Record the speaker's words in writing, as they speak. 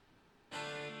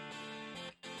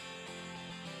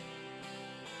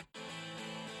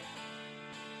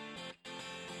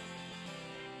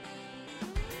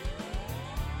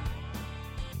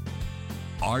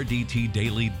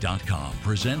RDTDaily.com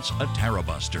presents a Tara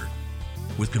Buster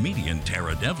with comedian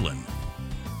Tara Devlin.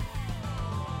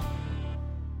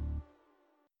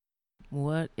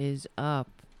 What is up?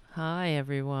 Hi,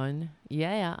 everyone.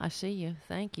 Yeah, I see you.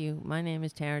 Thank you. My name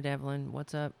is Tara Devlin.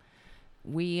 What's up?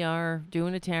 We are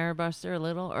doing a Tara Buster a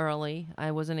little early.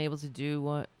 I wasn't able to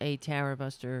do a Tara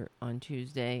Buster on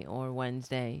Tuesday or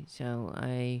Wednesday, so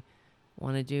I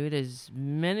want to do it as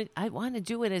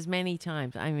many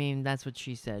times. I mean, that's what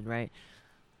she said, right?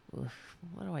 Oof,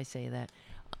 what do I say that?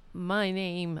 My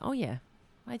name,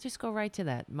 I just go right to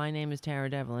that. My name is Tara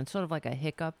Devlin. It's sort of like a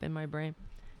hiccup in my brain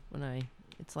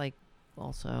it's like,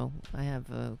 also, I have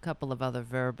a couple of other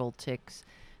verbal tics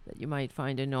that you might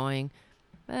find annoying.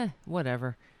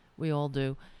 Whatever. We all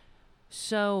do.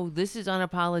 So this is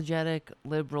unapologetic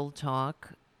liberal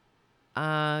talk.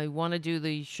 I want to do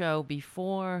the show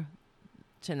before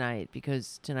tonight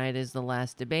because tonight is the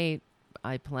last debate.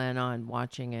 I plan on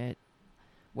watching it.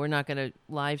 We're not going to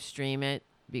live stream it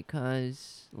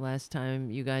because last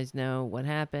time you guys know what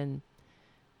happened.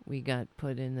 We got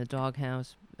put in the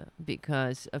doghouse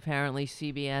because apparently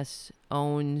CBS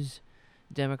owns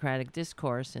democratic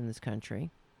discourse in this country.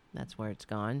 That's where it's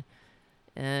gone.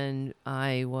 And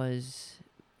I was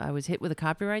hit with a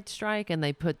copyright strike, and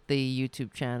they put the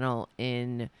YouTube channel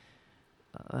in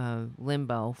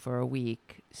limbo for a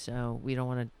week. So we don't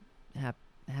want to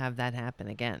have that happen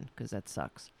again because that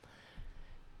sucks.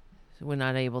 So we're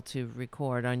not able to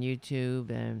record on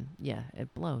YouTube, and yeah,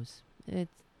 it blows. It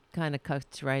kind of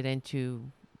cuts right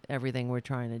into everything we're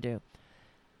trying to do.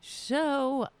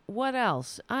 So what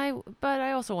else? But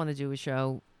I also want to do a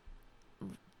show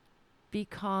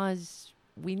because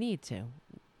we need to.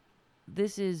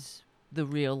 This is the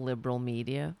real liberal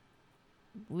media.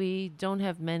 We don't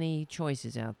have many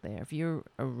choices out there. If you're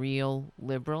a real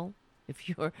liberal, if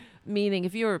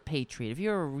you're a patriot, if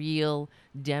you're a real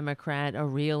Democrat, a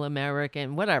real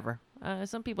American, whatever.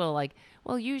 Some people are like,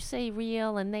 well, you say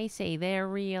real and they say they're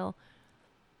real.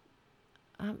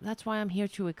 That's why I'm here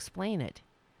to explain it.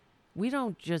 We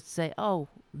don't just say, oh,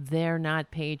 they're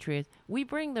not patriots. We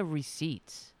bring the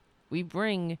receipts. We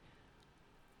bring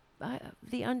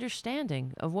the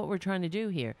understanding of what we're trying to do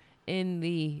here in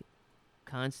the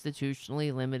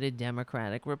constitutionally limited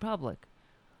democratic republic.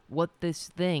 What this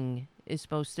thing is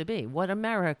supposed to be. What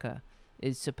America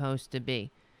is supposed to be.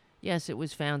 Yes, it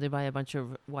was founded by a bunch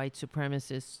of white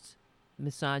supremacists,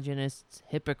 misogynists,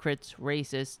 hypocrites,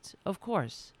 racists, of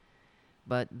course.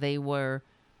 But they were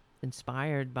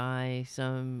inspired by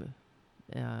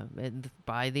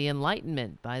by the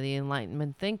Enlightenment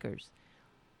thinkers.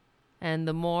 And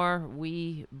the more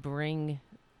we bring,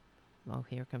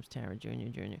 here comes Tara Jr.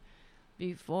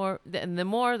 And the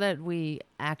more that we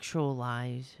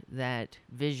actualize that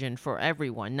vision for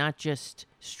everyone, not just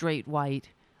straight white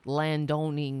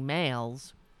landowning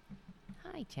males.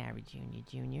 Hi, Tara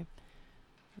Jr.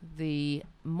 The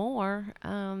more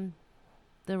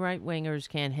the right-wingers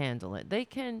can't handle it. They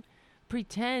can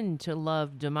pretend to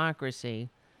love democracy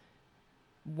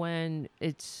when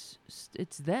it's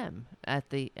them at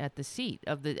the seat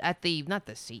of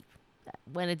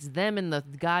when it's them in the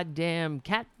goddamn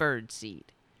catbird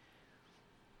seat.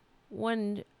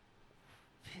 When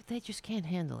they just can't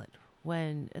handle it.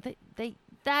 When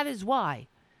that is why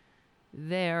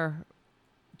they're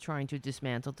trying to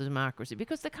dismantle democracy,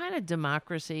 because the kind of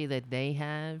democracy that they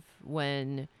have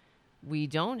when we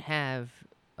don't have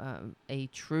a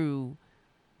true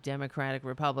democratic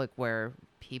republic where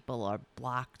people are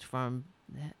blocked from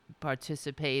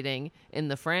participating in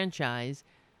the franchise,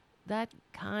 that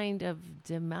kind of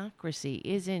democracy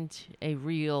isn't a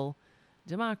real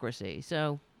democracy.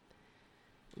 So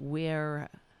we're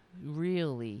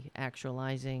really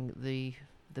actualizing the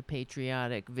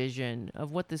patriotic vision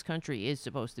of what this country is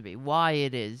supposed to be, why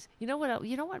it is. You know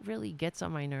what really gets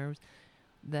on my nerves?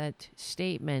 That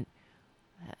statement.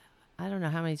 I don't know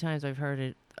how many times I've heard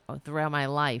it throughout my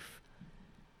life.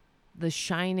 The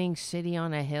shining city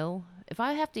on a hill. If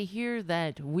I have to hear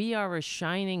that we are a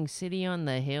shining city on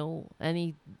the hill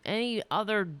any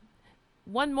other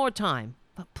one more time,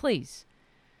 please,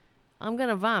 I'm going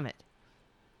to vomit.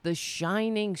 The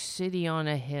shining city on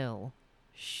a hill.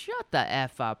 Shut the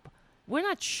F up. We're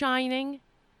not shining.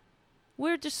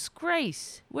 We're a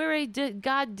disgrace. We're a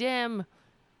goddamn...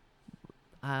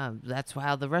 that's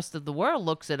how the rest of the world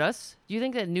looks at us. Do you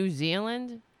think that New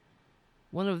Zealand,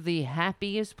 one of the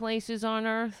happiest places on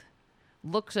earth,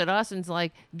 looks at us and's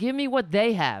like, give me what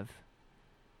they have?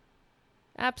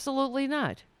 Absolutely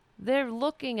not. They're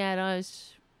looking at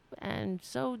us, and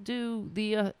so do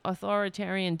the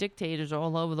authoritarian dictators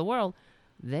all over the world.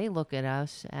 They look at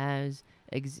us as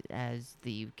as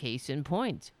the case in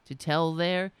point, to tell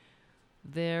their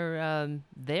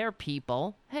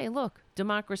people, hey, look,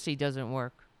 democracy doesn't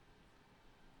work.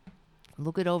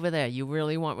 Look it over there. You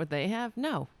really want what they have?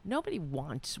 No, nobody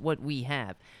wants what we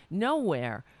have.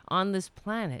 Nowhere on this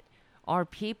planet are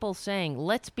people saying,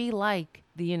 let's be like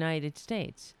the United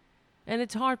States. And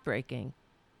it's heartbreaking,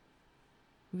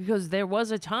 because there was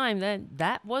a time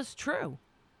that was true.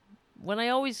 When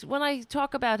I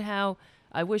talk about how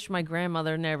I wish my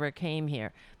grandmother never came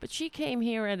here, but she came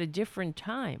here at a different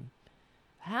time.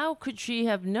 How could she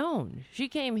have known? She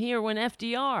came here when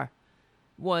FDR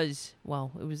was,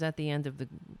 well, it was at the end of the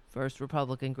first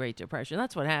Republican Great Depression.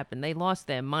 That's what happened. They lost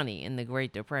their money in the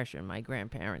Great Depression, my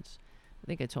grandparents. I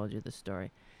think I told you the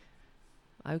story.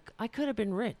 I could have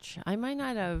been rich. I might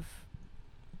not have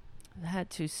had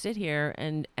to sit here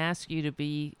and ask you to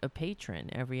be a patron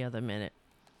every other minute,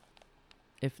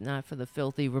 if not for the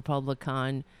filthy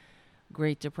Republican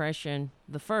Great Depression,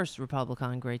 the first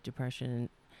Republican Great Depression.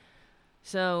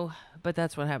 So, but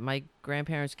that's what happened. My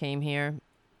grandparents came here.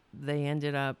 They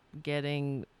ended up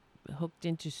getting hooked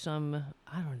into some,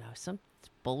 I don't know, some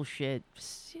bullshit.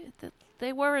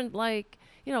 They weren't like,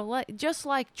 just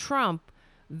like Trump,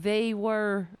 they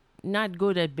were not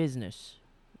good at business,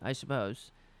 I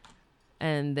suppose.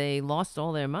 And they lost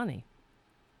all their money.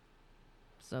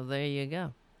 So there you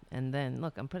go. And then,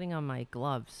 look, I'm putting on my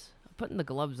gloves. I'm putting the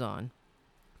gloves on.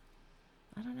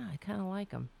 I don't know. I kind of like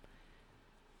them.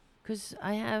 Because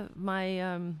I have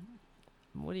my,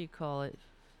 what do you call it?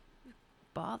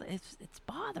 It's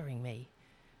bothering me.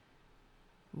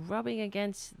 Rubbing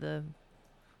against the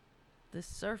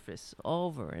surface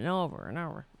over and over and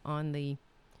over on the,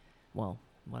 well,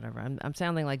 whatever. I'm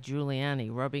sounding like Giuliani,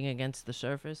 rubbing against the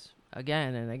surface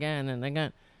again and again and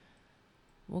again.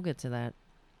 We'll get to that.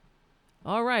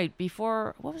 All right,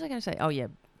 what was I going to say? Oh, yeah,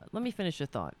 let me finish the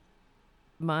thought.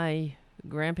 My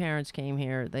grandparents came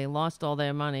here. They lost all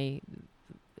their money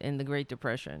in the Great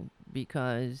Depression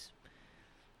because,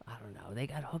 I don't know, they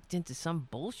got hooked into some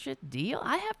bullshit deal.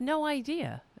 I have no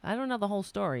idea. I don't know the whole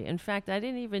story. In fact, I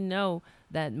didn't even know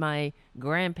that my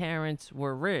grandparents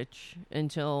were rich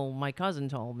until my cousin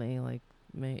told me. Like,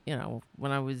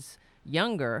 when I was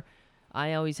younger,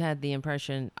 I always had the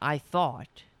impression, I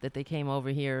thought, that they came over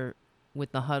here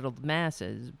with the huddled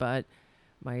masses, but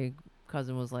my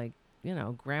cousin was like,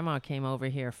 Grandma came over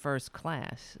here first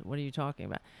class. What are you talking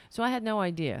about? So I had no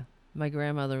idea. My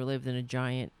grandmother lived in a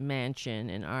giant mansion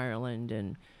in Ireland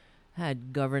and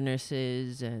had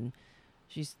governesses, and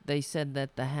they said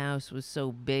that the house was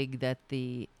so big that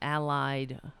the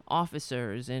Allied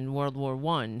officers in World War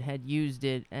I had used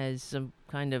it as some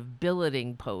kind of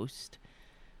billeting post.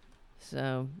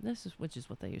 So which is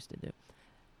what they used to do.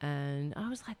 And I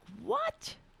was like,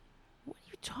 what? What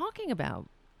are you talking about?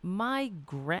 I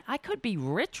could be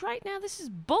rich right now? This is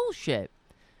bullshit.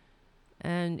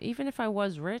 And even if I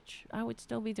was rich, I would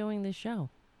still be doing this show.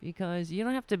 Because you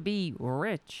don't have to be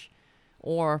rich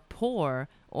or poor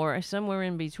or somewhere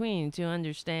in between to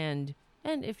understand.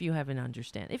 And if you have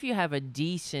a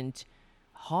decent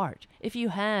heart, if you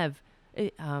have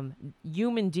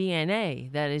human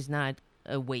DNA that is not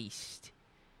a waste,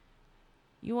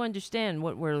 you understand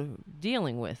what we're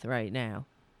dealing with right now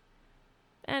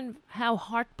and how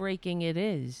heartbreaking it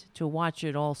is to watch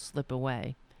it all slip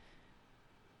away.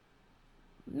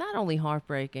 Not only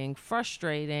heartbreaking,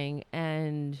 frustrating,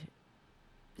 and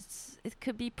it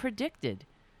could be predicted.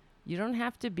 You don't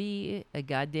have to be a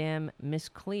goddamn Miss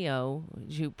Cleo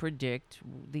to predict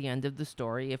the end of the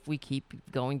story if we keep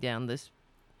going down this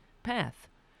path.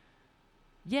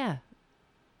 Yeah.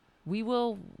 We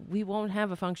won't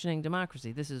have a functioning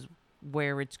democracy. This is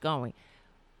where it's going.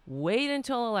 Wait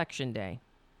until Election Day.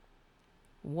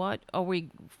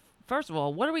 First of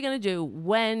all, what are we going to do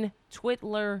when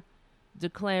Twitler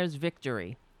declares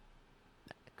victory?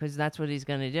 Because that's what he's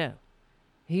going to do.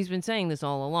 He's been saying this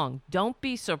all along. Don't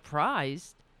be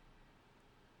surprised.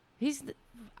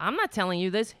 I'm not telling you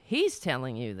this. He's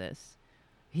telling you this.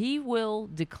 He will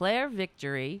declare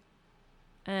victory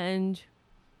and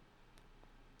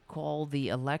call the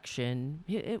election.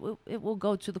 It will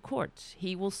go to the courts.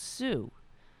 He will sue.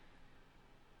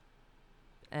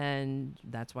 And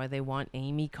that's why they want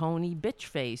Amy Coney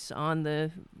bitchface on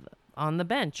the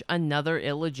bench, another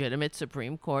illegitimate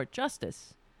Supreme Court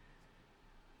justice.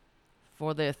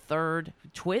 For their third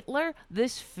Twitler,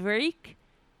 this freak,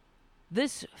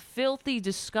 this filthy,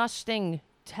 disgusting,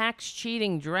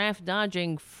 tax-cheating,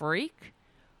 draft-dodging freak,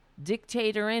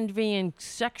 dictator-envying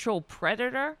sexual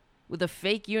predator, with a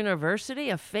fake university,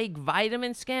 a fake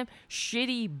vitamin scam,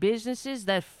 shitty businesses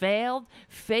that failed,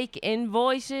 fake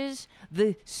invoices,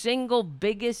 the single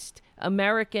biggest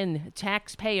American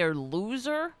taxpayer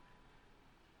loser.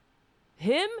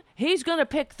 He's going to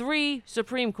pick 3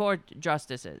 Supreme Court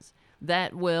justices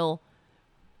that will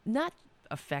not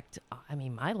affect,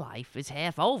 my life is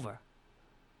half over.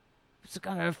 It's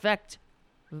going to affect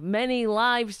many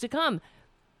lives to come,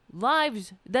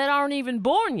 lives that aren't even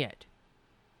born yet.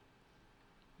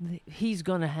 He's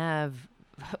going to have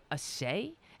a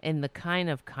say in the kind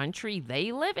of country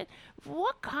they live in.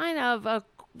 What kind of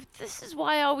this is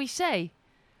why I always say,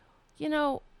 we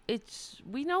know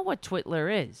what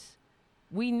Twitler is.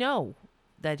 We know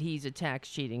that he's a tax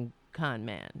cheating con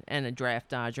man and a draft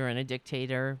dodger and a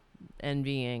dictator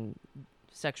envying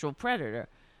sexual predator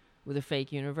with a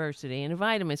fake university and a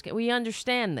vitamin scam. We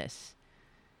understand this.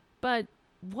 But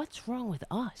what's wrong with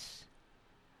us?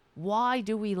 Why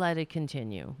do we let it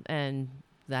continue? And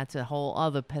that's a whole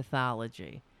other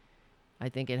pathology. I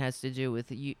think it has to do with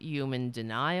human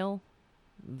denial,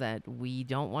 that we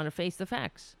don't want to face the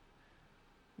facts.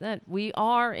 That we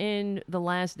are in the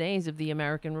last days of the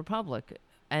American Republic,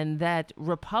 and that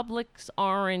republics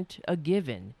aren't a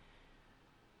given.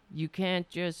 You can't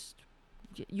just,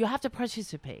 you have to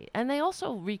participate. And they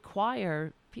also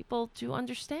require people to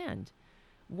understand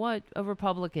what a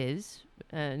republic is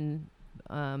and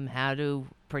how to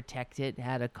protect it,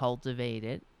 how to cultivate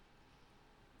it.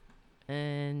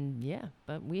 And yeah,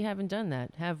 but we haven't done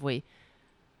that, have we?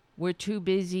 We're too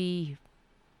busy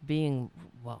being,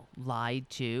 lied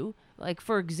to. Like,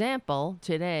 for example,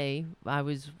 today I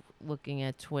was looking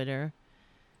at Twitter,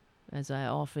 as I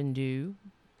often do.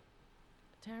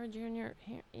 Tara Jr.,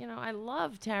 I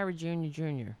love Tara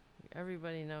Jr.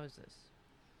 Everybody knows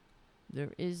this.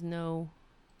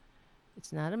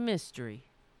 It's not a mystery,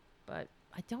 but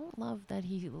I don't love that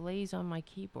he lays on my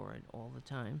keyboard all the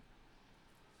time,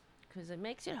 because it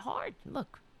makes it hard.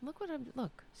 Look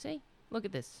see? Look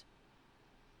at this.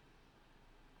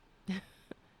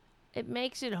 It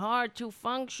makes it hard to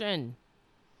function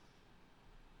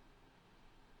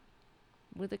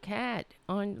with a cat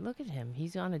on. Look at him.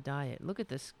 He's on a diet. Look at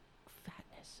this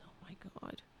fatness. Oh my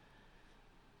God.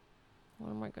 What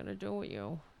am I going to do with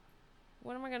you?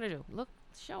 What am I going to do? Look,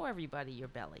 show everybody your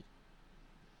belly.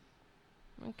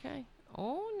 Okay.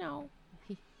 Oh no.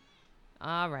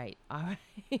 All right.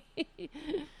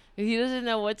 He doesn't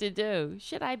know what to do.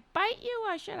 Should I bite you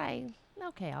or should I?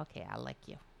 Okay, I'll lick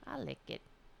you. I'll lick it.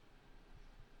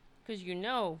 Because he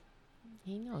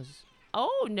knows.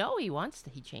 Oh, no, he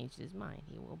changed his mind.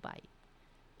 He will bite.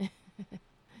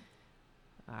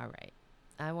 All right.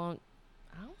 I'll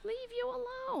leave you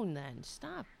alone then.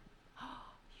 Stop.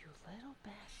 Oh, you little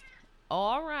bastard.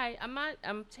 All right.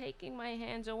 I'm taking my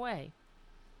hands away.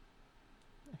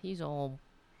 He's all,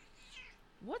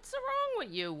 what's wrong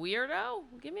with you, weirdo?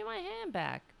 Give me my hand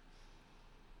back.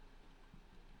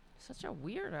 Such a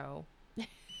weirdo.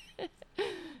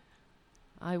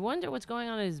 I wonder what's going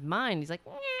on in his mind. He's like,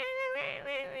 what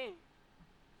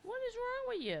is wrong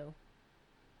with you?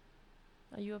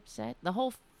 Are you upset? The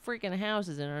whole freaking house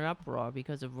is in an uproar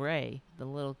because of Ray, the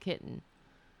little kitten.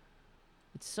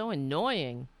 It's so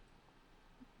annoying.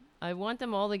 I want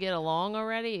them all to get along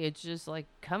already. It's just like,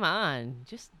 come on,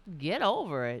 just get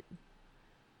over it.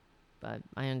 But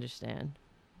I understand.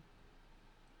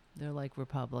 They're like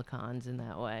Republicans in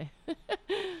that way.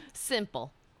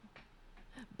 Simple.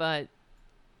 But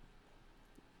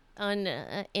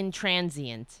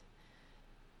intransient.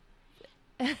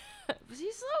 What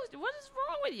is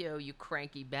wrong with you, you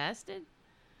cranky bastard?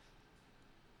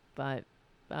 But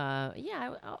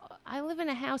I live in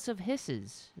a house of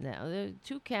hisses now. There are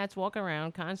 2 cats walking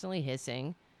around constantly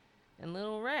hissing, and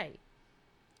little Ray,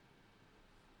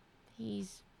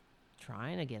 he's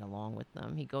trying to get along with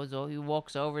them. He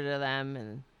walks over to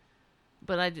them,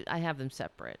 but I have them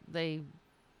separate.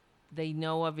 They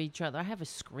know of each other. I have a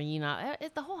screen.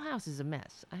 The whole house is a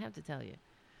mess, I have to tell you.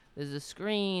 There's a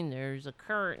screen. There's a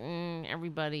curtain.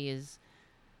 Everybody is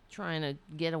trying to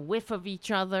get a whiff of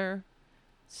each other.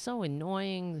 So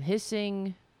annoying.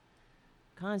 Hissing.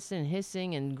 Constant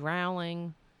hissing and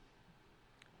growling.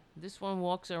 This one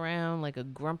walks around like a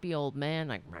grumpy old man,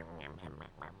 like...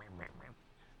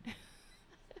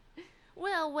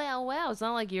 Well. It's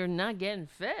not like you're not getting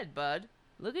fed, bud.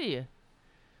 Look at you.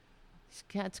 This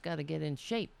cat's got to get in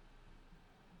shape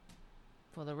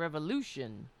for the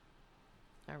revolution.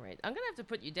 All right. I'm going to have to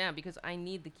put you down because I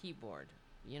need the keyboard,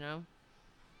 I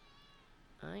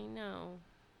know.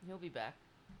 He'll be back.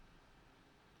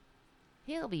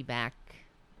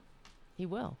 He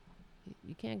will.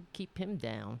 You can't keep him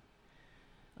down.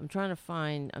 I'm trying to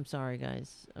find. I'm sorry,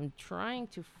 guys. I'm trying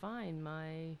to find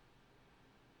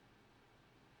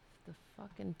the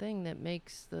fucking thing that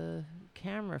makes the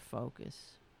camera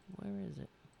focus. Where is it?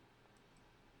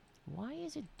 Why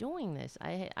is it doing this?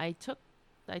 I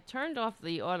turned off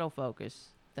the autofocus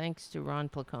thanks to Ron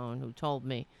Placone, who told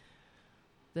me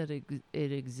that it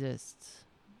exists,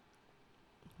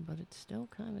 but it still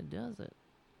kind of does it.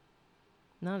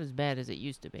 Not as bad as it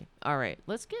used to be. All right,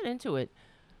 let's get into it.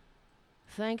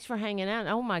 Thanks for hanging out.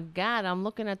 Oh my God, I'm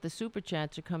looking at the super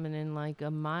chats are coming in like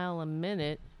a mile a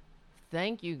minute.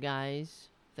 Thank you guys.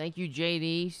 Thank you,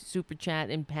 JD. Super chat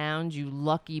in pounds, you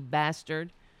lucky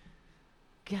bastard.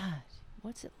 God,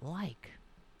 what's it like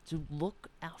to look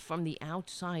out from the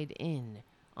outside in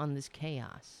on this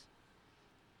chaos?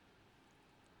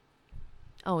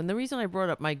 Oh, and the reason I brought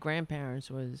up my grandparents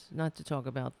was not to talk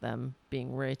about them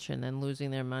being rich and then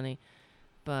losing their money,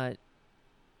 but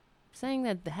saying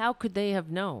that how could they have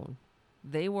known?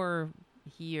 They were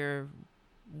here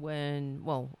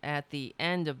at the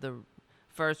end of the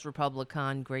First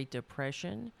Republican Great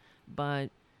Depression, but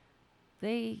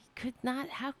they could not,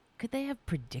 how could they have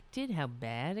predicted how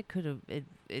bad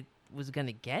it was going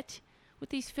to get with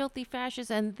these filthy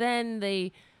fascists? And then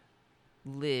they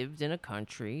lived in a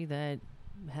country that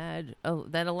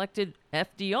that elected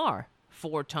FDR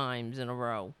 4 times in a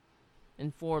row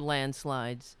in 4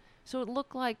 landslides. So it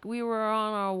looked like we were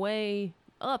on our way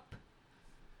up.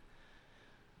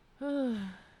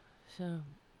 So,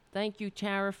 thank you,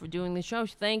 Tara, for doing the show.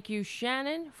 Thank you,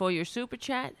 Shannon, for your super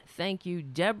chat. Thank you,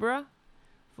 Deborah,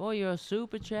 for your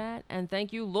super chat. And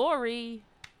thank you, Lori.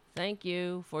 Thank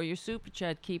you for your super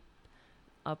chat. Keep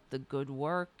up the good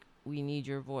work. We need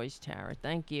your voice, Tara.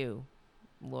 Thank you,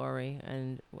 Lori.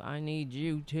 And I need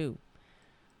you, too.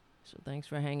 So thanks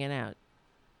for hanging out.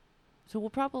 So we'll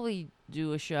probably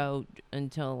do a show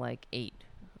until like 8,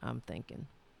 I'm thinking.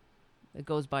 It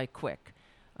goes by quick.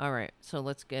 All right, so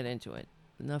let's get into it.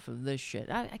 Enough of this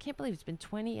shit. I can't believe it's been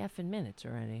 20 effing minutes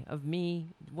already of me.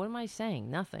 What am I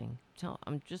saying? Nothing. So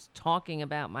I'm just talking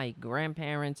about my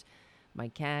grandparents. My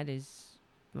cat is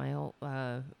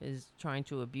trying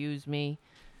to abuse me,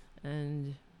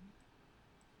 and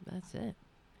that's it.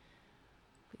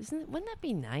 Wouldn't that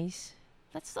be nice?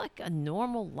 That's like a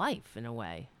normal life in a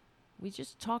way. We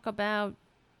just talk about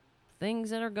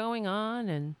things that are going on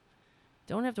and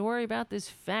don't have to worry about this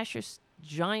fascist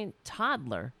giant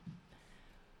toddler.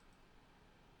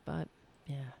 But,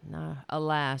 yeah, nah,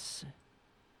 alas.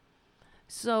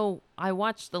 So, I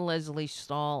watched the Lesley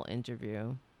Stahl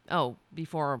interview. Oh,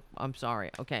 I'm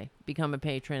sorry. Okay, become a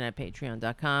patron at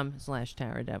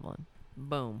patreon.com/Tara Devlin.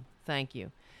 Boom. Thank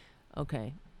you.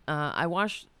 Okay. I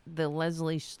watched the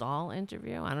Lesley Stahl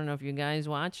interview. I don't know if you guys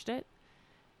watched it.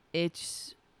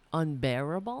 It's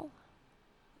unbearable.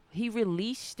 He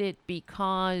released it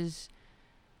because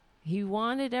he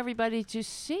wanted everybody to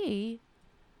see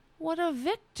what a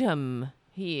victim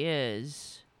he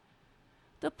is.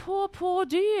 The poor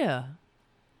dear.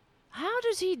 How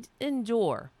does he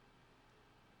endure?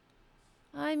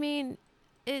 I mean,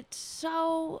 it's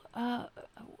so...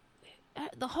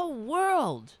 the whole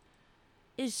world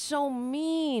is so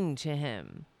mean to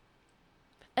him.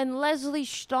 And Lesley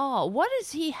Stahl, what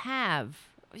does he have?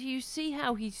 You see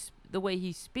how the way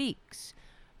he speaks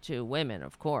to women,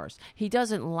 of course. He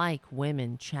doesn't like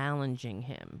women challenging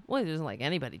him. Well, he doesn't like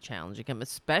anybody challenging him,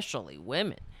 especially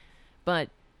women. But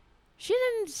she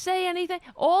didn't say anything.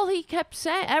 All he kept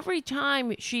saying, every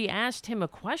time she asked him a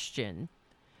question,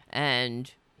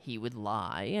 and he would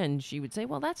lie, and she would say,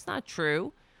 well, that's not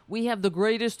true. We have the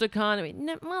greatest economy.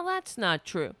 No, well, that's not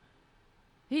true.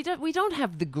 We don't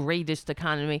have the greatest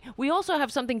economy. We also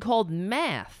have something called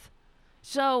math.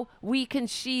 So we can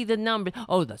see the numbers.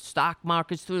 Oh, the stock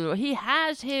market's through the roof. He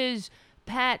has his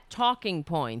pat talking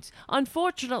points.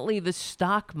 Unfortunately, the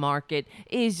stock market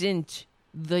isn't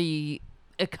the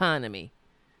economy.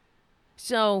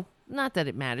 So, not that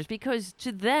it matters, because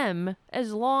to them,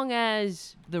 as long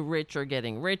as the rich are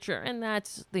getting richer, and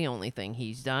that's the only thing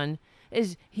he's done,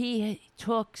 is he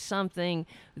took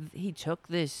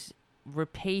this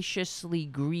rapaciously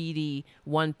greedy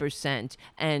 1%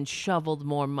 and shoveled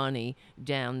more money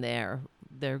down their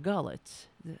gullets.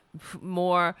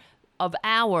 More of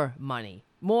our money.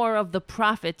 More of the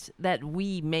profits that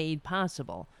we made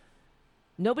possible.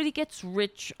 Nobody gets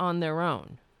rich on their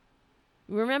own.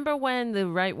 Remember when the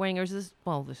right-wingers,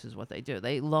 this is what they do.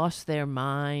 They lost their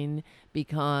mind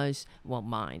because,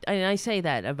 mind. And I say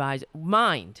that,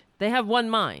 mind. They have one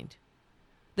mind.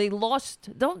 They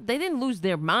didn't lose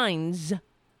their minds.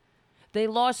 They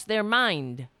lost their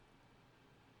mind.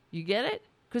 You get it?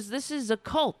 Because this is a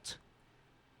cult.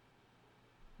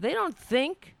 They don't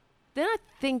think. They're not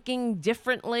thinking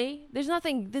differently. There's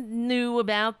nothing new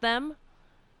about them.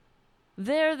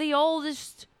 They're the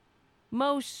oldest,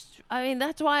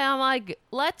 that's why I'm like,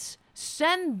 let's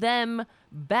send them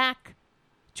back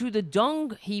to the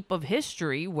dung heap of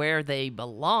history where they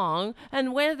belong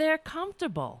and where they're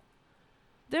comfortable.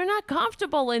 They're not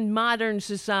comfortable in modern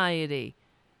society.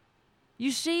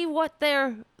 You see what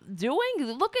they're doing?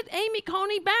 Look at Amy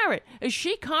Coney Barrett. Is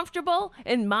she comfortable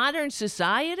in modern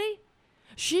society?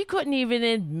 She couldn't even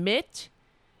admit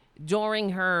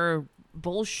during her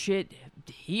bullshit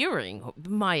hearing,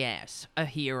 a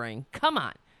hearing. Come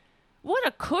on. What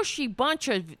a cushy bunch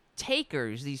of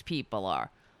takers these people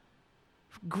are.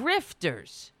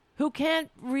 Grifters who can't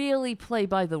really play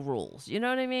by the rules. You know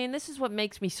what I mean? This is what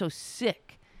makes me so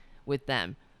sick with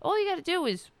them. All you got to do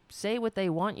is say what they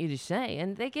want you to say,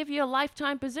 and they give you a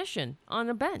lifetime position on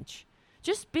a bench.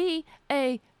 Just be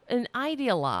an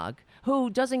ideologue who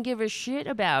doesn't give a shit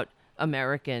about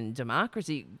American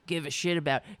democracy, give a shit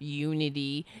about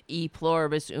unity, e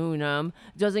pluribus unum,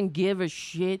 doesn't give a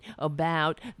shit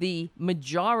about the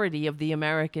majority of the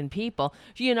American people,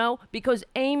 because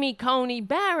Amy Coney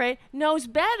Barrett knows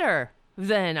better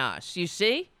than us, you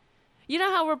see? You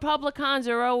know how Republicans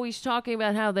are always talking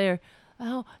about how they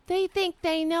think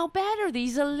they know better,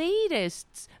 these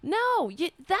elitists. No,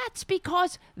 that's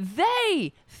because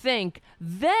they think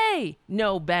they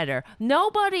know better.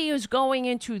 Nobody is going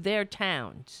into their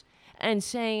towns and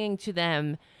saying to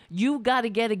them, you got to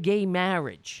get a gay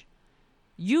marriage.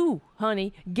 You,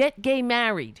 honey, get gay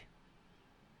married.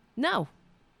 No,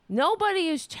 nobody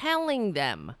is telling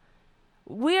them.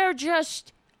 We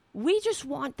just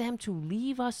want them to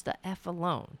leave us the F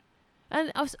alone.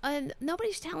 And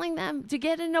nobody's telling them to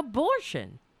get an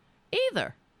abortion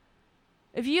either.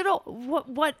 If you don't,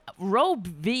 what Roe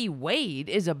v. Wade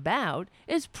is about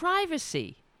is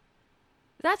privacy.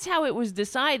 That's how it was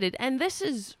decided. And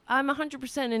I'm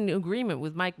 100% in agreement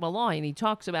with Mike Malloy, and he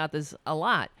talks about this a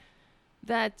lot,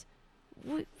 that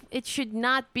it should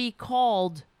not be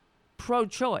called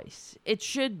pro-choice. It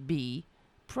should be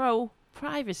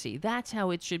pro-privacy. That's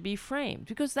how it should be framed,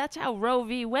 because that's how Roe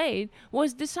v. Wade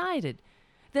was decided.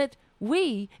 That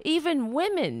we, even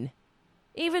women,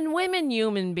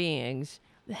 human beings,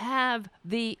 have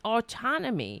the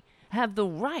autonomy, have the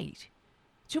right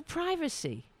to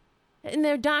privacy in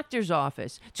their doctor's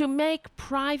office, to make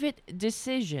private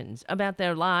decisions about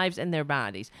their lives and their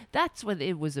bodies. That's what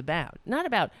it was about. Not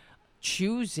about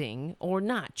choosing or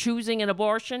not choosing an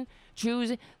abortion,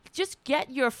 just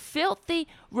get your filthy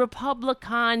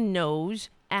Republican nose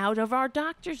out of our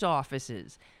doctor's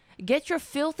offices. Get your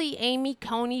filthy Amy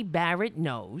Coney Barrett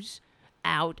nose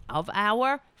out of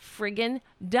our friggin'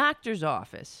 doctor's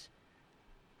office.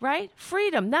 Right?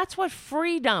 Freedom. That's what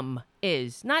freedom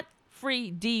is. Not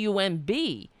free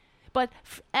D-U-M-B, but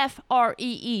F-R-E-E-D-O-M.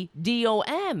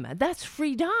 That's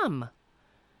freedom.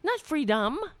 Not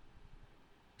freedom.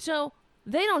 So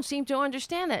they don't seem to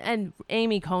understand that. And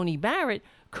Amy Coney Barrett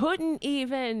couldn't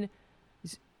even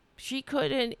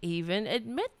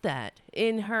admit that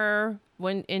in her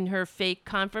fake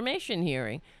confirmation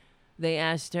hearing. They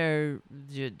asked her,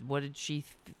 what did she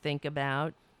think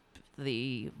about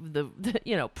the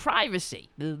privacy?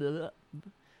 I'm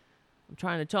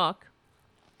trying to talk.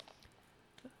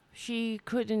 She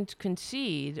couldn't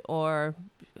concede or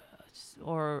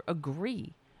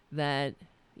agree that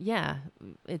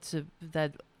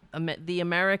the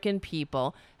American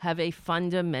people have a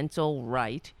fundamental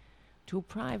right to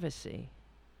privacy.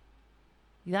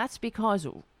 That's because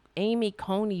Amy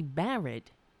Coney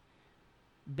Barrett,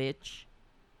 bitch,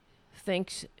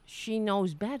 thinks she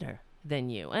knows better than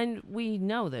you. And we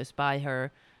know this by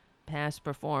her past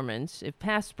performance. If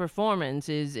past performance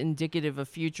is indicative of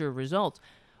future results,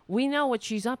 we know what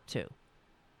she's up to.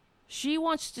 She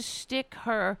wants to stick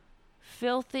her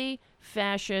filthy,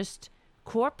 fascist,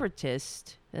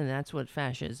 corporatist, and that's what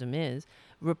fascism is,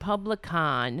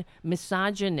 Republican,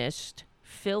 misogynist,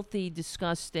 filthy,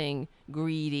 disgusting,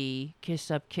 greedy,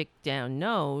 kiss up, kick down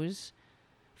nose,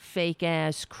 fake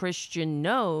ass Christian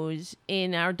nose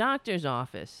in our doctor's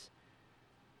office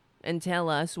and tell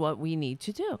us what we need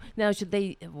to do. Now,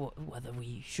 whether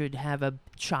we should have a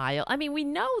child? I mean, we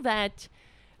know that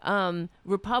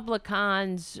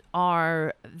Republicans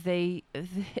they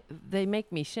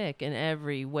make me sick in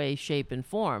every way, shape, and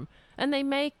form. And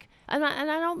I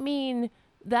don't mean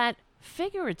that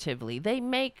figuratively. They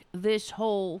make this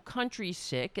whole country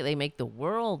sick. They make the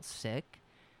world sick,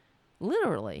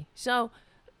 literally. So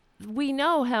we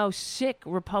know how sick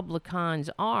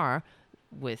Republicans are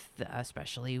with,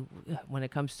 especially when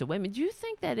it comes to women. Do you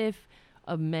think that if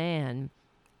a man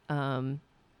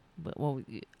well,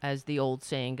 as the old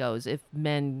saying goes, if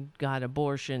men got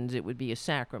abortions, it would be a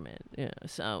sacrament. Yeah,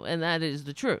 so, and that is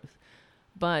the truth.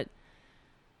 But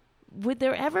would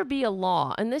there ever be a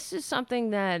law? And this is something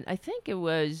that I think it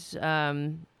was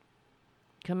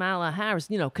Kamala Harris, Harris.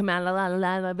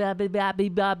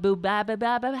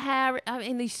 I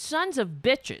mean, these sons of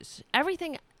bitches.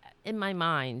 Everything in my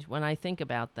mind when I think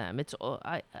about them,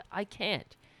 I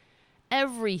can't.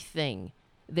 Everything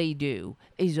they do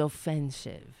is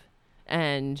offensive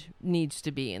and needs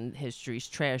to be in history's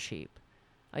trash heap.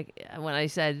 Like when I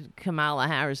said Kamala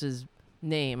Harris's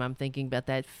name, I'm thinking about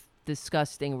that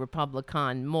disgusting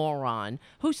Republican moron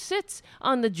who sits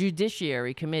on the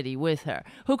Judiciary Committee with her,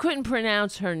 who couldn't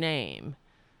pronounce her name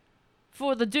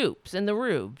for the dupes and the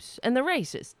rubes and the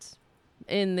racists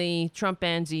in the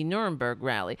Trumpanzee Nuremberg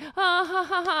rally. Ha ha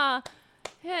ha ha.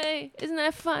 Hey, isn't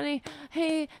that funny?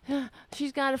 Hey,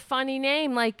 she's got a funny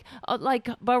name like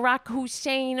Barack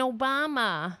Hussein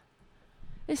Obama.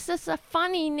 It's just a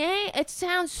funny name. It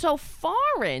sounds so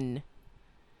foreign.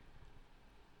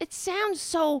 It sounds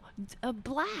so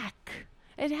black.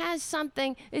 It has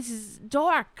something. It's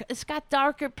dark. It's got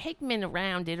darker pigment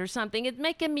around it or something. It's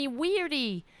making me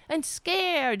weirdy and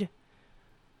scared.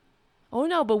 Oh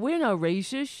no, but we're not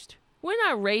racist. We're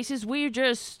not racist. We're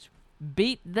just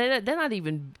they're not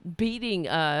even beating.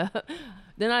 They're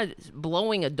not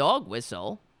blowing a dog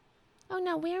whistle. Oh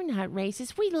no, we're not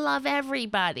racist. We love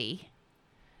everybody.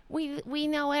 We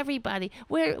know everybody.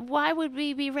 Why would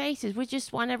we be racist? We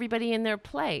just want everybody in their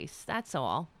place. That's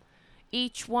all.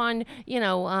 Each one,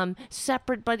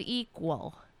 separate but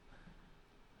equal.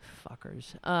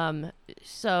 Fuckers.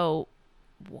 So,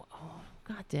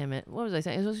 God damn it. What was I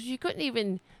saying? So she couldn't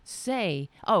even say.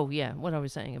 Oh yeah, what I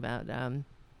was saying about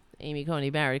Amy Coney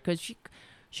Barrett, because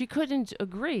she couldn't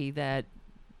agree that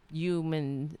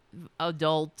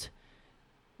adult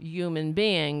human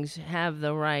beings have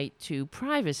the right to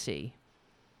privacy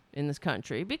in this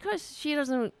country, because she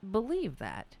doesn't believe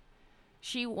that.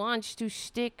 She wants to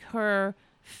stick her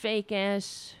fake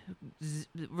ass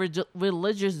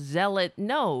religious zealot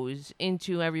nose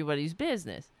into everybody's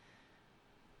business.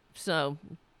 So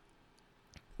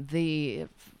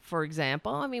for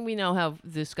example, I mean, we know how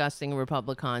disgusting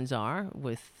Republicans are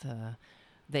with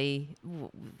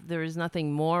there is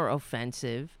nothing more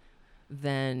offensive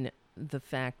than the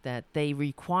fact that they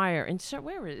require, and so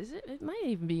where is it? It might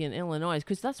even be in Illinois,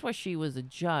 because that's where she was a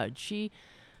judge. She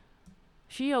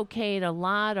okayed a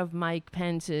lot of Mike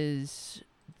Pence's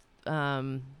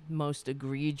most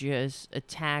egregious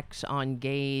attacks on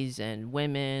gays and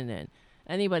women and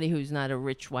anybody who's not a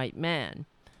rich white man.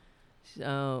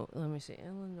 So let me see,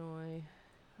 Illinois.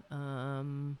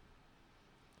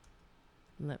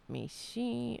 Let me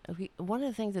see. Okay, one of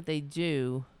the things that they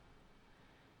do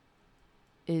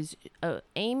is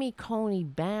Amy Coney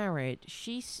Barrett.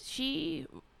 She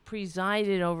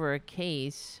presided over a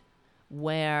case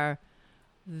where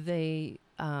the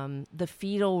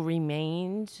fetal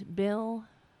remains bill,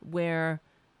 where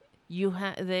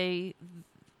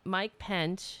Mike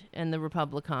Pence and the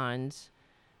Republicans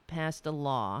passed a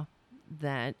law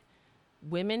that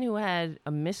women who had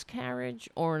a miscarriage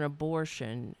or an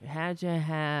abortion had to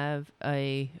have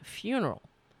a funeral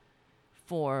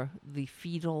for the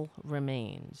fetal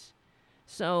remains.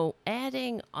 So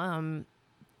adding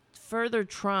further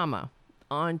trauma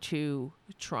onto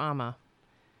trauma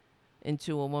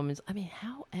into a woman's, I mean,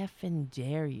 how effing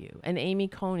dare you? And Amy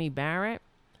Coney Barrett,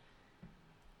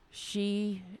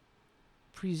 she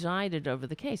presided over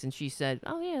the case, and she said,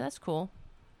 oh yeah, that's cool.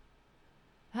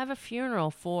 Have a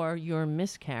funeral for your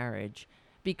miscarriage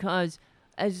because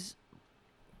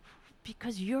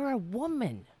you're a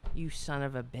woman, you son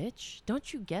of a bitch.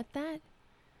 Don't you get that?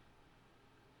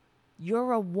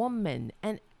 You're a woman.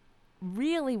 And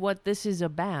really what this is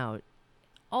about,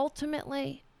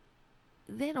 ultimately,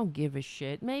 they don't give a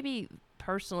shit. Maybe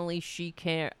personally she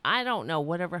cares. I don't know,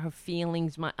 whatever her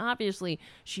feelings might. Obviously,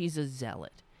 she's a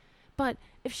zealot. But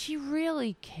if she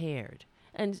really cared,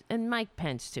 and Mike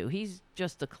Pence too, he's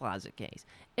just a closet case.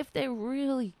 If they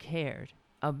really cared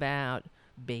about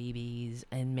babies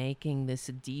and making this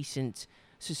a decent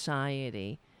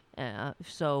society,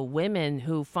 so women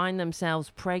who find themselves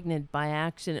pregnant by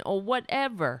accident or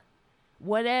whatever,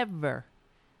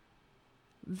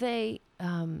 they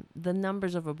the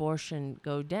numbers of abortion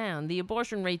go down. The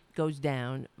abortion rate goes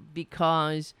down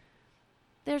because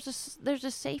there's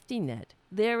a safety net.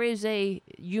 There is a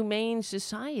humane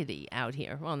society out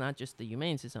here. Well, not just the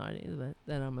Humane Society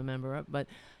that I'm a member of, but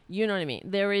you know what I mean.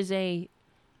 There's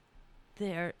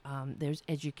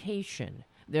education.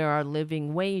 There are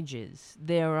living wages.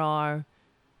 There's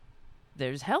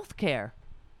health care.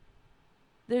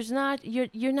 There's not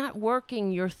you're not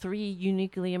working your 3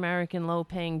 uniquely American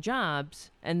low-paying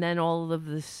jobs, and then all of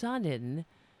a sudden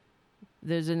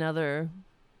there's another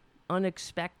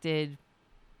unexpected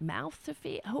mouth to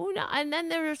feed. Who know? And then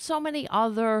there are so many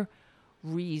other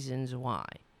reasons why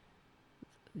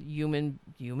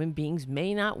human beings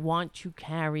may not want to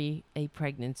carry a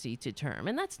pregnancy to term,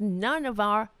 and that's none of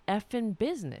our effing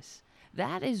business.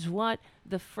 That is what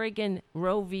the friggin'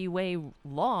 Roe v. Wade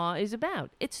law is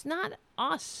about. It's not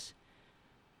us.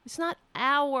 It's not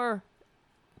our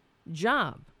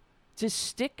job to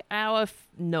stick our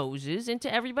noses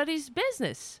into everybody's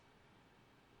business.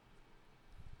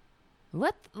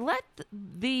 Let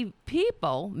the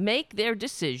people make their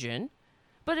decision.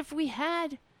 But if we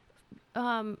had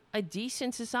a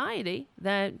decent society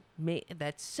that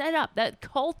set up, that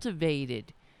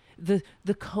cultivated the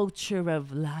culture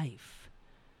of life,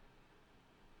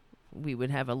 we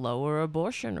would have a lower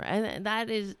abortion rate, and that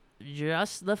is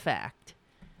just the fact.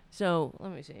 So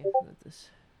let me see. This,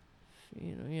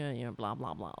 blah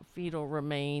blah blah. Fetal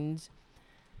remains.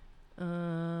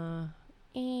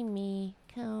 Amy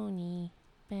Coney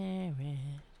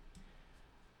Barrett,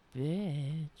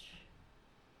 bitch.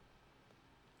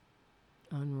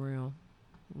 Unreal.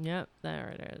 Yep, there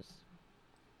it is.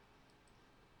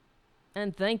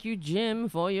 And thank you, Jim,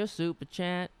 for your super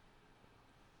chat.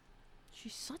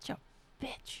 She's such a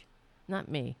bitch. Not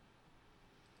me.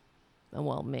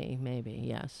 Well, me, maybe,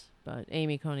 yes. But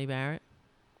Amy Coney Barrett.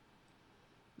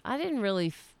 I didn't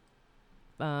really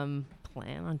plan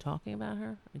on talking about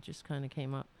her. It just kind of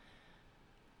came up.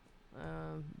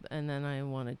 And then I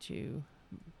wanted to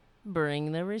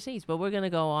bring the receipts. But we're going to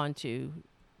go on to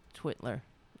Twitler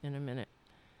in a minute.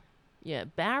 Yeah,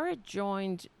 Barrett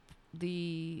joined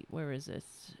where is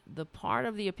this? The part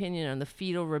of the opinion on the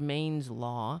fetal remains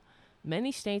law.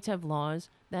 Many states have laws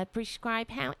that prescribe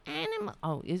how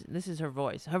this is her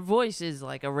voice. Her voice is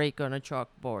like a rake on a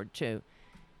chalkboard, too.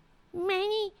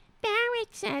 Barrett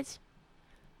says,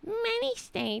 many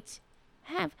states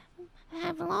have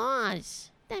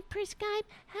laws that prescribe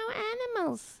how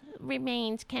animals'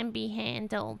 remains can be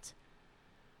handled.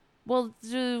 Well,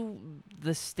 do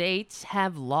the states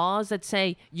have laws that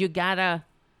say you gotta,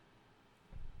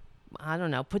 I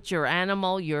don't know, put your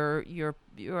animal, your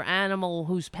animal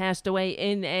who's passed away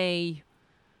in a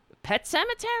pet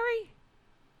cemetery?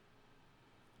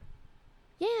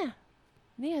 Yeah,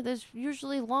 there's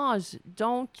usually laws.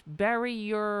 Don't bury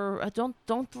your,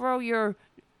 don't throw your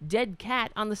dead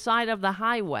cat on the side of the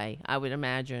highway, I would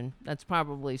imagine. That's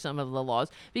probably some of the laws,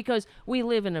 because we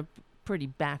live in a pretty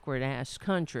backward-ass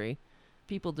country.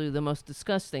 People do the most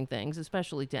disgusting things,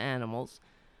 especially to animals.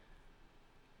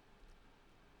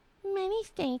 Many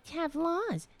states have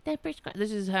laws that prescribe...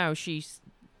 This is how she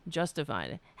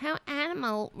justified it. How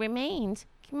animal remains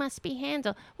must be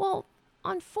handled. Well,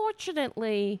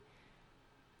 unfortunately,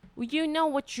 you know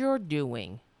what you're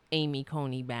doing, Amy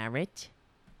Coney Barrett.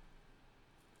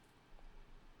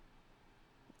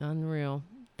 Unreal.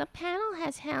 The panel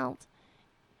has held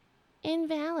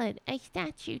invalid a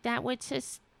statute that would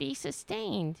be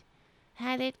sustained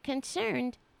had it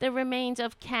concerned the remains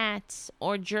of cats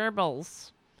or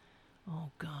gerbils. Oh,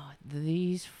 God,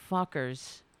 these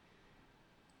fuckers.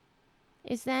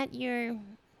 Is that your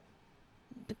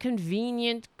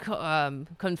convenient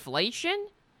conflation?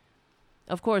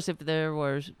 Of course, if there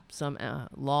was some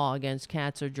law against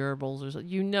cats or gerbils, or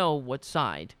you know what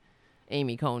side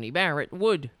Amy Coney Barrett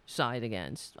would side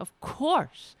against. Of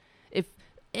course.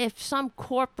 If some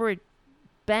corporate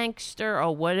bankster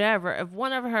or whatever, if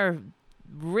one of her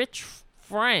rich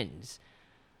friends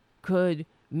could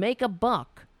make a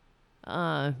buck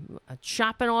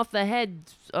chopping off the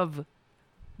heads of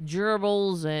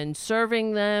gerbils and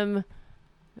serving them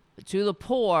to the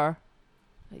poor,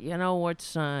 you know what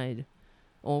side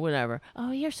or whatever.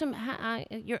 Oh, here's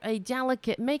you're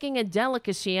making a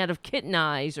delicacy out of kitten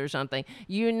eyes or something.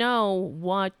 You know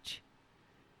what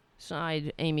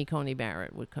side Amy Coney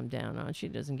Barrett would come down on. She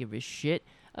doesn't give a shit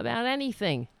about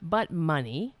anything but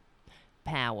money,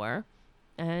 power,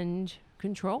 and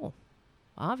control.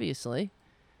 Obviously.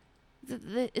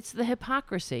 It's the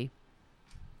hypocrisy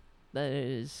that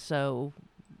is so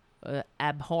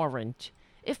abhorrent.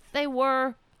 If they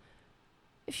really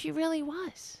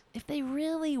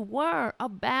were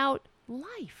about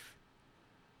life,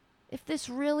 if this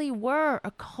really were a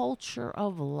culture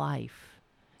of life,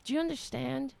 do you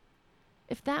understand?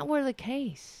 If that were the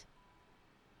case,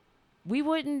 we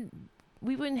wouldn't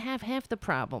have half the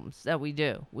problems that we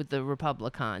do with the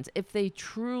Republicans if they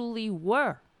truly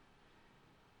were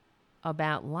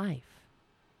about life.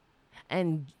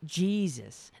 and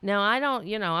Jesus. Now, I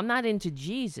don't, I'm not into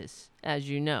Jesus, as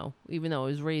you know, even though I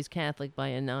was raised Catholic by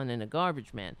a nun and a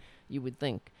garbage man, you would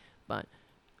think. But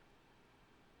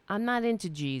I'm not into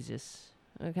Jesus,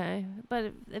 okay?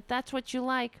 But if that's what you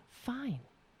like, fine.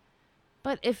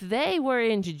 But if they were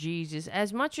into Jesus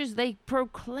as much as they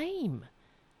proclaim,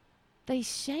 they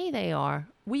say they are,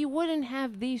 we wouldn't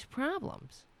have these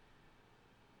problems.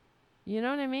 You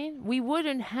know what I mean? We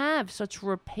wouldn't have such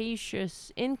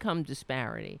rapacious income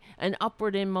disparity and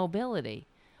upward immobility.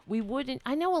 We wouldn't.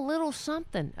 I know a little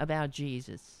something about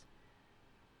Jesus.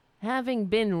 Having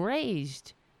been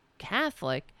raised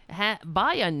Catholic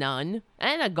by a nun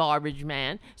and a garbage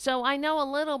man, so I know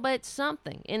a little bit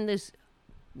something in this.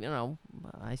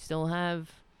 I still have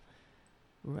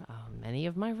many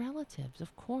of my relatives,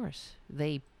 of course.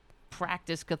 They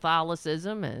practice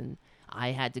Catholicism, and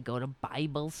I had to go to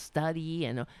Bible study.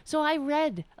 And so I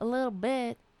read a little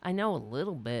bit. I know a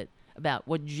little bit about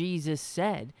what Jesus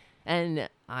said. And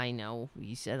I know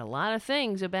he said a lot of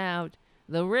things about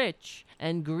the rich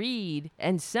and greed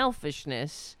and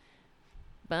selfishness.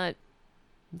 But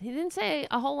he didn't say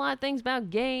a whole lot of things about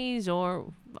gays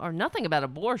or nothing about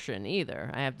abortion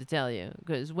either, I have to tell you.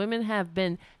 Because women have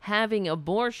been having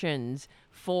abortions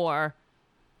for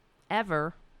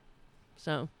ever.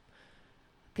 So,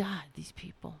 God, these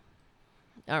people.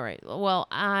 All right. Well,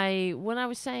 when I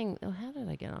was saying, how did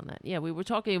I get on that? Yeah, we were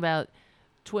talking about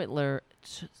Twitler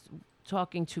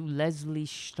talking to Leslie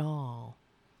Stahl.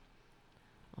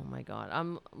 Oh, my God.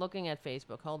 I'm looking at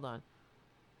Facebook. Hold on.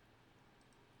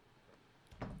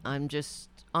 I'm just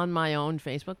on my own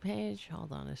Facebook page.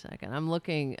 Hold on a second. I'm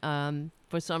looking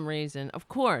for some reason. Of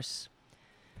course,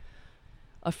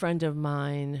 a friend of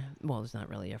mine, well, it's not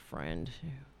really a friend.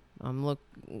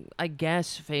 I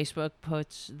guess Facebook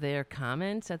puts their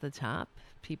comments at the top.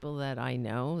 People that I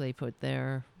know, they put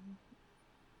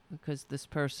because this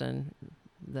person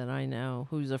that I know,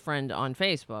 who's a friend on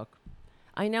Facebook,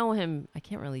 I know him. I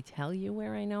can't really tell you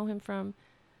where I know him from,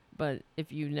 but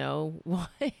if you know why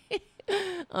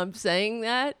I'm saying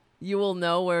that, you will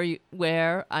know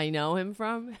where I know him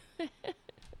from.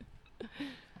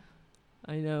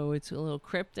 I know it's a little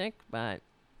cryptic, but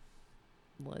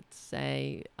let's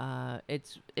say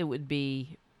it would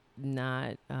be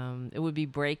not it would be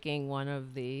breaking one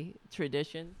of the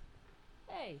traditions.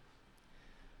 Hey,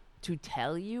 to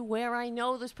tell you where I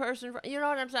know this person from, you know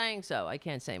what I'm saying? So I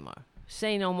can't say more.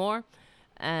 Say no more.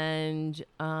 And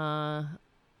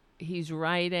he's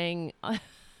writing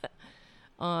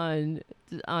on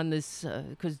this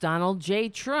because Donald J.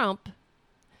 Trump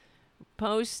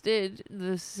posted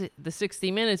the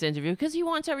 60 Minutes interview because he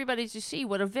wants everybody to see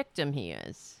what a victim he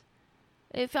is.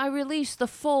 If I release the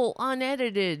full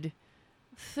unedited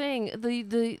thing,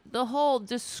 the whole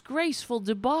disgraceful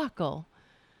debacle,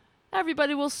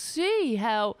 everybody will see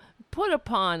how put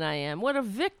upon I am, what a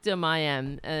victim I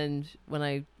am. And when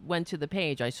I went to the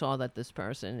page, I saw that this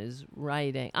person is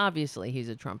writing. Obviously, he's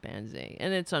a Trumpanzee,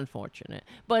 and it's unfortunate,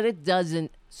 but it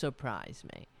doesn't surprise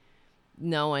me.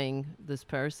 Knowing this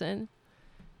person,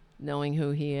 knowing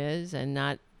who he is, and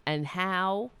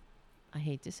how, I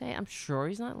hate to say it, I'm sure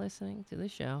he's not listening to the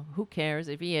show. Who cares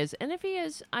if he is? And if he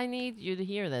is, I need you to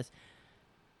hear this.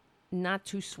 Not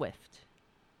too swift.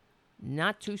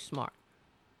 Not too smart.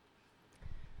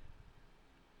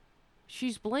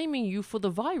 She's blaming you for the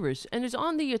virus and is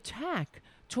on the attack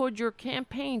toward your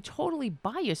campaign, totally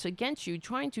biased against you,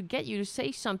 trying to get you to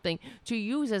say something to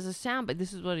use as a soundbite.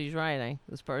 This is what he's writing,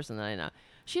 this person that I know.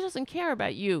 She doesn't care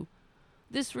about you,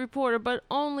 this reporter, but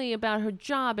only about her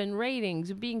job and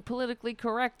ratings, being politically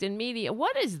correct in media.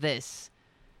 What is this?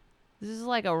 This is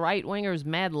like a right-winger's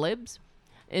Mad Libs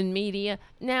in media,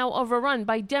 now overrun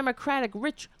by Democratic,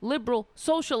 rich, liberal,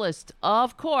 socialist.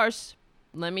 Of course.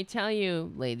 Let me tell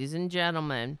you, ladies and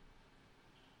gentlemen,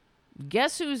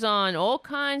 guess who's on all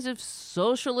kinds of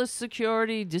socialist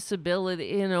security,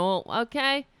 disability,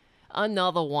 okay?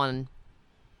 Another one.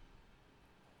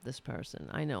 This person.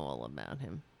 I know all about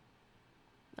him.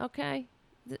 Okay?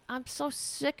 I'm so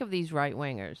sick of these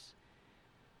right-wingers.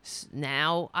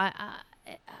 Now,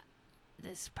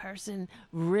 this person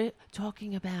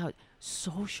talking about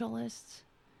socialists.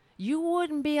 You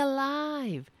wouldn't be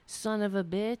alive, son of a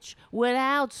bitch,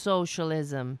 without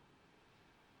socialism.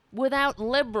 Without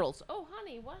liberals. Oh,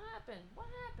 honey, what happened? What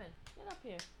happened? Get up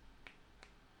here.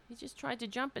 He just tried to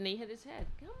jump and he hit his head.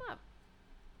 Come up.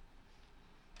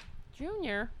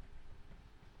 Junior.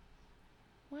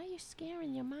 Why are you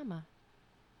scaring your mama?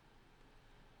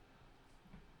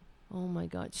 Oh, my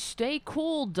God. Stay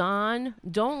cool, Don.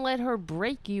 Don't let her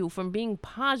break you from being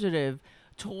positive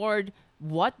toward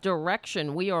what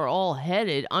direction we are all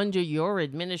headed under your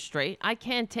administration. I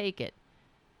can't take it.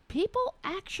 People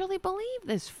actually believe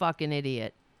this fucking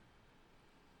idiot.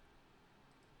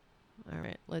 All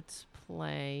right, let's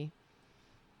play.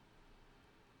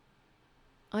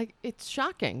 It's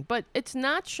shocking, but it's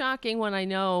not shocking when I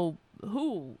know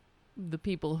who the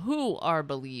people who are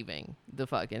believing the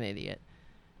fucking idiot.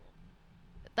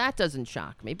 That doesn't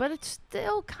shock me, but it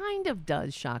still kind of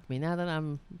does shock me now that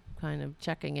I'm kind of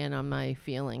checking in on my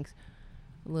feelings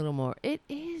a little more. It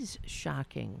is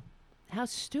shocking how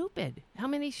stupid, how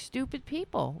many stupid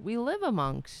people we live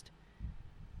amongst.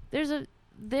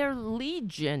 They're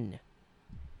legion.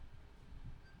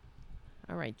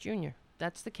 All right, Junior.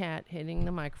 That's the cat hitting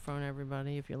the microphone,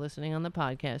 everybody, if you're listening on the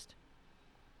podcast.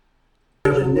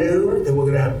 There's a new, then we're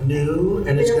going to have new,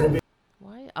 and it's going to be...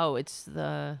 Why? Oh, it's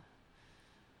the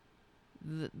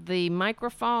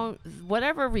microphone.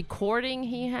 Whatever recording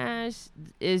he has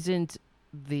isn't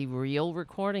the real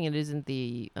recording. It isn't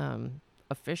the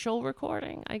official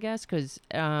recording, I guess, because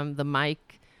the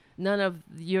mic...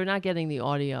 You're not getting the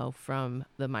audio from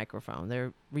the microphone.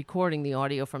 They're recording the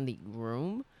audio from the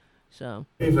room. So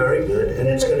be very good, and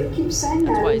it's going to keep saying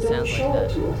that and don't show it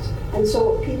to us. And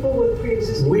so people with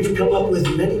pre-existing... We've come up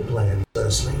with many plans,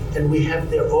 Leslie, and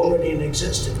they're already in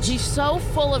existence. He's so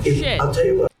full of shit. I'll tell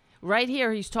you what. Right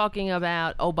here, he's talking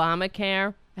about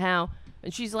Obamacare, and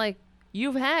she's like,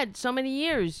 you've had so many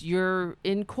years. You're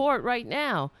in court right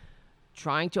now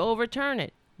trying to overturn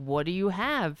it. What do you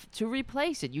have to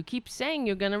replace it? You keep saying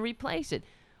you're going to replace it.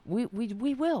 We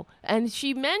will. And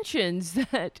she mentions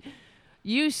that...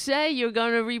 You say you're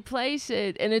going to replace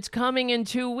it, and it's coming in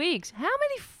 2 weeks. How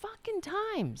many fucking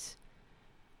times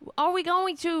are we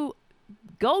going to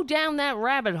go down that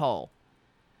rabbit hole?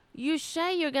 You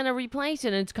say you're going to replace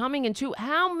it, and it's coming in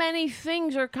How many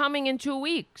things are coming in 2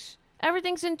 weeks?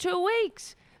 Everything's in 2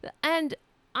 weeks. And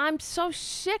I'm so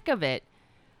sick of it.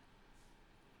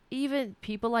 Even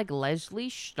people like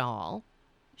Leslie Stahl,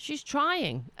 she's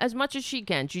trying as much as she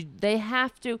can.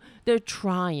 They're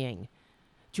trying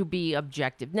to be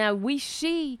objective. Now, we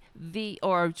see I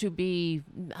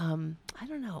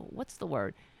don't know, what's the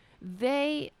word?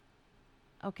 We've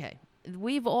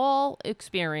all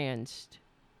experienced,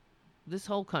 this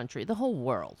whole country, the whole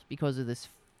world, because of this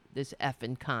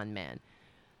effing con man.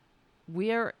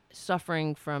 We're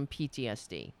suffering from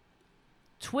PTSD.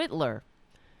 Twitler,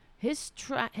 his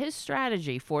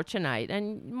strategy for tonight,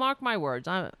 and mark my words,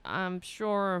 I'm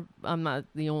sure I'm not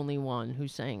the only one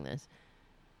who's saying this.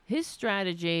 His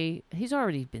strategy, he's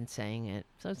already been saying it,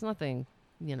 so it's nothing,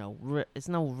 it's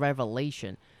no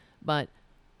revelation, but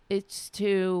it's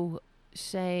to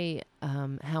say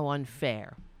how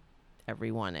unfair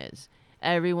everyone is.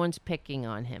 Everyone's picking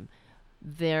on him.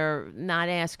 They're not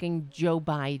asking Joe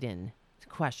Biden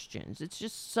questions. It's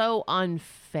just so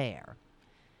unfair.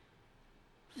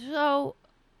 So,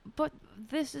 but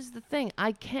this is the thing.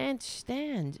 I can't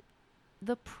stand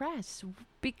the press,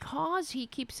 because he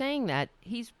keeps saying that,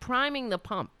 he's priming the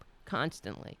pump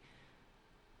constantly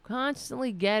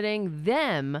getting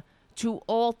them to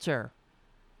alter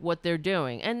what they're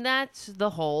doing, and that's the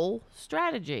whole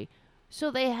strategy. So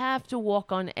they have to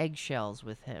walk on eggshells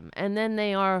with him, and then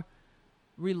they are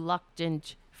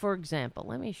reluctant. For example,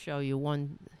 let me show you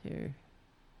one here.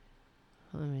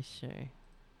 Let me see.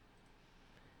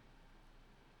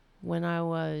 When I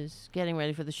was getting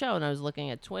ready for the show and I was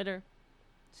looking at Twitter,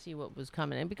 see what was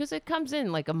coming in, because it comes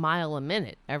in like a mile a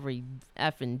minute every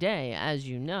effing day, as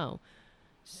you know.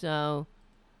 So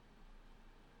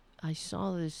I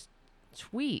saw this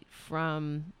tweet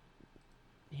from,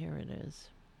 here it is,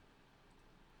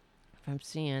 from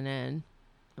CNN.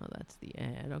 Oh, that's the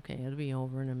ad. Okay, it'll be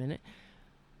over in a minute.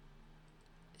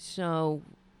 So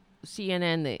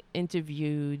CNN, they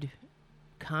interviewed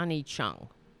Connie Chung.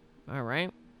 All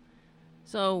right.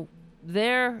 So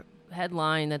their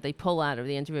headline that they pull out of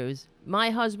the interview is, my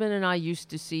husband and I used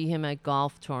to see him at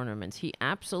golf tournaments. He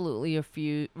absolutely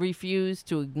refused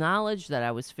to acknowledge that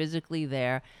I was physically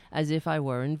there, as if I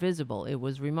were invisible. It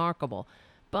was remarkable.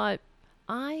 But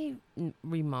I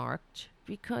remarked,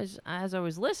 because as I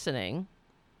was listening...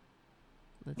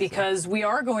 Because we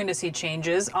are going to see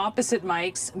changes. Opposite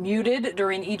mics muted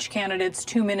during each candidate's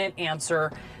 2-minute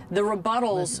answer. The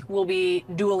rebuttals will be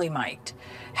dually mic'd.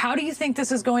 How do you think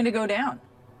this is going to go down?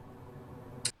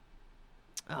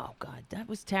 Oh, God, that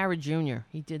was Tara Jr.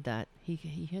 He did that. He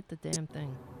hit the damn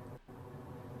thing.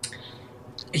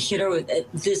 You know,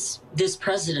 this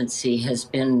presidency has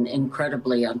been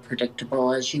incredibly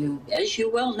unpredictable, as you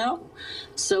well know.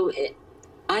 So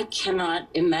I cannot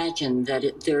imagine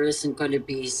that there isn't going to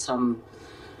be some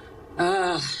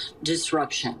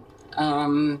disruption,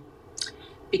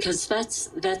 because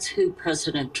that's who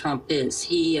President Trump is.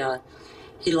 He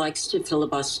He likes to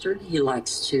filibuster. He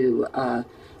likes to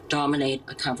dominate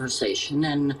a conversation.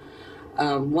 And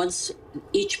once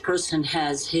each person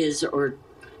has his or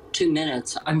 2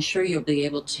 minutes, I'm sure you'll be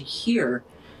able to hear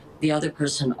the other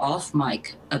person off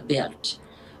mic a bit.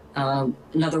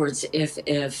 In other words,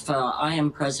 if I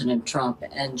am President Trump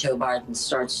and Joe Biden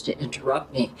starts to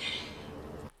interrupt me.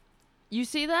 You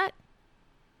see that?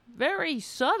 Very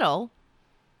subtle.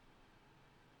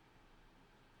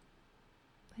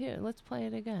 Here, let's play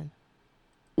it again.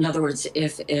 In other words,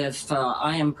 if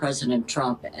I am President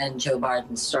Trump and Joe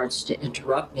Biden starts to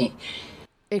interrupt me.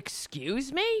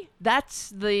 Excuse me? That's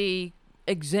the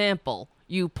example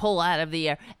you pull out of the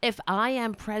air. If I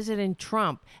am President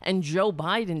Trump and Joe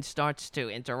Biden starts to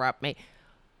interrupt me.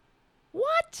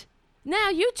 What? Now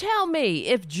you tell me,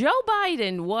 if Joe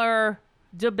Biden were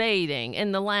debating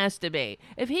in the last debate,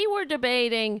 if he were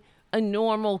debating a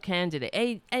normal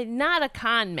candidate, not a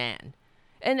con man,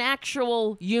 an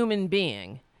actual human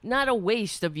being, not a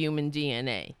waste of human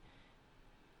DNA,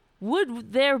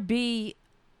 would the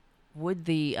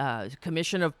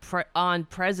Commission on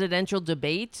Presidential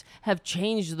Debates have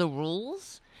changed the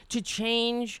rules to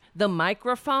change the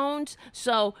microphones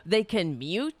so they can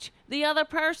mute the other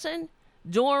person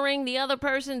during the other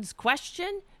person's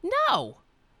question? No.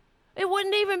 It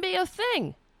wouldn't even be a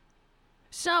thing.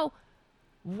 So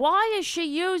why is she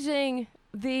using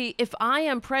if I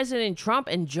am President Trump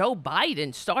and Joe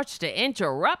Biden starts to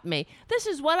interrupt me? This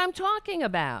is what I'm talking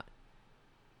about.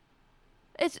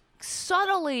 It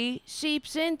subtly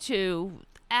seeps into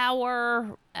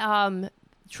our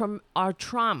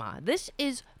trauma. This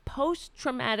is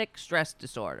post-traumatic stress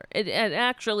disorder. It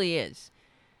actually is.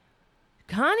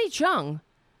 Connie Chung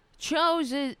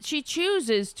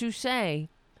chooses to say,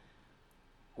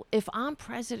 if I'm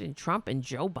President Trump and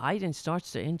Joe Biden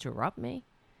starts to interrupt me,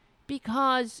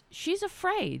 because she's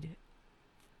afraid,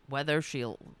 whether she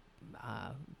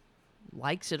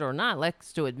likes it or not,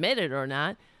 likes to admit it or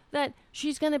not, that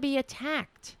she's going to be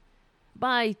attacked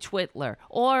by Twitler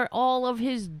or all of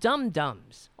his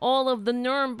dum-dums, all of the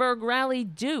Nuremberg rally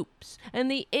dupes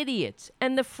and the idiots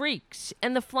and the freaks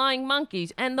and the flying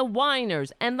monkeys and the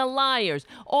whiners and the liars,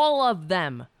 all of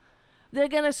them. They're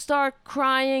going to start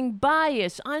crying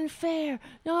bias, unfair.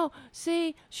 No,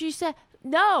 see, she said,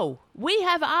 no, we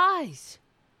have eyes.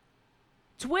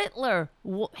 Twitler,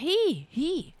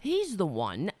 he's the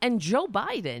one. And Joe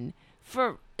Biden,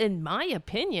 in my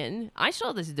opinion, I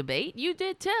saw this debate. You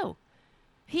did too.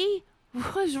 He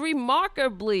was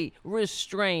remarkably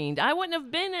restrained. I wouldn't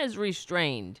have been as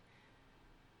restrained.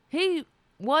 He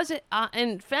wasn't,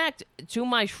 in fact, to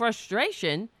my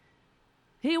frustration,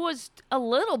 he was a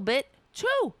little bit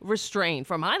too restrained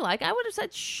for my like. I would have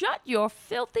said, shut your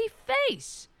filthy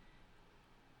face.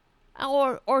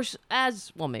 Or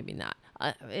as, well, maybe not.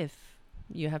 If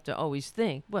you have to always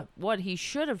think, what he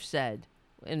should have said,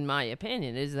 in my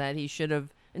opinion, is that he should have,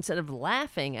 instead of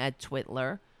laughing at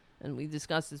Twitler, and we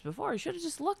discussed this before, he should have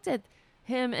just looked at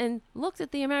him and looked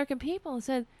at the American people and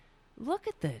said, look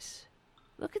at this.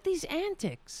 Look at these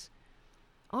antics.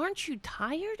 Aren't you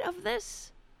tired of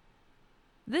this?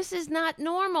 This is not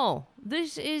normal.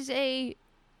 This is an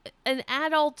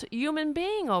adult human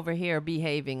being over here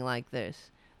behaving like this.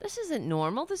 This isn't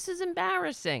normal. This is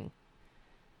embarrassing.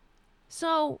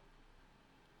 So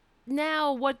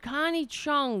now what Connie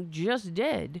Chung just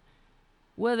did,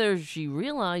 whether she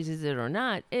realizes it or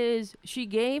not, is she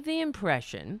gave the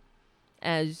impression,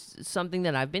 as something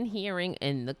that I've been hearing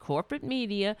in the corporate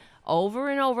media over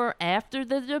and over after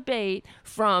the debate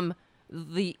from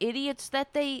the idiots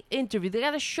that they interviewed. They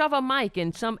got to shove a mic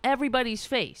in everybody's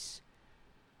face.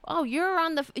 Oh, you're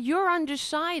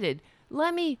undecided.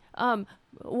 Let me,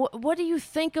 what do you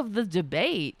think of the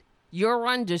debate? You're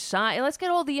undecided. Let's get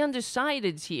all the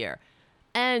undecideds here.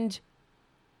 And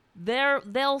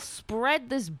they'll spread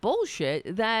this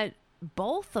bullshit that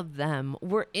both of them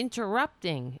were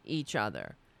interrupting each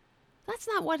other. That's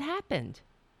not what happened.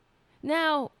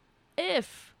 Now,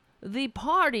 if the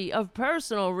party of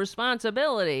personal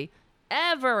responsibility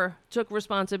ever took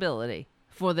responsibility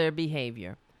for their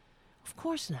behavior, of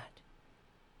course not.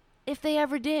 If they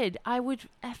ever did, I would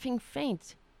effing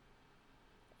faint.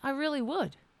 I really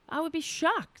would. I would be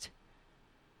shocked.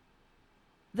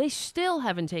 They still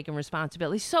haven't taken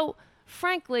responsibility. So,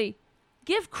 frankly,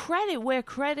 give credit where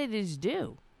credit is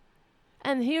due.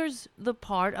 And here's the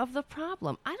part of the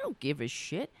problem. I don't give a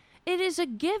shit. It is a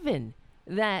given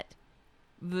that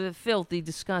the filthy,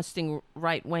 disgusting,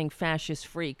 right-wing fascist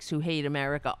freaks who hate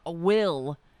America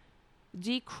will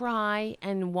decry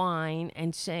and whine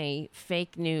and say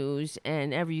fake news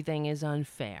and everything is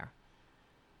unfair.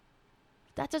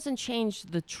 That doesn't change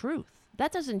the truth.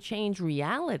 That doesn't change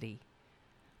reality.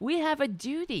 we have a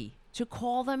duty to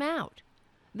call them out.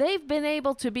 They've been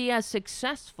able to be as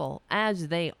successful as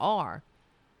they are.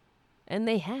 And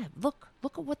they have. Look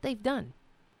at what they've done.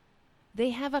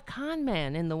 They have a con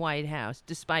man in the White House,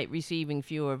 despite receiving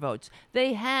fewer votes.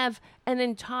 They have an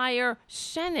entire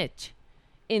Senate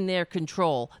in their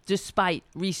control, despite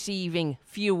receiving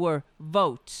fewer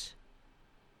votes.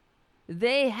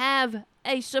 They have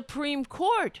a Supreme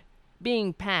Court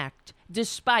being packed,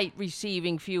 despite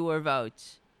receiving fewer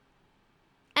votes.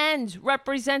 And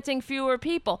representing fewer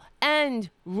people, and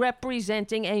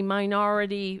representing a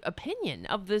minority opinion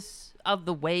of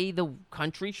the way the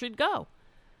country should go.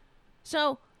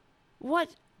 So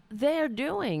what they're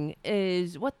doing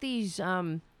is what the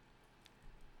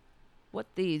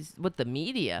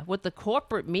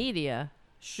corporate media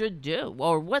should do,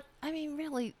 or what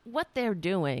they're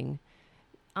doing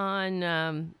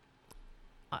on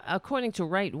according to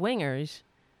right wingers.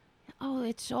 Oh,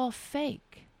 it's all fake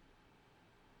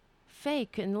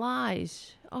and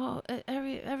lies. Oh,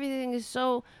 everything is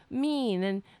so mean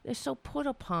and they're so put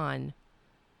upon.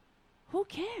 Who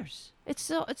cares? It's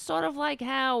sort of like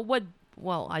how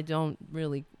I don't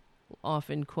really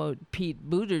often quote Pete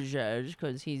Buttigieg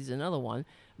because he's another one,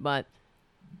 but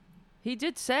he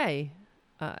did say,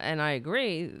 and I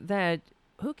agree, that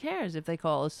who cares if they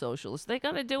call us socialists? They're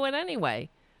going to do it anyway.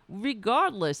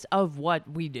 Regardless of what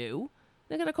we do,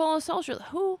 they're going to call us socialists.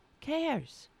 Who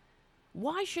cares?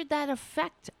 Why should that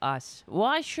affect us?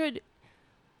 Why should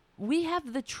we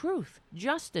have the truth,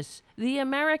 justice, the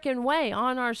American way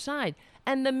on our side?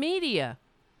 And the media,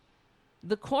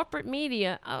 the corporate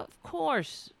media, of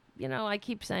course, I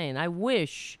keep saying, I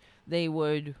wish they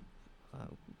would,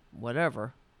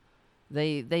 whatever.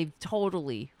 They've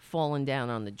totally fallen down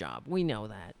on the job. We know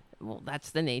that. Well,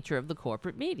 that's the nature of the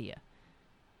corporate media.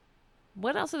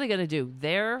 What else are they going to do?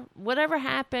 Whatever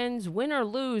happens, win or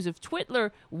lose, if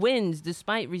Twitler wins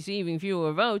despite receiving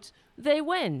fewer votes, they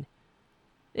win.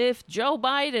 If Joe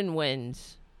Biden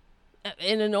wins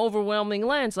in an overwhelming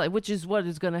landslide, which is what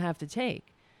it's going to have to take,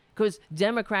 because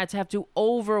Democrats have to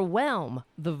overwhelm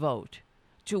the vote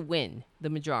to win the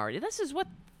majority. This is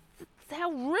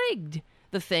how rigged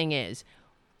the thing is.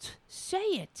 Say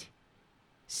it.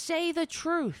 Say the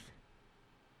truth.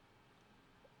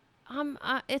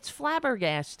 It's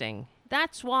flabbergasting.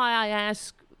 That's why I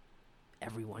ask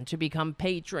everyone to become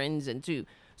patrons and to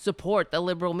support the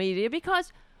liberal media,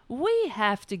 because we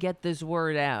have to get this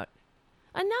word out.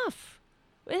 Enough.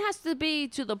 It has to be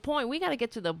to the point. We got to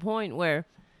get to the point where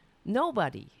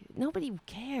nobody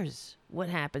cares what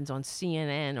happens on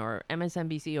CNN or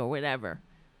MSNBC or whatever.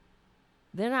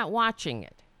 They're not watching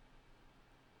it.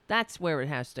 That's where it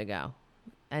has to go.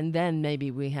 And then maybe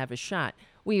we have a shot.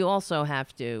 We also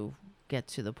have to get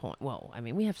to the point.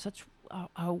 We have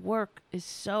our work is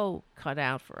so cut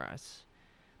out for us.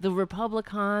 The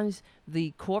Republicans,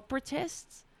 the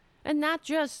corporatists, and not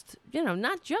just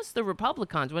the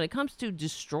Republicans. When it comes to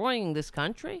destroying this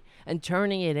country and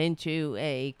turning it into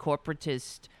a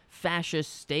corporatist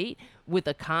fascist state with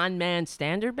a con man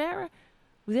standard bearer,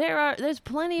 there's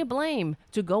plenty of blame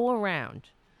to go around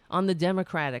on the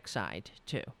Democratic side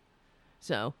too.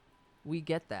 So we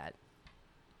get that.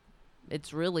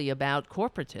 It's really about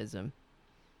corporatism.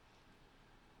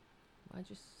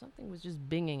 Something was just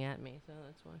binging at me, so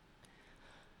that's why.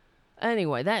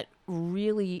 Anyway, that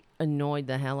really annoyed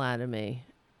the hell out of me.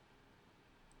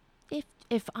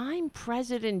 If I'm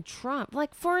President Trump,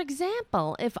 like, for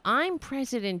example, if I'm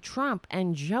President Trump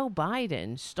and Joe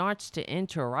Biden starts to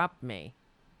interrupt me,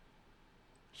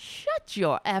 shut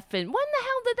your effing... When the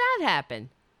hell did that happen?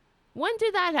 When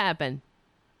did that happen?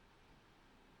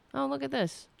 Oh, look at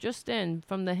this. Just in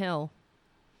from the Hill.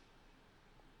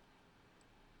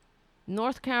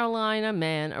 North Carolina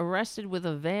man arrested with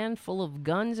a van full of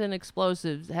guns and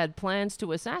explosives had plans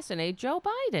to assassinate Joe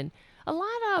Biden. A lot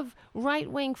of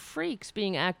right-wing freaks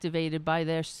being activated by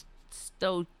their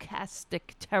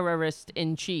stochastic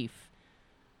terrorist-in-chief.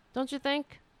 Don't you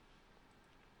think?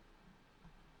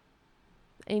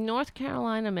 A North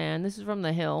Carolina man, this is from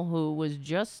the Hill, who was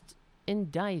just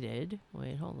indicted.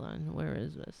 Wait, hold on. Where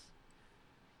is this?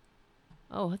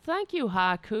 Oh, thank you,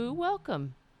 Haku.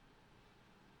 Welcome.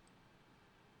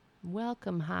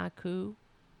 Welcome, Haku.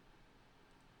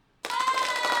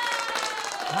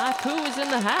 Haku is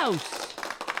in the house.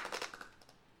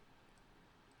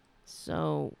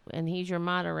 So, and he's your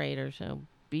moderator, so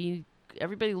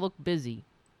everybody look busy.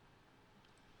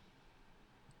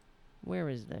 Where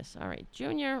is this? All right,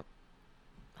 Junior.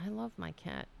 I love my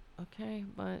cat, okay?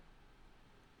 But,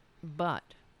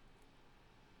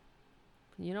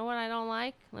 you know what I don't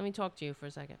like? Let me talk to you for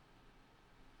a second.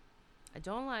 I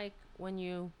don't like when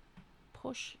you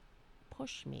push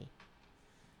push me.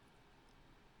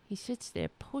 He sits there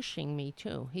pushing me,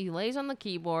 too. He lays on the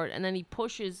keyboard, and then he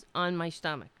pushes on my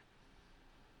stomach.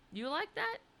 You like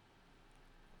that?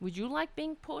 Would you like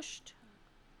being pushed?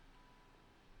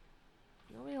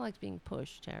 Nobody likes being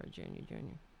pushed, Tara Jr.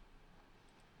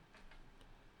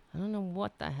 I don't know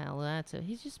what the hell that's.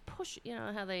 He's just you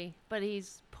know how they, but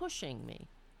he's pushing me.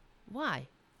 Why?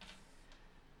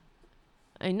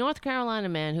 A North Carolina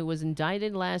man who was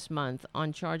indicted last month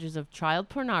on charges of child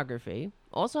pornography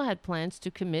also had plans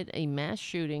to commit a mass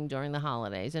shooting during the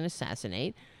holidays and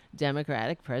assassinate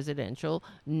Democratic presidential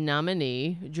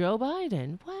nominee Joe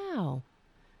Biden. Wow.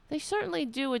 They certainly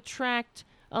do attract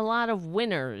a lot of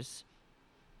winners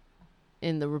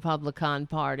in the Republican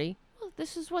Party. Well,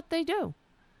 this is what they do.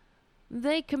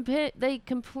 They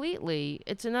completely,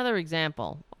 it's another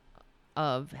example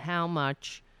of how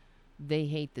much they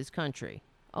hate this country.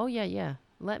 Oh, yeah.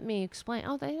 Let me explain.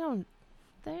 Oh,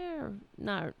 they're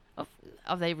not,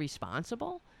 are they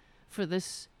responsible for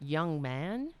this young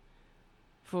man?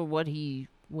 For what he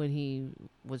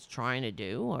was trying to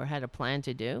do or had a plan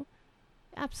to do?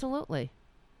 Absolutely.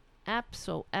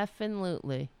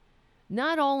 Abso-effing-lutely.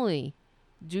 Not only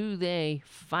do they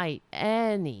fight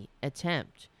any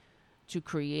attempt to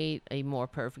create a more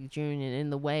perfect union in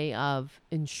the way of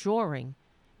ensuring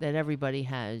that everybody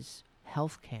has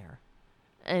health care,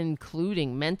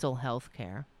 including mental health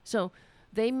care. So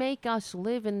they make us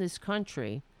live in this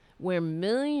country where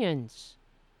millions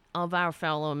of our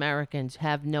fellow Americans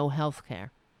have no health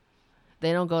care.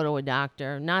 They don't go to a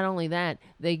doctor. Not only that,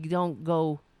 they don't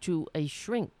go to a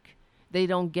shrink. They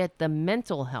don't get the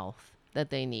mental health that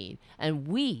they need. And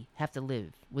we have to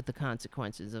live with the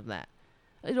consequences of that.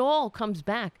 It all comes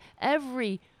back.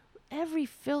 Every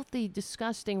filthy,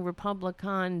 disgusting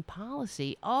Republican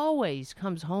policy always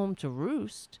comes home to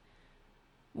roost.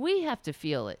 We have to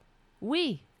feel it.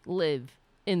 We live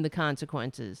in the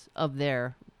consequences of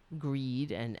their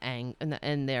greed and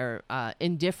their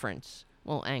indifference.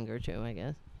 Well, anger too, I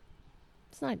guess.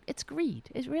 It's greed.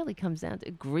 It really comes down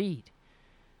to greed.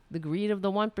 The greed of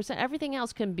the 1%. Everything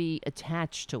else can be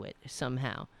attached to it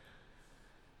somehow.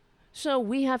 So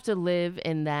we have to live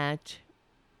in that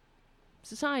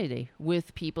society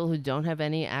with people who don't have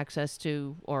any access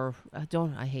to,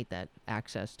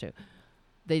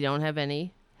 they don't have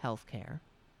any health care.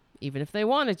 Even if they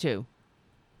wanted to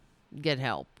get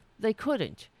help, they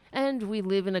couldn't. And we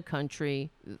live in a country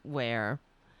where,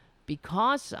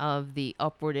 because of the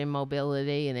upward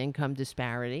immobility and income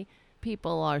disparity,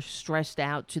 people are stressed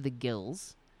out to the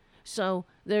gills. So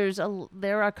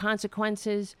there are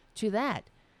consequences to that,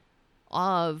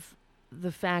 of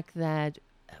the fact that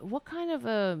what kind of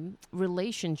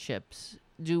relationships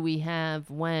do we have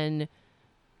when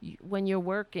you're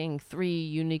working 3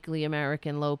 uniquely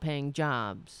American low-paying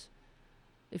jobs?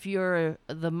 If you're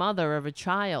the mother of a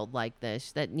child like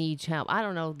this that needs help, I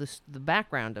don't know the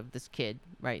background of this kid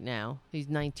right now. He's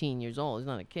 19 years old. He's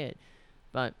not a kid.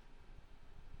 But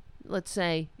let's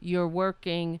say you're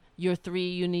working your 3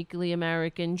 uniquely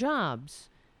American jobs.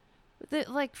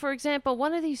 Like, for example,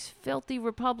 one of these filthy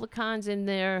Republicans in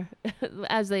their,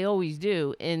 as they always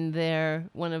do, in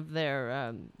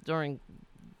during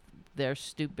their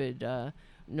stupid,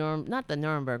 not the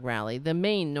Nuremberg rally, the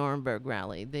main Nuremberg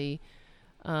rally, their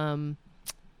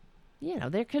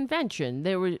convention.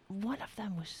 One of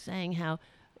them was saying how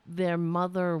their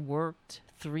mother worked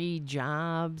 3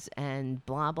 jobs and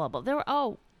blah, blah, blah. They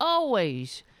were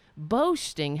always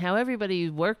boasting how everybody's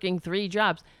working 3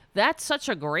 jobs. That's such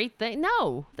a great thing.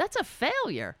 No, that's a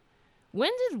failure.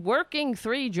 When did working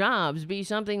 3 jobs be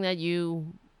something that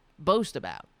you boast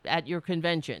about at your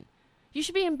convention? You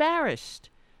should be embarrassed.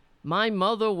 My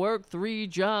mother worked 3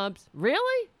 jobs.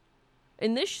 Really?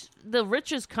 In the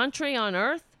richest country on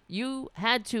earth, she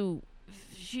had to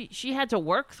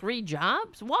work 3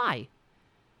 jobs? Why?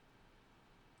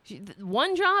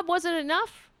 1 job wasn't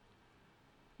enough?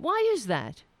 Why is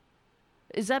that?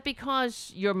 Is that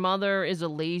because your mother is a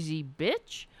lazy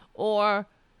bitch? Or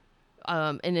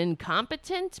an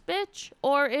incompetent bitch?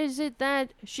 Or is it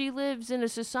that she lives in a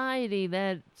society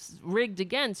that's rigged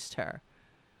against her?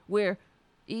 Where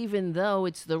even though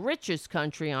it's the richest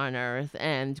country on earth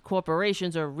and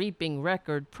corporations are reaping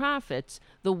record profits,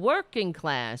 the working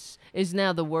class is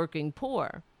now the working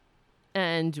poor.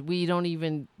 And we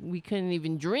couldn't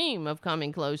even dream of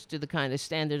coming close to the kind of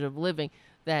standard of living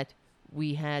that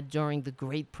we had during the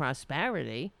Great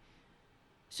Prosperity.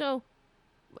 So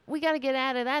we got to get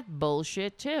out of that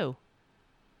bullshit too.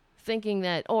 Thinking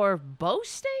that, or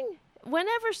boasting,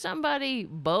 whenever somebody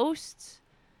boasts,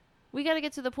 we got to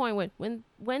get to the point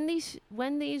when these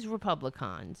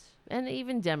Republicans and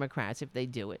even Democrats, if they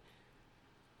do it,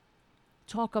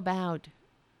 talk about,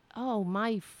 oh,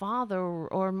 my father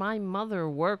or my mother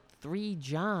worked 3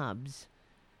 jobs.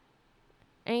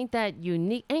 Ain't that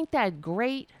unique? Ain't that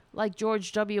great? Like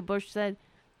George W. Bush said,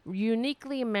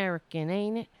 uniquely American,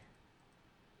 ain't it?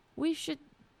 We should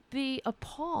be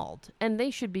appalled, and they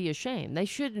should be ashamed. They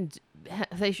shouldn't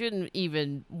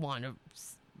even want to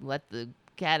let the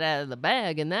cat out of the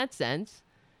bag in that sense.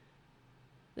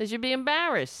 They should be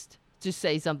embarrassed to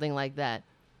say something like that.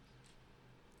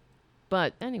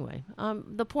 But anyway,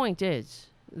 the point is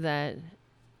that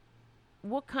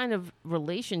what kind of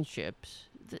relationships,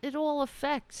 it all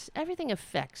affects, everything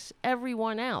affects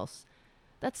everyone else.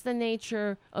 That's the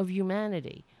nature of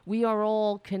humanity. We are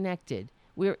all connected.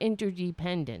 We're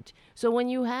interdependent. So when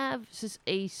you have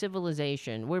a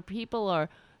civilization where people are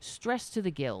stressed to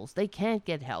the gills, they can't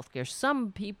get health care.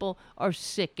 Some people are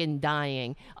sick and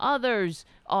dying. Others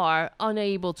are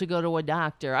unable to go to a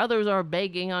doctor. Others are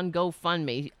begging on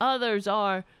GoFundMe. Others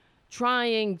are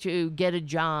trying to get a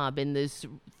job in this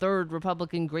third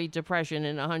Republican Great Depression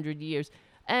in 100 years.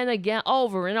 And again,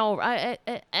 over and over.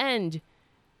 And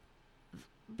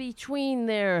between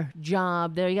their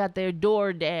job, they got their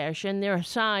DoorDash and their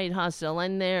side hustle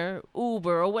and their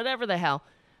Uber or whatever the hell.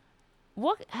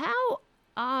 How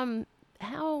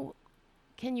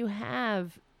can you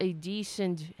have a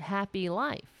decent, happy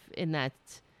life in that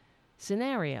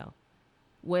scenario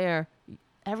where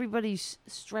everybody's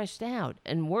stressed out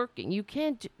and working? You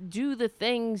can't do the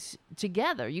things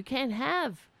together. You can't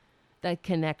have that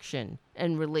connection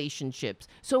and relationships.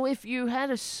 So if you had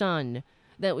a son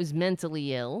that was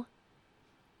mentally ill,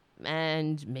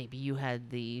 and maybe you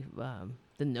had the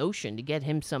notion to get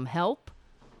him some help,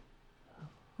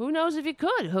 who knows if you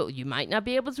could? You might not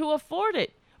be able to afford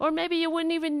it. Or maybe you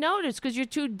wouldn't even notice because you're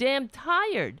too damn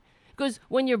tired. Because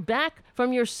when you're back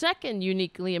from your second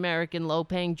uniquely American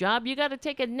low-paying job, you got to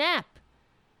take a nap.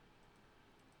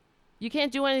 You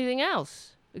can't do anything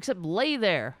else except lay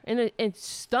there and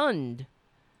stunned.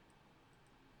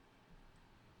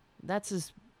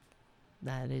 That's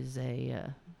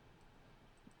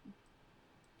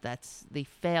the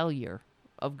failure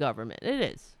of government. It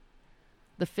is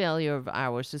the failure of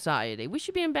our society. We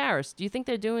should be embarrassed. Do you think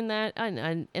they're doing that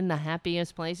in the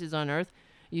happiest places on earth?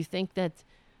 You think that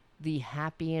the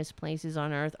happiest places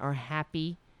on earth are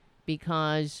happy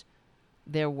because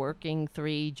they're working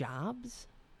 3 jobs?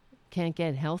 Can't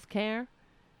get health care?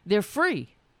 They're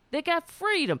free. They got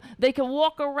freedom. They can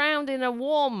walk around in a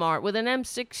Walmart with an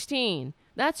M16.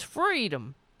 That's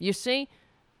freedom. You see?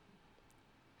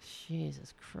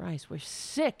 Jesus Christ, we're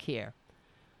sick here.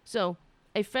 So,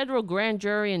 a federal grand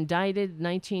jury indicted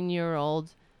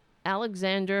 19-year-old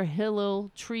Alexander Hillel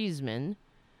Treisman,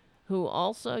 who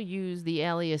also used the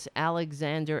alias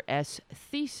Alexander S.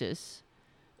 Thesis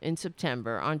in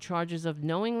September on charges of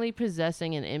knowingly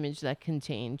possessing an image that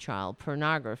contained child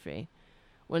pornography.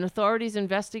 When authorities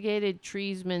investigated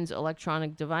Treisman's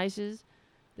electronic devices,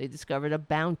 they discovered a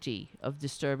bounty of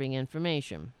disturbing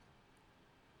information.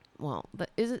 Well,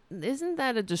 isn't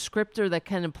that a descriptor that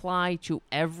can apply to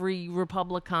every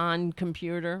Republican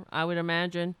computer, I would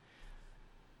imagine?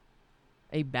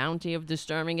 A bounty of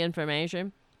disturbing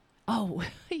information? Oh,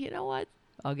 you know what?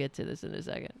 I'll get to this in a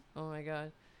second. Oh, my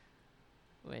God.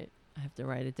 Wait, I have to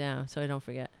write it down so I don't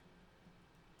forget.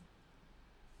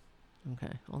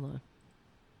 Okay, hold on.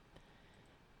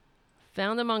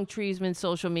 Found among Treisman's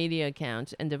social media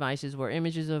accounts and devices were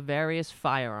images of various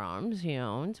firearms he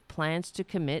owned, plans to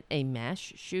commit a mass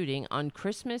shooting on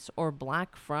Christmas or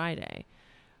Black Friday,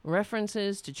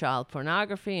 references to child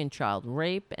pornography and child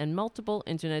rape, and multiple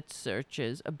internet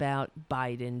searches about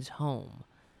Biden's home.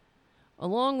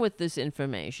 Along with this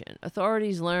information,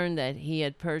 authorities learned that he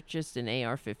had purchased an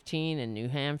AR-15 in New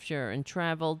Hampshire and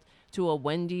traveled to a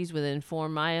Wendy's within 4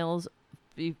 miles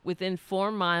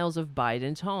of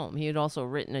Biden's home. He had also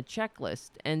written a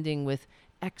checklist ending with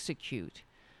execute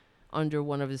under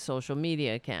one of his social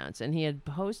media accounts. And he had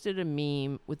posted a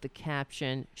meme with the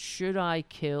caption, "Should I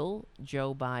kill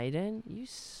Joe Biden?" You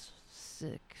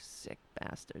sick, sick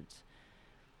bastards.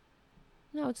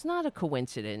 No, it's not a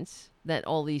coincidence that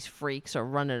all these freaks are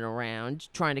running around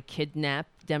trying to kidnap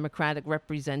Democratic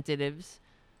representatives,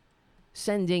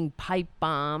 sending pipe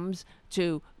bombs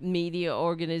to media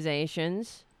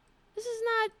organizations. This is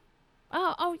not...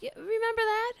 yeah, remember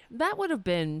that? That would have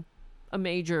been a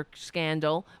major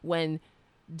scandal when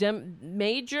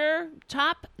major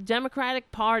top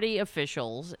Democratic Party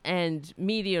officials and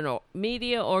media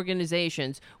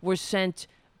organizations were sent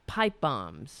pipe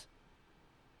bombs.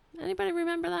 Anybody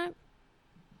remember that?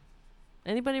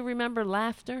 Anybody remember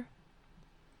laughter?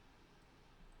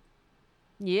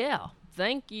 Yeah.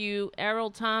 Thank you, Errol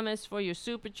Thomas, for your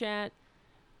super chat.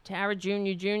 Tara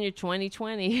Jr.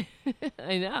 2020.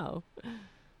 I know.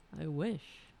 I wish.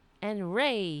 And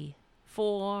Ray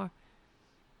for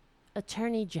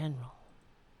Attorney General.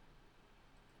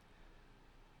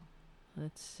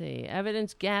 Let's see.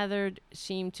 Evidence gathered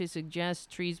seemed to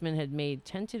suggest Treisman had made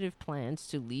tentative plans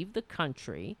to leave the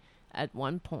country at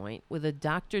one point with a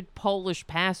doctored Polish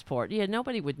passport. Yeah,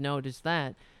 nobody would notice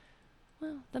that.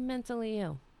 Well, the mentally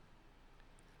ill.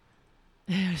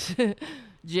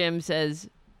 Jim says,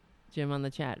 Jim on the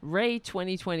chat, Ray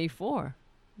 2024.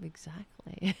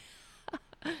 Exactly.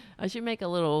 I should make a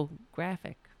little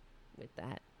graphic with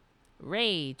that.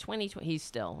 Ray 2020. He's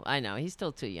still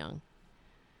too young.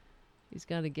 He's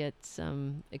got to get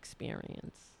some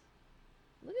experience.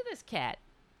 Look at this cat.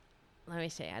 Let me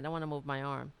see. I don't want to move my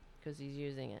arm because he's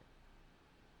using it.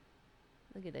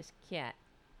 Look at this cat.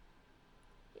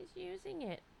 He's using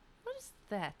it. What is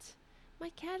that?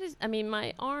 My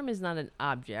arm is not an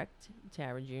object,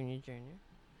 Tara Jr. Jr.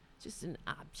 Just an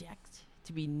object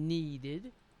to be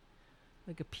needed.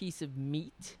 Like a piece of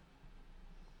meat.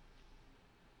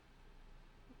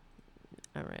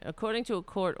 All right. According to a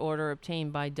court order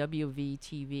obtained by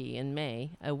WVTV in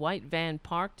May, a white van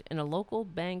parked in a local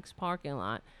bank's parking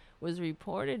lot was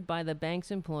reported by the bank's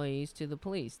employees to the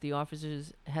police. The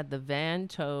officers had the van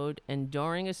towed and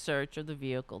during a search of the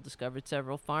vehicle discovered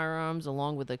several firearms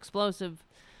along with explosive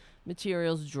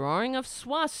materials, drawing of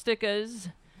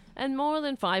swastikas, and more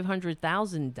than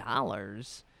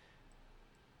 $500,000.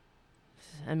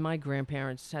 And my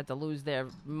grandparents had to lose their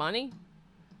money.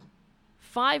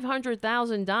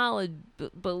 $500,000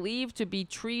 believed to be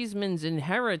Treisman's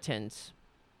inheritance.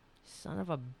 Son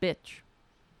of a bitch.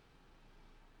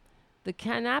 The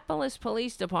Kannapolis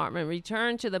Police Department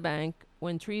returned to the bank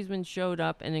when Treisman showed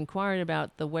up and inquired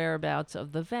about the whereabouts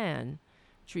of the van.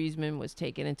 Treisman was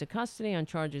taken into custody on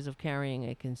charges of carrying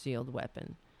a concealed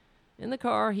weapon. In the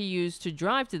car he used to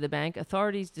drive to the bank,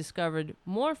 authorities discovered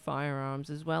more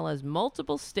firearms as well as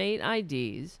multiple state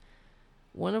IDs,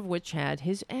 one of which had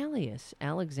his alias,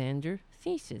 Alexander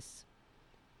Thesis.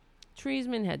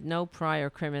 Treisman had no prior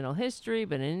criminal history,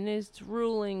 but in its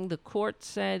ruling, the court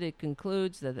said it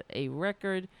concludes that the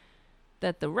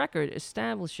record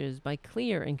establishes by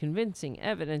clear and convincing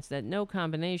evidence that no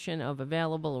combination of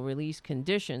available release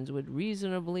conditions would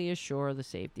reasonably assure the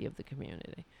safety of the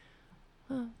community.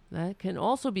 That can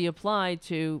also be applied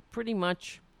to pretty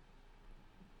much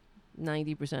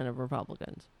 90% of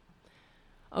Republicans.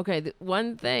 Okay,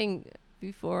 one thing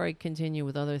before I continue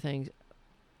with other things.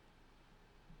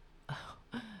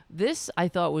 This I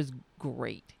thought was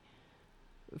great.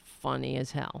 Funny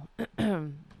as hell. I have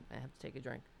to take a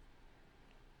drink.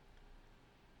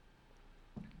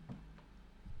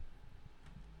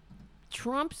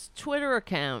 Trump's Twitter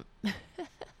account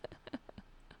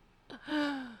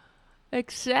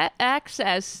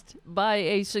accessed by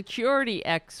a security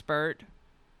expert.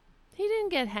 He didn't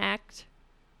get hacked.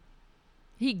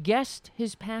 He guessed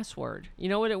his password. You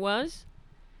know what it was?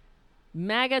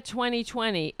 MAGA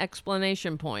 2020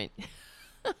 exclamation point.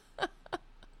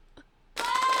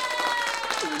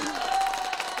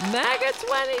 MAGA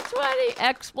 2020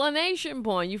 explanation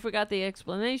point. You forgot the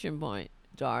explanation point,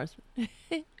 Darth.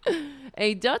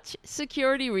 A Dutch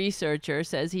security researcher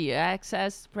says he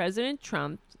accessed President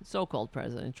Trump, so-called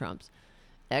President Trump's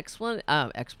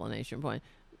explanation point,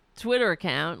 Twitter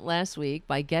account last week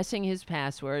by guessing his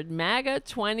password, MAGA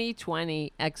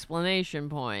 2020 exclamation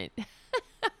point.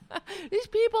 These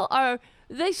people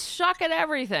they suck at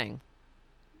everything.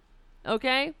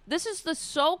 Okay? This is the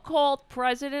so-called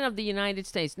President of the United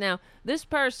States. Now, this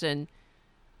person,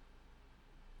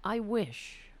 I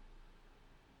wish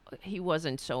he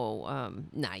wasn't so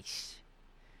nice.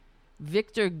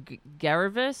 Victor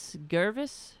Gervais?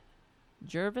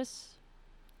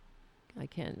 I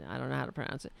don't know how to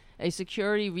pronounce it. A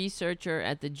security researcher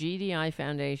at the GDI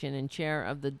Foundation and chair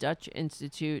of the Dutch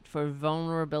Institute for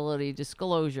Vulnerability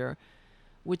Disclosure,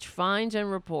 which finds and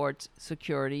reports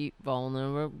security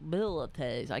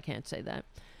vulnerabilities. I can't say that.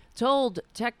 Told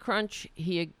TechCrunch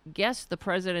he guessed the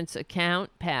president's account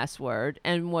password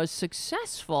and was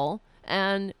successful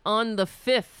and on the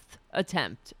 5th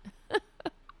attempt.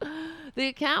 The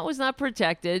account was not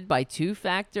protected by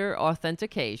two-factor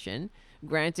authentication,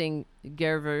 granting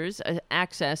Gervais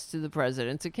access to the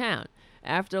president's account.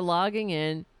 After logging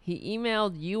in, he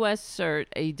emailed U.S. CERT,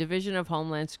 a division of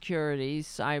Homeland Security's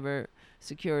Cyber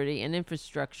Security and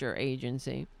Infrastructure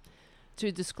Agency,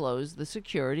 to disclose the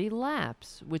security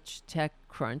lapse, which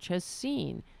TechCrunch has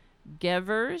seen.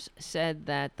 Gervais said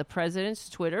that the president's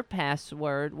Twitter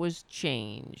password was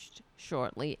changed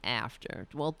shortly after.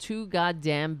 Well, too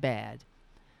goddamn bad.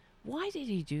 Why did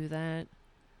he do that?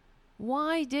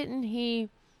 Why didn't he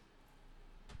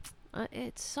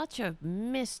It's such a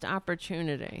missed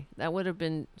opportunity. That would have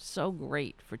been so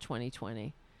great for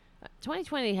 2020.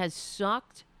 2020 has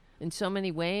sucked in so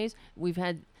many ways. We've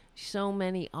had so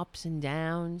many ups and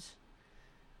downs.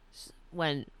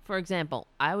 When, for example,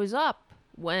 I was up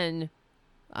when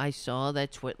I saw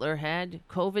that Twitler had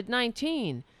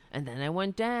COVID-19, and then I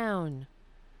went down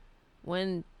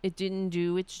when it didn't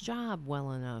do its job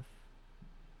well enough.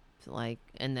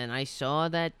 And then I saw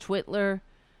that Twitler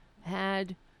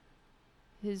had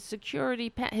his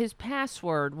security, his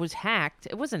password was hacked.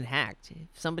 It wasn't hacked.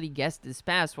 Somebody guessed his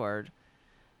password.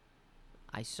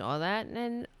 I saw that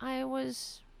and I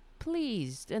was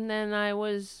pleased. And then I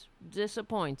was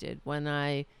disappointed when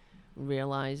I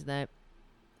realized that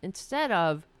instead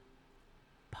of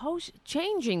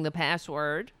changing the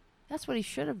password, that's what he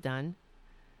should have done.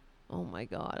 Oh my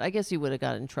God. I guess he would have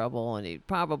got in trouble and he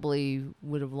probably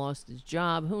would have lost his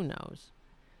job. Who knows?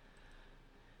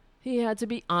 He had to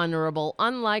be honorable,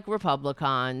 unlike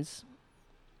Republicans.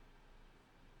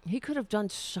 He could have done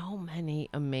so many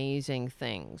amazing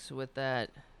things with that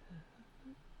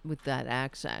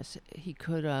access. He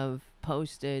could have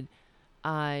posted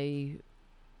a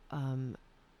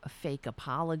fake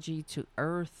apology to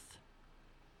Earth.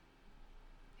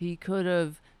 He could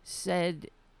have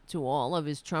said to all of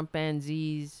his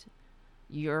Trumpanzees,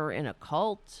 "You're in a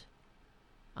cult.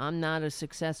 I'm not a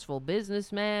successful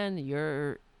businessman.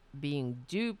 You're being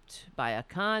duped by a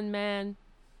con man.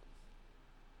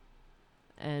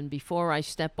 And before I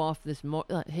step off this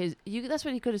that's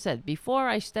what he could have said. Before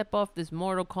I step off this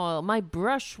mortal coil, my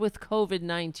brush with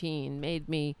COVID-19 made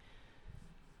me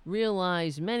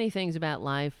realize many things about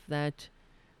life that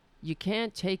you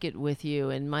can't take it with you,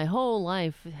 and my whole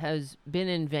life has been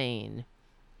in vain."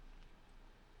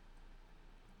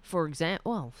 For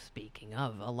example, well, speaking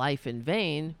of a life in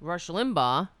vain, Rush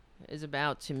Limbaugh is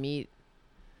about to meet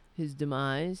his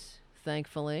demise,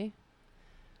 thankfully.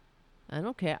 I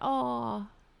don't care. Oh,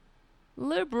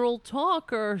 liberal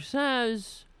talker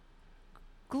says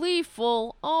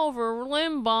gleeful over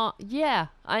Limbaugh. Yeah,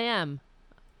 I am.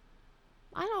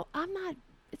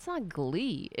 It's not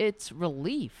glee. It's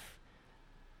relief.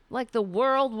 Like the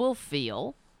world will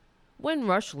feel when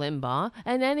Rush Limbaugh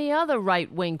and any other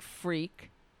right-wing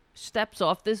freak steps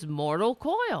off this mortal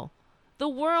coil. The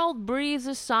world breathes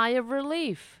a sigh of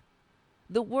relief.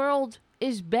 The world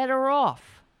is better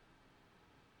off.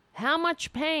 How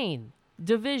much pain,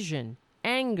 division,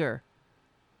 anger,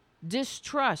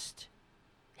 distrust,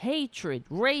 hatred,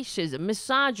 racism,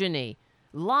 misogyny,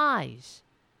 lies,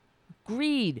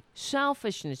 greed,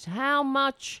 selfishness, how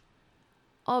much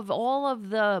of all of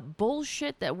the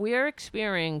bullshit that we're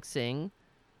experiencing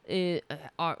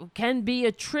can be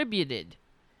attributed,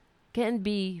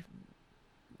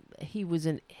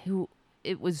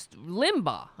 it was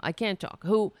Limbaugh, I can't talk,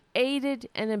 who aided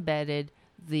and abetted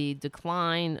the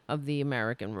decline of the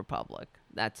American Republic.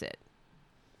 That's it.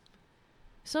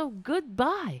 So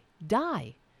goodbye,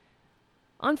 die.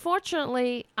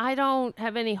 Unfortunately, I don't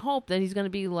have any hope that he's going to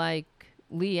be like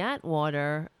Lee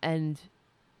Atwater and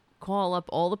call up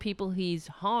all the people he's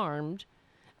harmed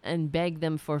and beg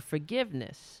them for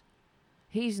forgiveness.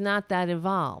 He's not that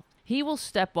evolved. He will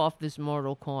step off this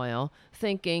mortal coil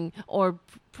thinking or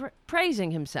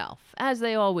praising himself, as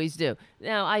they always do.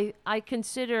 Now, I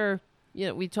consider,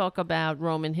 we talk about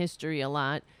Roman history a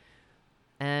lot,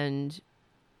 and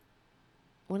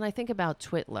when I think about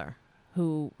Twitler,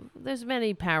 who there's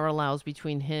many parallels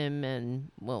between him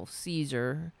and,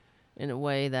 Caesar, in a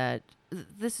way that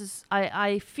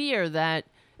I fear that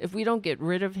if we don't get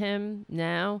rid of him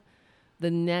now,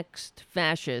 the next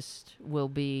fascist will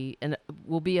be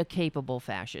a capable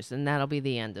fascist, and that'll be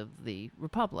the end of the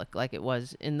republic, like it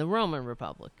was in the Roman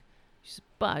Republic.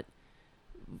 But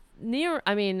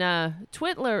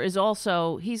Twitler is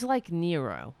also, he's like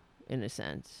Nero in a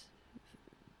sense,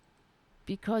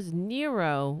 because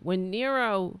when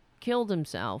Nero killed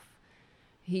himself,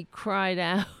 he cried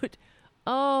out,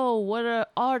 "Oh, what an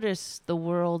artist the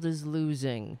world is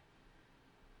losing."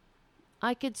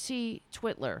 I could see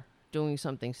Twitler doing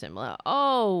something similar.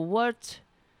 "Oh, what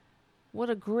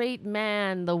a great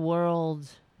man the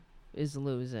world is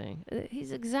losing."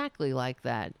 He's exactly like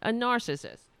that. A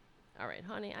narcissist. All right,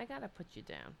 honey, I gotta put you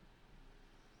down.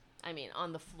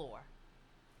 On the floor.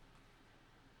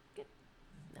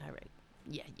 All right.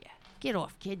 Yeah. Get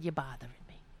off, kid. You're bothering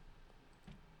me.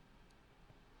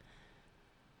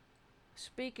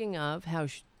 Speaking of how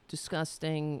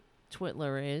disgusting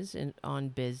Twitler is on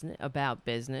business, about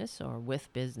business or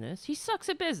with business, he sucks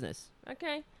at business.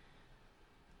 Okay,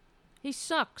 he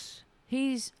sucks.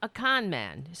 He's a con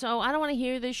man. So I don't want to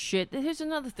hear this shit. Here's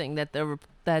another thing that the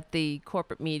that the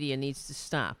corporate media needs to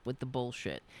stop with the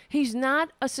bullshit. He's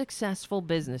not a successful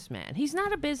businessman. He's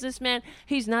not a businessman.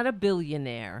 He's not a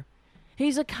billionaire.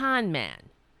 He's a con man.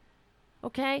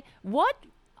 Okay?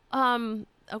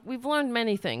 We've learned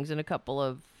many things in a couple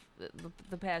of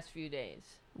the past few days.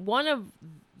 One of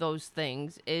those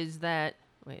things is that,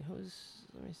 let me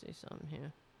say something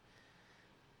here.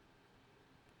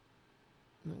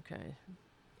 Okay.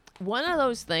 One of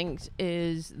those things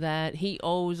is that he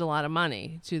owes a lot of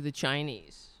money to the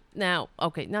Chinese. Now,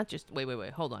 okay, not just, wait,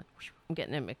 hold on.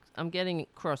 I'm getting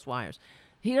cross wires.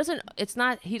 He doesn't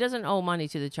owe money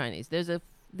to the Chinese. There's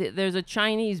a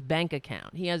Chinese bank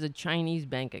account. He has a Chinese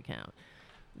bank account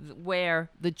where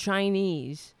the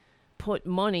Chinese put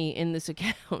money in this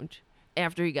account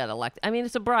after he got elected. I mean,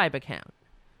 it's a bribe account.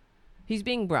 He's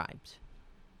being bribed.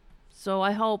 So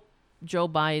I hope Joe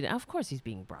Biden, of course he's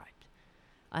being bribed.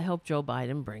 I hope Joe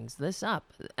Biden brings this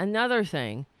up. Another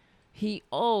thing, he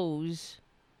owes,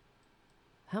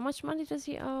 how much money does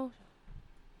he owe?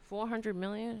 400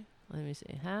 million? Let me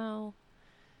see. How?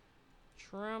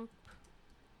 Trump.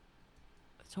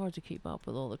 It's hard to keep up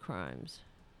with all the crimes.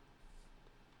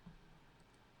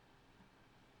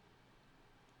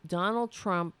 Donald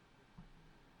Trump,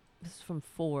 this is from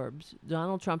Forbes.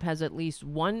 Donald Trump has at least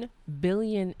 $1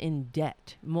 billion in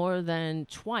debt, more than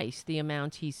twice the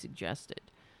amount he suggested.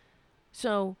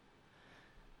 So,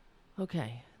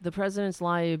 okay, the president's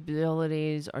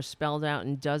liabilities are spelled out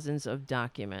in dozens of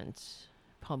documents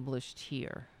published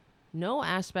here. No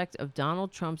aspect of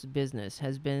Donald Trump's business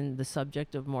has been the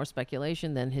subject of more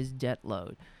speculation than his debt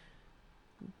load.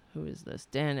 Who is this?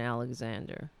 Dan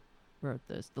Alexander wrote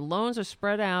this. The loans are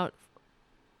spread out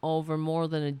over more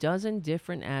than a dozen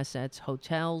different assets,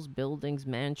 hotels, buildings,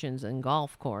 mansions, and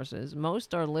golf courses.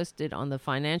 Most are listed on the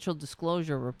financial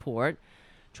disclosure report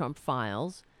Trump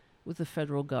files with the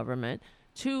federal government,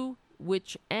 to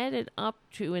which added up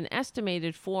to an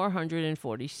estimated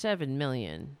 447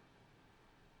 million.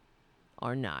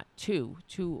 Are not. Two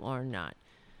are not.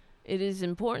 It is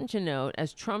important to note,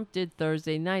 as Trump did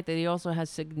Thursday night, that he also has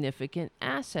significant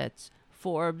assets.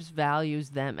 Forbes values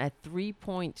them at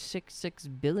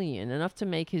 $3.66 billion, enough to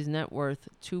make his net worth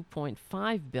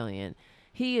 $2.5 billion.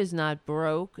 He is not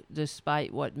broke,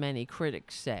 despite what many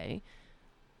critics say.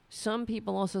 Some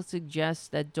people also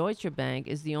suggest that Deutsche Bank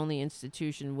is the only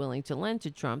institution willing to lend to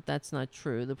Trump. That's not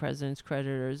true. The president's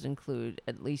creditors include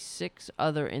at least 6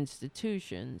 other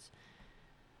institutions.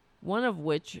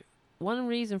 One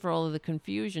reason for all of the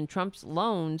confusion, Trump's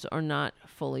loans are not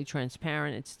fully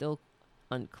transparent. It's still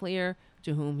unclear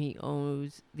to whom he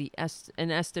owes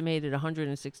an estimated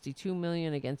 $162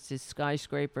 million against his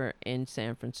skyscraper in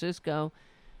San Francisco.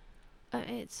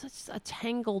 It's such a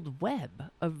tangled web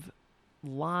of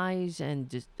lies and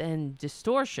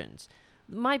distortions.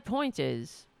 My point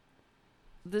is,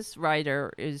 this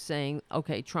writer is saying,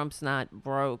 okay, Trump's not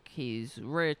broke, he's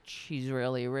rich, he's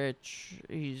really rich,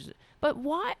 but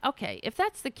why? Okay, if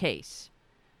that's the case,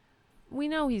 we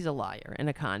know he's a liar and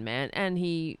a con man, and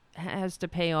he has to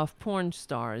pay off porn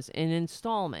stars in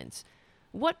installments.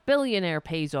 What billionaire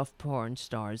pays off porn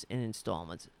stars in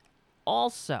installments?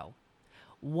 Also,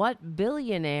 what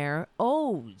billionaire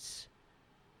owes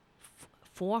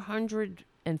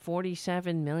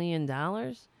 $447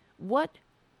 million? What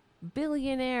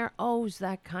billionaire owes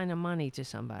that kind of money to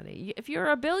somebody? If you're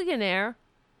a billionaire,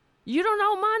 you don't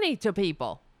owe money to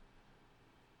people.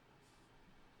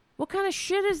 What kind of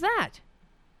shit is that?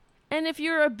 And if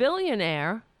you're a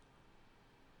billionaire,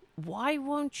 why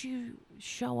won't you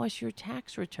show us your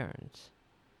tax returns?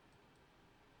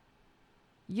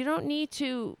 You don't need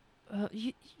to.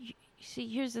 You see,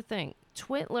 here's the thing.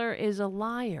 Twitler is a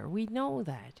liar. We know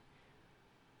that.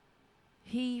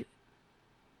 He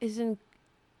isn't.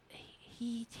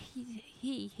 He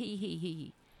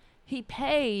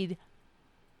paid.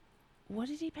 What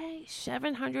did he pay?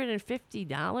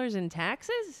 $750 in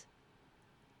taxes?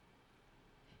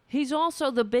 He's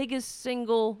also the biggest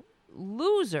single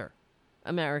loser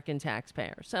American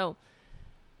taxpayer. So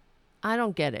I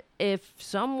don't get it. If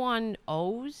someone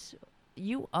owes,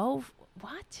 you owe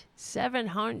what?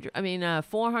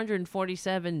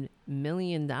 $447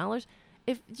 million.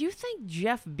 If you think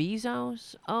Jeff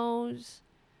Bezos owes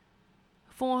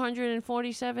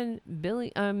 $447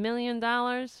 million,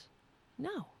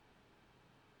 no.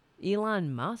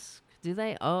 Elon Musk, do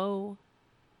they owe?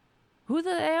 Who do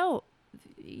they owe?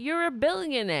 You're a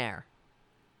billionaire.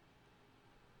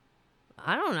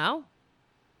 I don't know.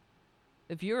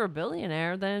 If you're a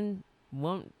billionaire, then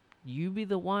won't you be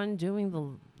the one doing the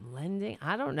lending?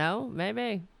 I don't know.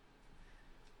 Maybe.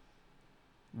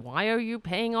 Why are you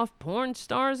paying off porn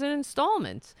stars in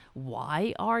installments?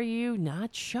 Why are you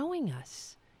not showing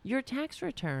us your tax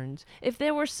returns? If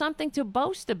there were something to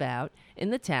boast about in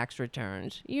the tax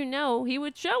returns, you know he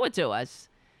would show it to us.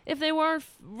 If they weren't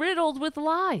riddled with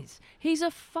lies. He's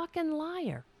a fucking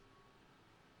liar.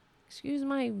 Excuse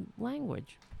my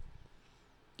language.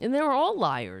 And they're all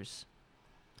liars.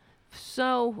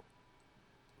 So,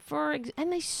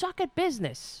 and they suck at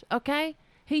business, okay?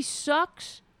 He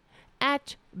sucks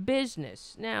at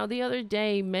business. Now, the other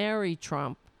day, Mary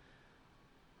Trump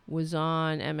was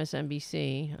on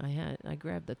MSNBC. I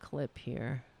grabbed the clip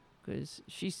here because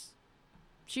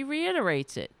she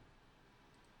reiterates it.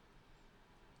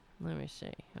 Let me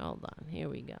see. Hold on. Here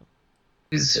we go.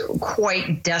 He's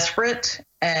quite desperate,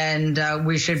 and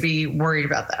we should be worried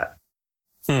about that.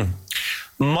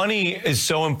 Money is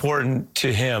so important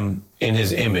to him in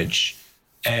his image.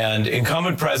 And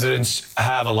incumbent presidents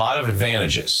have a lot of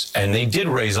advantages, and they did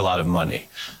raise a lot of money.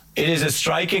 It is a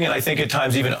striking and I think at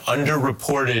times even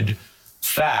underreported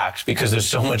fact, because there's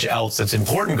so much else that's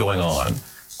important going on,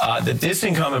 that this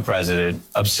incumbent president,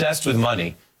 obsessed with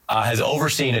money, has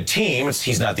overseen a team,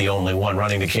 he's not the only one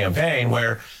running the campaign,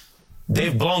 where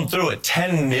they've blown through it,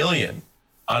 $10 million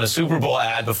on a Super Bowl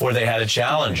ad before they had a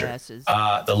challenger.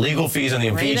 The legal fees on the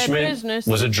impeachment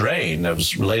was a drain that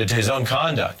was related to his own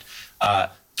conduct.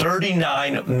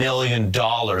 $39 million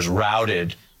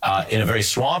routed in a very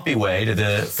swampy way to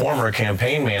the former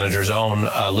campaign manager's own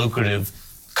lucrative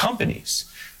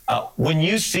companies. When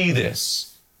you see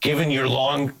this, given your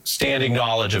long-standing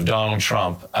knowledge of Donald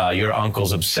Trump, your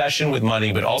uncle's obsession with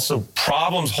money, but also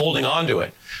problems holding on to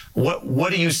it, what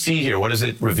do you see here? What does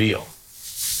it reveal?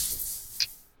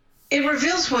 It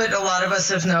reveals what a lot of us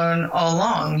have known all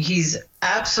along. He's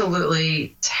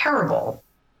absolutely terrible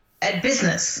at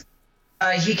business.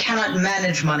 He cannot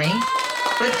manage money.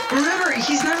 But remember,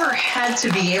 he's never had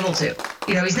to be able to.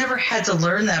 You know, he's never had to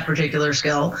learn that particular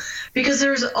skill because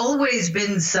there's always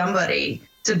been somebody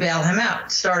to bail him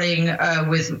out, starting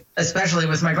especially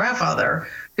with my grandfather,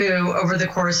 who over the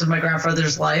course of my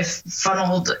grandfather's life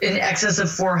funneled in excess of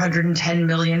 $410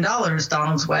 million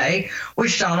Donald's way,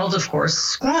 which Donald, of course,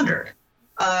 squandered.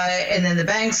 And then the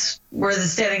banks were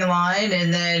standing in line,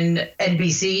 and then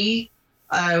NBC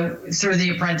through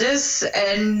The Apprentice.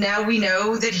 And now we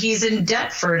know that he's in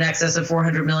debt for in excess of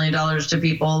 $400 million to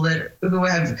people who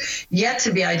have yet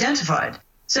to be identified.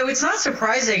 So it's not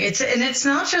surprising. It's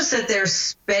not just that they're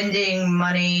spending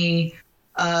money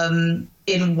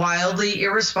in wildly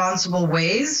irresponsible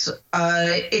ways.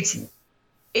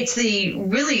 It's the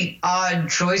really odd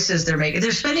choices they're making.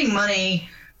 They're spending money,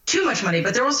 too much money,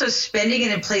 but they're also spending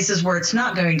it in places where it's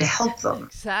not going to help them.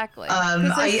 Exactly.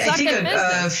 I think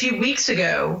a few weeks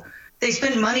ago, they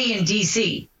spent money in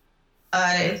D.C.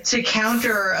 To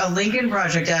counter a Lincoln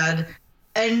Project ad.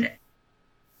 And,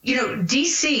 you know,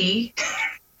 D.C.,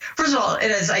 first of all,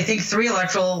 it has, I think, 3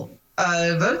 electoral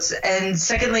votes. And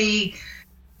secondly,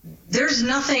 there's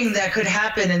nothing that could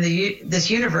happen in this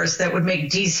universe that would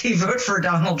make D.C. vote for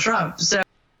Donald Trump. So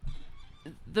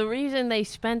the reason they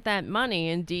spent that money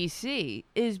in D.C.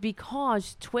 is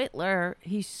because Twitler,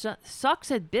 he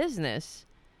sucks at business,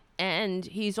 and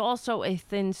he's also a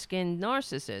thin-skinned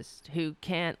narcissist who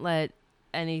can't let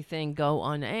anything go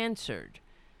unanswered.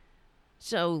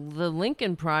 So the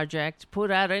Lincoln Project put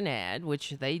out an ad,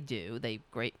 which they do.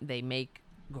 They make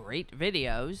great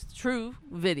videos, true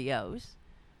videos.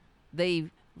 They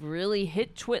really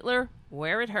hit Twitler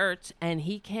where it hurts, and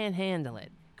he can't handle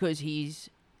it because he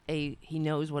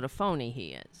knows what a phony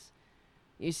he is.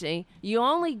 You see, you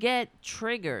only get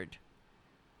triggered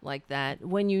like that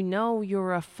when you know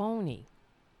you're a phony.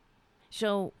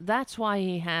 So that's why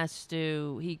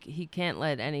he can't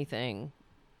let anything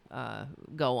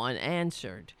go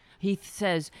unanswered. He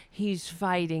says he's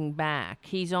fighting back.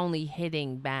 He's only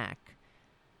hitting back.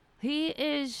 He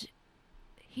is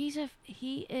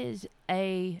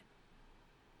a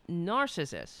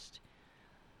narcissist.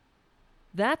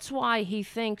 That's why he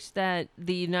thinks that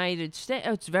the United States,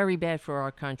 it's very bad for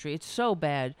our country. It's so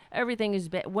bad. Everything is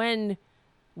bad. When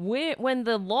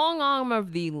the long arm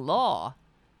of the law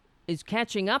is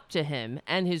catching up to him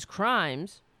and his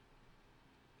crimes,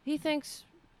 he thinks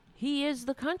he is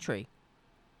the country,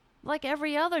 like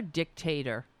every other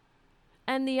dictator.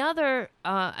 And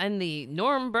the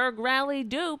Nuremberg rally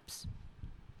dupes,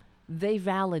 they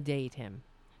validate him.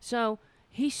 So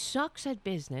he sucks at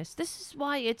business. This is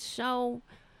why it's so,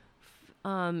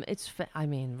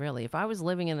 really, if I was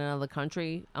living in another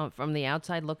country from the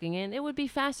outside looking in, it would be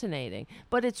fascinating.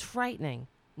 But it's frightening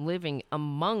living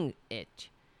among it.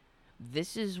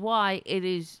 This is why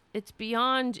it's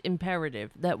beyond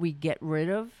imperative that we get rid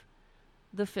of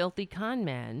the filthy con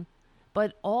man,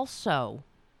 but also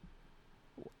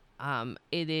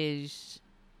it is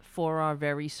for our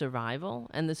very survival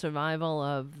and the survival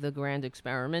of the grand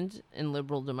experiment in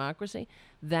liberal democracy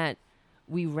that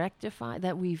we rectify,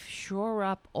 that we shore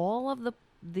up all of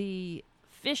the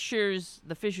fissures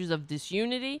of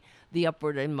disunity, the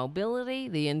upward immobility,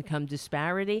 the income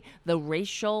disparity, the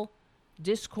racial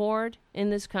discord in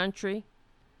this country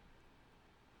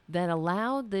that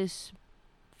allowed this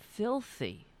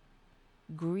filthy,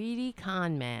 greedy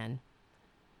con man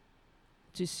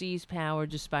to seize power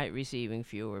despite receiving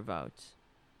fewer votes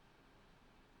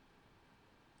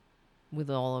with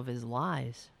all of his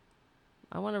lies.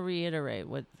 I want to reiterate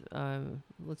what,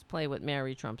 let's play what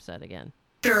Mary Trump said again.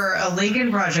 Sure, a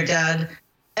Lincoln Project ad,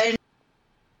 and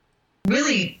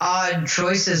really odd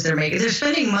choices they're making. They're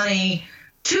spending money,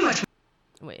 too much.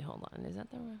 Wait, hold on. Is that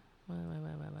the wait.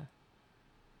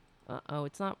 Uh-oh,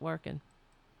 it's not working.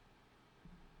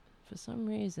 For some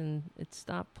reason, it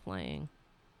stopped playing.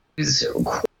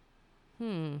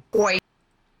 Quite.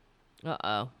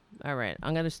 Uh-oh. All right,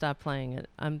 I'm going to stop playing it.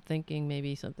 I'm thinking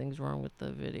maybe something's wrong with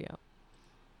the video.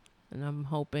 And I'm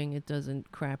hoping it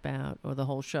doesn't crap out, or the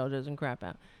whole show doesn't crap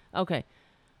out. Okay.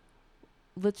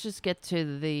 Let's just get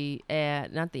to the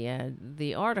ad, not the ad,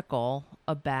 the article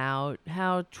about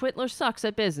how Twitler sucks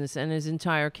at business and his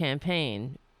entire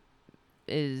campaign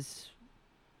is,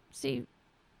 see,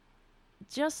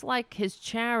 just like his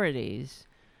charities,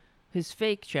 his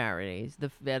fake charities,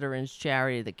 the Veterans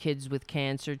Charity, the Kids with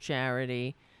Cancer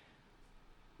Charity,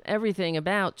 everything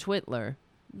about Twitler,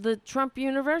 the Trump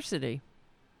University,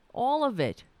 all of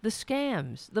it, the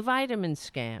scams, the vitamin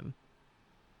scam.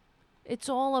 It's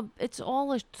all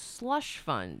a slush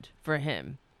fund for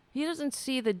him. He doesn't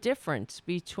see the difference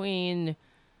between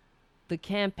the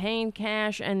campaign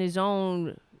cash and his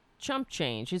own chump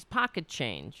change, his pocket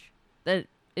change that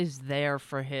is there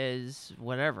for his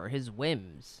whatever, his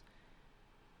whims.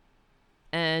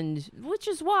 And which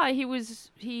is why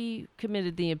he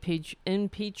committed the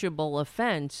impeachable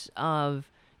offense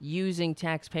of using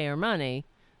taxpayer money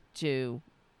to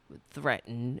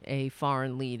threaten a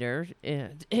foreign leader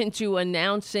into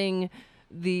announcing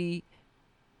the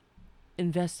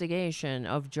investigation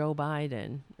of Joe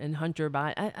Biden and Hunter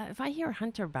Biden. If I hear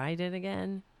Hunter Biden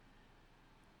again,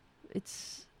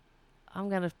 I'm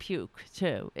going to puke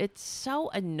too. It's so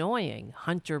annoying,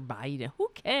 Hunter Biden. Who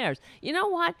cares? You know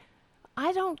what?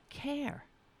 I don't care.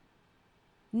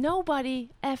 Nobody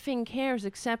effing cares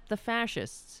except the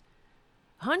fascists.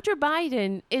 Hunter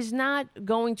Biden is not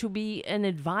going to be an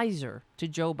advisor to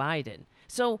Joe Biden.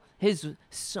 So his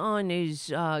son is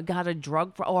got a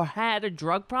drug or had a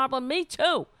drug problem. Me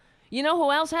too. You know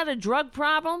who else had a drug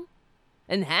problem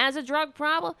and has a drug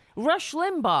problem? Rush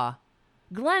Limbaugh,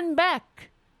 Glenn Beck.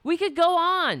 We could go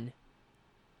on.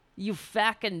 You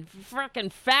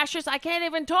frickin' fascist. I can't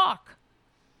even talk.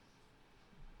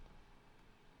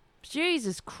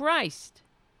 Jesus Christ.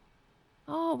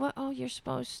 Oh, you're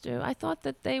supposed to. I thought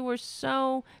that they were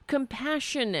so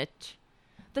compassionate.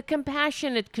 The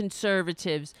compassionate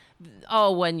conservatives.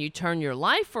 Oh, when you turn your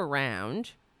life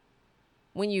around,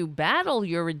 when you battle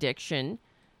your addiction,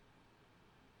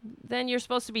 then you're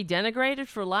supposed to be denigrated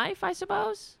for life, I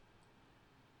suppose?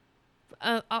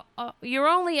 You're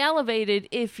only elevated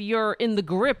if you're in the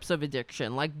grips of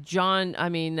addiction, like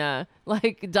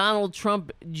like Donald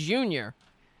Trump Jr.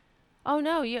 Oh,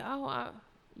 no,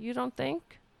 you don't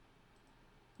think?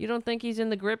 You don't think he's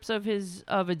in the grips of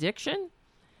addiction?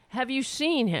 Have you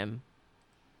seen him?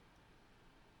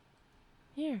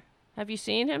 Here, have you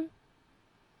seen him?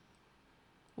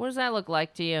 What does that look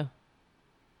like to you?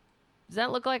 Does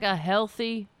that look like a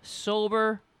healthy,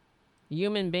 sober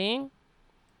human being?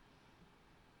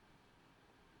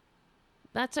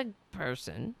 That's a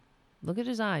person. Look at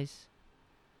his eyes.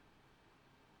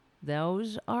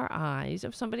 Those are eyes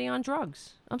of somebody on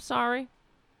drugs. I'm sorry.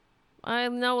 I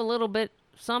know a little bit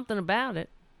something about it.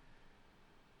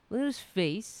 Look at his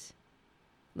face.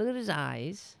 Look at his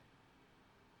eyes.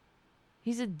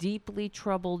 He's a deeply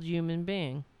troubled human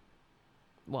being.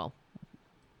 Well,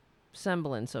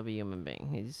 semblance of a human being.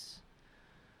 He's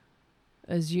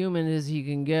as human as he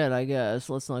can get, I guess.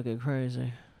 Let's not get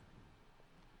crazy.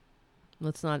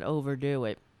 Let's not overdo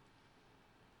it.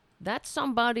 That's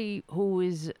somebody who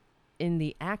is in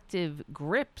the active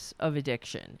grips of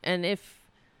addiction. And if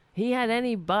he had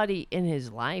anybody in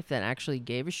his life that actually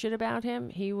gave a shit about him,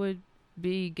 he would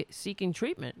be seeking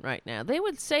treatment right now. They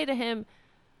would say to him,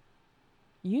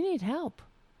 you need help.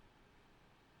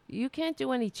 You can't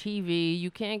do any TV.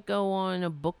 You can't go on a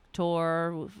book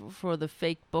tour for the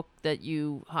fake book that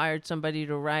you hired somebody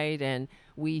to write and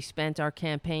we spent our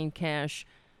campaign cash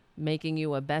making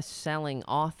you a best-selling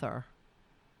author.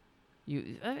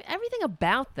 Everything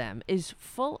about them is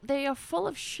full. They are full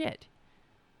of shit.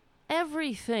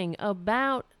 Everything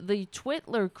about the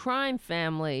Twitler crime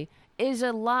family is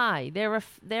a lie. They're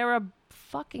a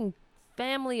fucking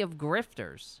family of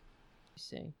grifters. You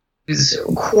see, he's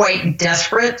quite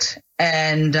desperate,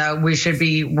 and we should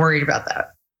be worried about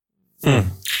that.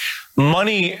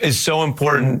 Money is so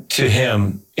important to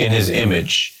him in his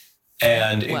image,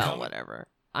 and well, whatever.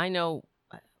 I know.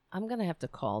 I'm gonna have to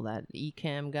call that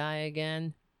Ecamm guy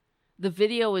again. The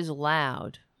video is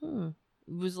loud. It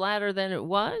was louder than it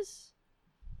was?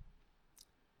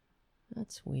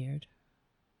 That's weird.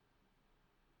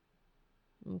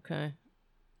 Okay.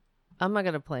 I'm not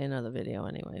going to play another video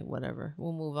anyway. Whatever.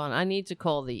 We'll move on. I need to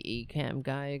call the Ecamm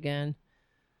guy again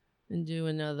and do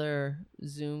another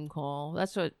Zoom call.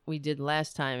 That's what we did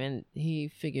last time, and he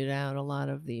figured out a lot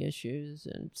of the issues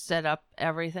and set up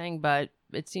everything, but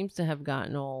it seems to have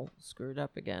gotten all screwed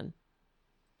up again.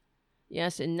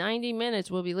 Yes, in 90 minutes,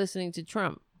 we'll be listening to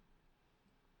Trump.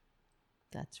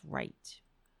 That's right.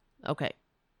 Okay.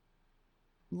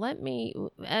 Let me,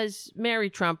 as Mary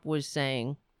Trump was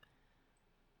saying,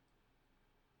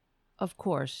 of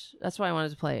course, that's why I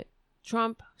wanted to play it.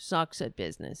 Trump sucks at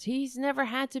business. He's never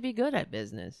had to be good at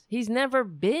business. He's never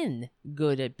been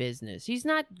good at business. He's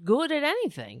not good at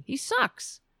anything. He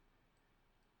sucks.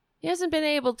 He hasn't been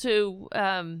able to,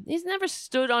 he's never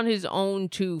stood on his own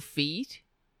 2 feet.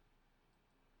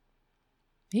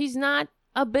 He's not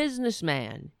a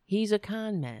businessman. He's a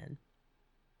con man.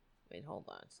 Wait, hold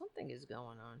on. Something is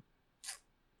going on.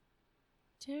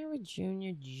 Tara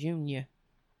Jr.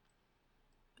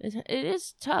 It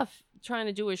is tough trying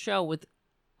to do a show with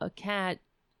a cat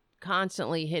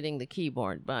constantly hitting the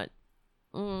keyboard, but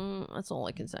that's all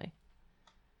I can say.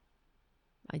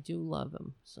 I do love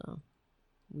him, so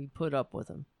we put up with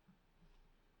him.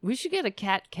 We should get a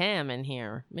cat cam in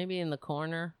here. Maybe in the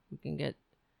corner.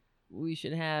 We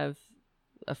should have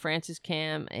a Francis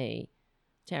cam, a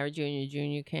Tara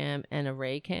Jr. cam, and a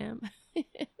Ray cam.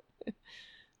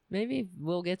 Maybe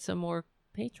we'll get some more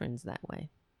patrons that way.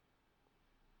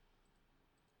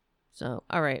 So,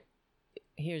 all right,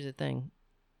 here's the thing.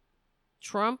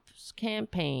 Trump's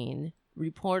campaign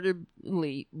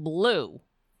reportedly blew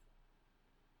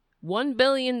 $1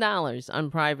 billion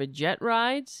on private jet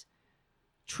rides,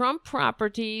 Trump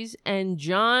properties, and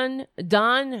Don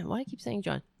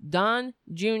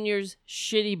Jr.'s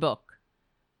shitty book.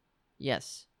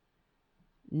 Yes.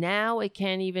 Now it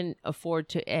can't even afford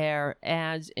to air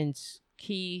ads in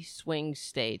key swing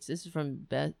states. This is from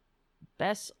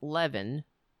Bess Levin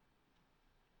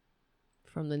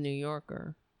from the New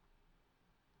Yorker.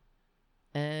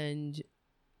 And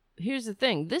here's the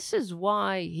thing. This is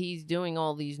why he's doing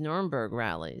all these Nuremberg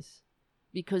rallies.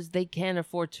 Because they can't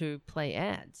afford to play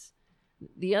ads.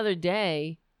 The other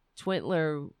day,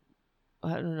 Twitler,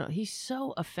 I don't know, he's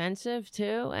so offensive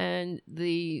too. And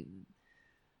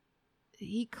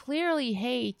he clearly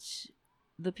hates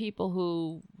the people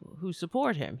who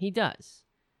support him. He does.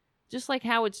 Just like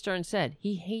Howard Stern said,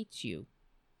 he hates you.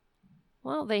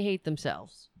 Well, they hate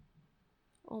themselves.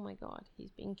 Oh my God,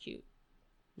 he's being cute.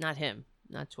 Not him,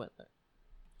 not Twitler.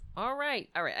 All right,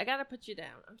 I gotta put you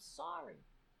down. I'm sorry.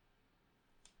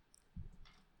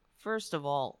 First of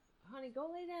all, honey,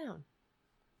 go lay down.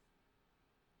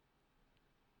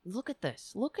 Look at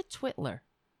this. Look at Twitler.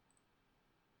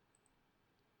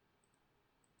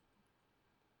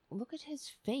 Look at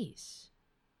his face.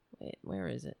 Wait, where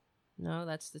is it? No,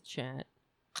 that's the chat.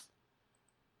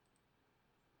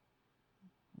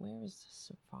 Where is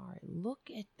the Safari? Look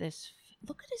at this.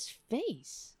 Look at his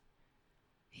face.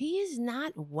 He is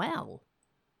not well.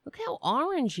 Look how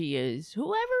orange he is.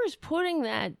 Whoever is putting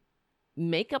that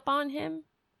makeup on him,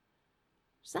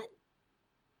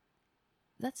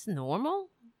 that's normal?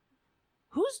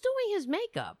 Who's doing his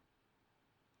makeup?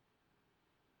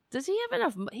 Does he have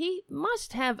enough? He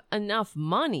must have enough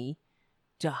money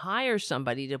to hire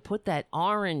somebody to put that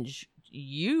orange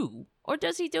hue, or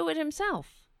does he do it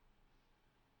himself?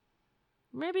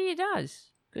 Maybe he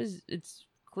does, because it's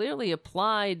clearly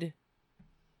applied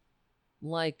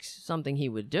like something he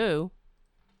would do.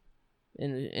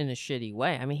 In a shitty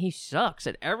way. I mean, he sucks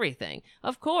at everything.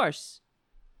 Of course.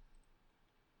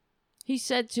 He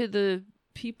said to the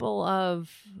people of,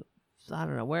 I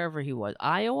don't know, wherever he was,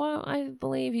 Iowa, I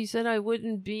believe. He said, I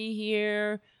wouldn't be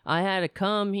here. I had to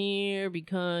come here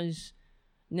because,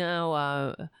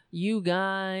 you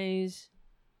guys.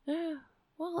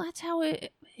 Well, that's how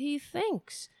he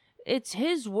thinks. It's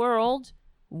his world.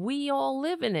 We all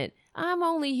live in it. I'm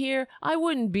only here. I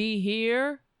wouldn't be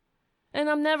here. and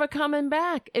I'm never coming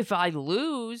back. If he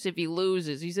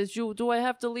loses, he says, do I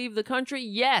have to leave the country?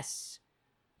 Yes.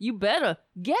 You better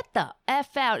get the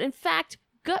F out. In fact,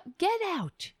 get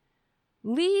out.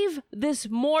 Leave this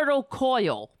mortal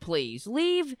coil, please.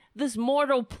 Leave this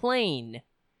mortal plane.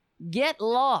 Get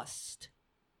lost.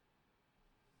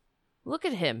 Look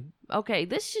at him. Okay,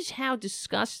 this is how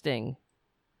disgusting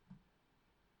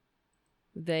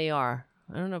they are.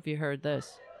 I don't know if you heard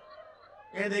this.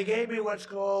 And they gave me what's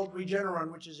called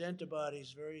Regeneron, which is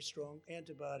antibodies, very strong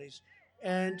antibodies.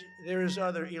 And there is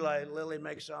other, Eli Lilly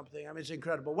makes something. I mean, it's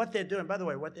incredible. What they're doing, by the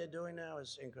way, what they're doing now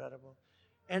is incredible.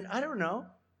 And I don't know,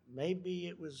 maybe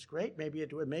it was great, maybe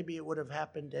it would have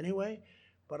happened anyway.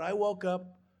 But I woke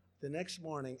up the next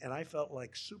morning and I felt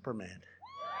like Superman.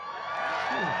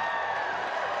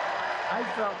 I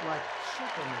felt like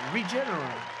Superman.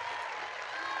 Regeneron.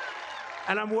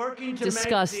 And I'm working to make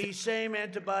the same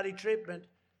antibody treatment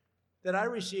that I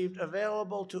received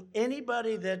available to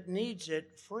anybody that needs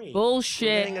it free. Bullshit.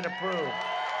 We're getting it approved.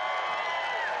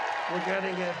 We're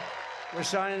getting it. We're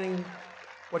signing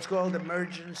what's called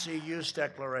emergency use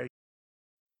declaration.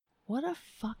 What a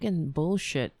fucking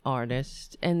bullshit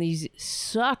artist. And these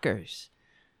suckers,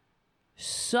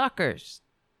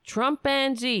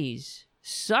 Trumpanzees,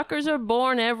 suckers are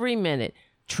born every minute.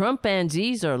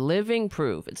 Trumpanzees are living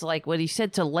proof. It's like what he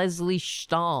said to Leslie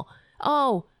Stahl.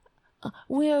 Oh,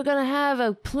 we're going to have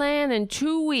a plan in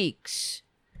 2 weeks.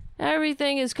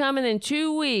 Everything is coming in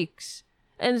 2 weeks.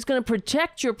 And it's going to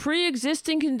protect your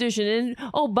pre-existing condition. And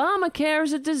Obamacare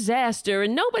is a disaster.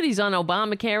 And nobody's on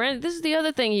Obamacare. And this is the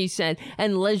other thing he said.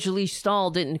 And Leslie Stahl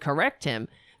didn't correct him.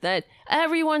 That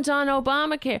everyone's on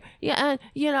Obamacare. Yeah,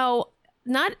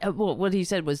 what he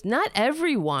said was not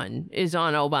everyone is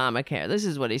on Obamacare. This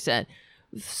is what he said.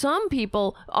 Some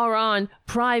people are on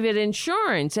private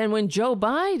insurance. And when Joe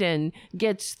Biden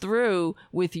gets through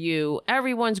with you,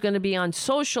 everyone's going to be on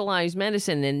socialized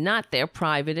medicine and not their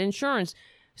private insurance.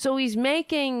 So he's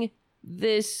making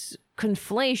this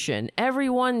conflation.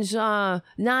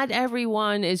 Not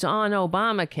everyone is on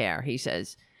Obamacare, he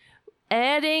says.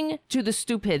 Adding to the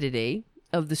stupidity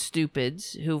of the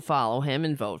stupids who follow him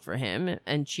and vote for him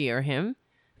and cheer him.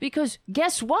 Because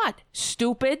guess what,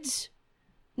 stupids?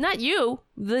 Not you,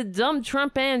 the dumb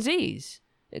Trumpanzees.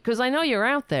 Because I know you're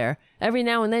out there. Every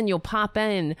now and then you'll pop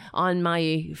in on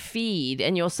my feed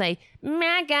and you'll say,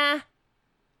 MAGA.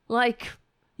 Like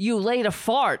you laid a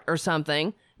fart or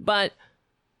something. But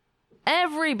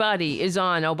everybody is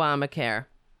on Obamacare.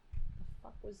 What the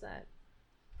fuck was that?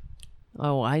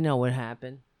 Oh, I know what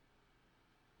happened.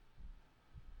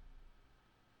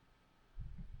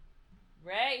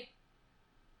 Ray?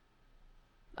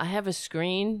 I have a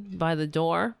screen by the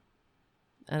door,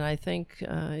 and I think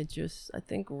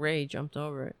Ray jumped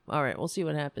over it. All right, we'll see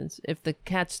what happens. If the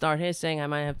cats start hissing, I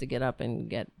might have to get up and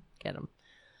get them.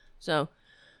 So,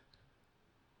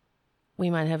 we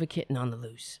might have a kitten on the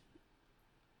loose.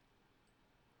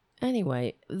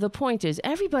 Anyway, the point is,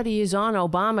 everybody is on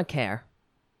Obamacare.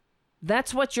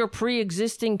 That's what your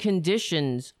pre-existing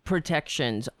conditions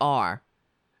protections are.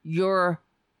 Your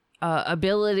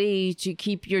ability to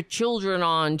keep your children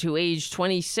on to age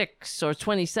 26 or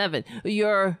 27.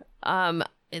 Your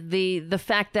the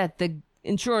fact that the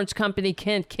insurance company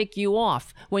can't kick you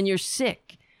off when you're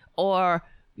sick, or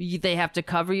they have to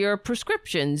cover your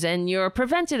prescriptions and your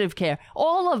preventative care.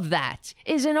 All of that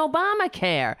is in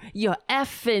Obamacare. You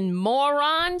effing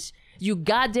morons. You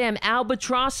goddamn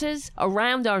albatrosses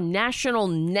around our national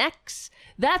necks.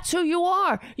 That's who you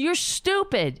are. You're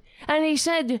stupid. And he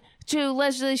said to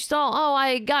Leslie Stahl,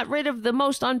 I got rid of the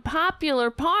most unpopular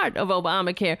part of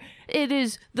Obamacare. It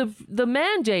is the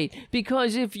mandate,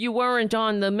 because if you weren't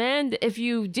on if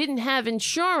you didn't have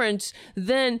insurance,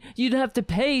 then you'd have to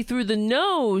pay through the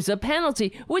nose a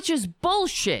penalty, which is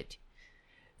bullshit.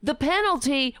 The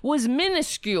penalty was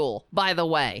minuscule, by the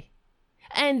way.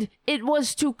 And it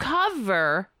was to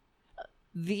cover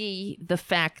the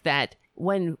fact that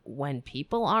when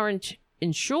people aren't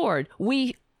insured,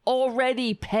 we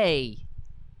already pay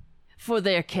for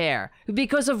their care.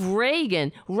 Because of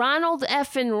Reagan, Ronald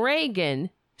effing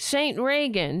Reagan, Saint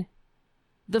Reagan,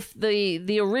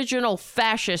 the original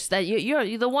fascist that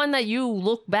you're the one that you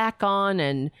look back on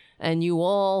and you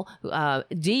all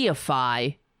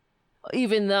deify.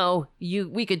 Even though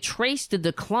we could trace the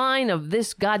decline of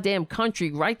this goddamn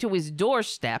country right to his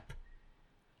doorstep,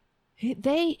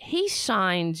 he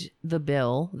signed the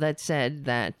bill that said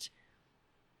that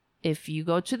if you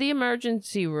go to the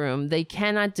emergency room, they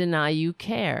cannot deny you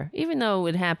care, even though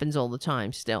it happens all the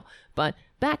time still. But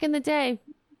back in the day,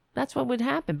 that's what would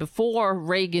happen. Before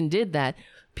Reagan did that,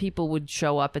 people would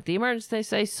show up at the emergency, they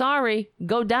say, sorry,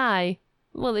 go die.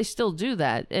 Well, they still do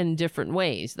that in different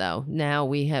ways, though. Now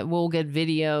we'll get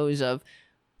videos of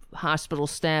hospital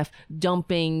staff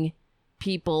dumping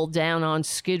people down on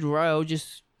Skid Row,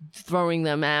 just throwing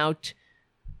them out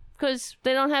because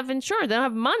they don't have insurance, they don't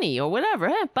have money or whatever.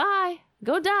 Hey, bye,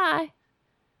 go die.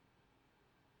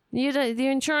 The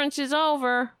insurance is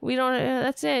over. We don't.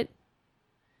 That's it.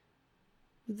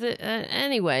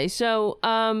 Anyway, so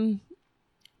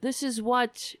this is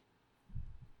what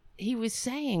he was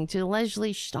saying to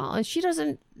Lesley Stahl, and she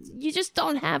doesn't. You just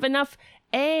don't have enough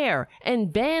air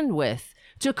and bandwidth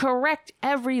to correct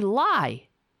every lie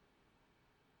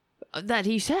that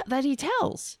he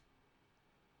tells.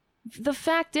 The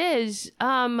fact is,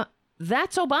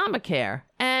 that's Obamacare,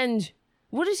 and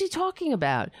what is he talking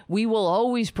about? We will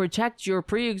always protect your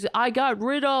I got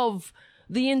rid of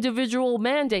the individual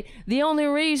mandate. The only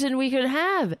reason we could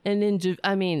have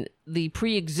the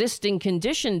pre-existing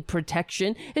condition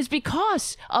protection is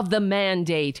because of the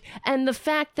mandate and the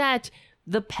fact that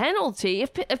the penalty,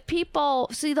 if people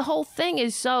see, the whole thing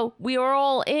is so we're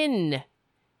all in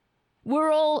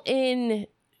the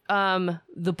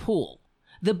pool.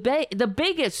 The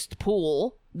biggest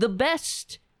pool, the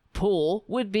best pool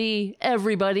would be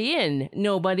everybody in,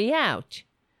 nobody out.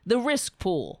 The risk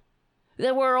pool.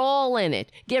 That we're all in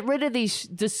it. Get rid of these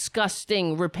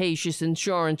disgusting, rapacious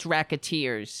insurance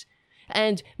racketeers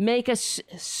and make a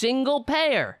single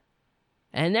payer.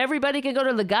 And everybody can go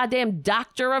to the goddamn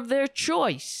doctor of their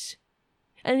choice.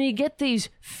 And you get these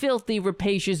filthy,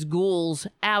 rapacious ghouls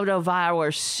out of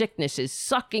our sicknesses,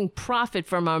 sucking profit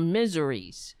from our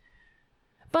miseries.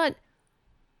 But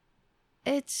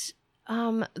it's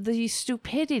the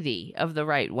stupidity of the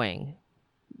right wing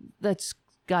that's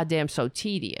goddamn so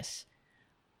tedious.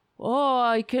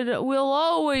 Oh, we'll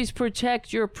always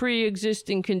protect your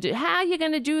pre-existing condition. How are you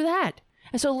going to do that?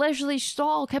 And so Lesley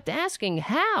Stahl kept asking,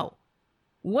 how?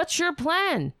 What's your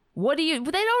plan? They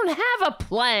don't have a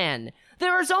plan.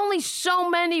 There is only so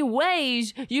many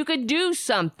ways you could do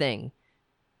something.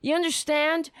 You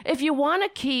understand? If you want to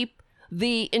keep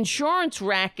the insurance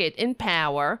racket in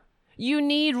power, you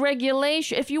need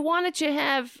regulation. If you wanted to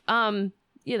have,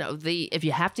 if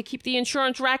you have to keep the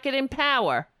insurance racket in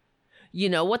power, you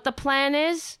know what the plan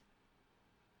is?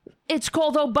 It's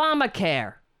called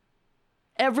Obamacare.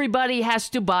 Everybody has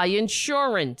to buy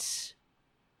insurance.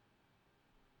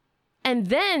 And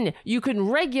then you can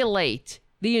regulate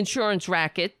the insurance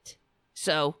racket.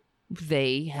 So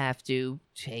they have to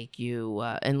take you,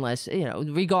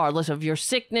 regardless of your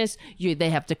sickness, they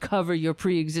have to cover your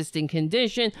pre-existing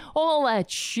condition, all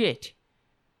that shit.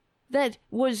 That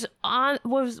was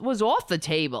off the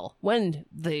table when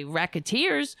the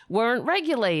racketeers weren't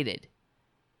regulated.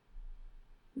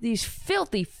 These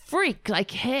filthy freaks, I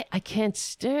can't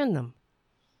stand them.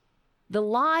 The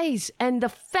lies and the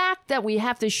fact that we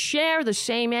have to share the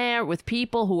same air with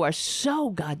people who are so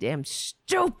goddamn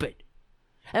stupid.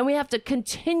 And we have to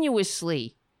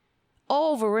continuously,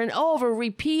 over and over,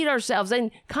 repeat ourselves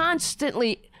and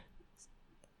constantly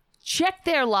check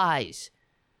their lies.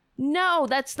 No,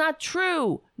 that's not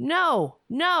true. No.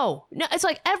 It's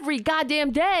like every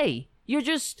goddamn day. You're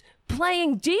just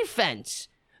playing defense.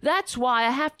 That's why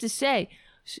I have to say,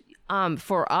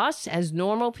 for us as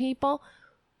normal people,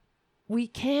 we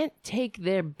can't take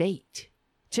their bait,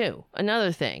 too.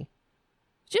 Another thing.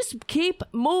 Just keep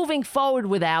moving forward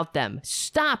without them.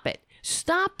 Stop it.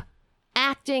 Stop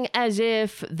acting as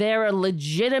if they're a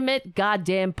legitimate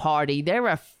goddamn party. They're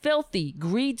a filthy,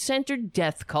 greed-centered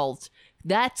death cult.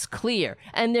 That's clear.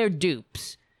 And they're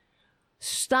dupes.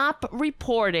 Stop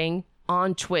reporting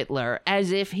on Twitler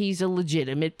as if he's a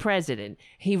legitimate president.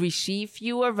 He received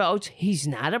fewer votes. He's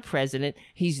not a president.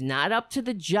 He's not up to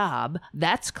the job.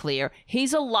 That's clear.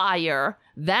 He's a liar.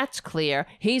 That's clear.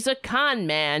 He's a con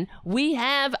man. We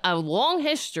have a long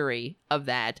history of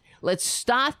that. Let's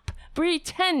stop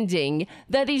pretending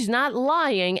that he's not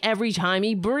lying every time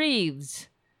he breathes.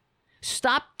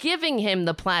 Stop giving him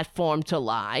the platform to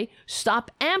lie.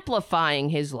 Stop amplifying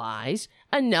his lies.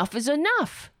 Enough is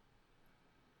enough.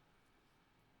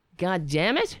 God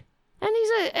damn it.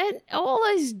 And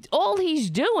all he's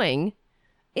doing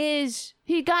is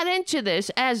he got into this,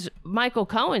 as Michael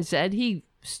Cohen said, he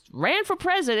ran for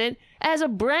president as a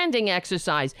branding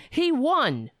exercise. He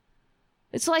won.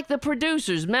 It's like the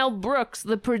producers, Mel Brooks,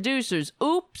 the producers.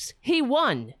 Oops, he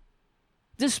won.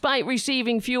 Despite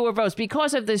receiving fewer votes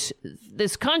because of this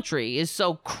country is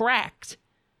so cracked.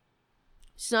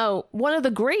 So, one of the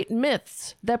great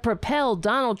myths that propelled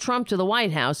Donald Trump to the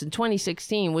White House in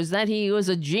 2016 was that he was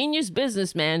a genius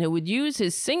businessman who would use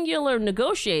his singular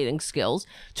negotiating skills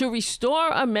to restore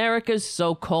America's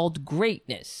so-called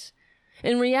greatness.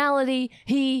 In reality,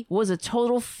 he was a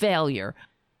total failure.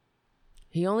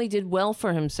 He only did well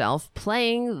for himself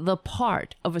playing the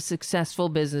part of a successful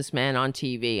businessman on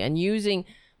TV and using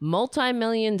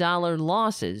multi-million-dollar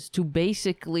losses to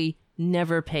basically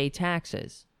never pay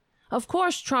taxes. Of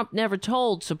course, Trump never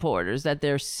told supporters that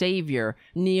their savior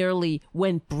nearly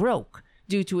went broke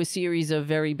due to a series of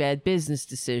very bad business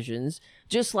decisions,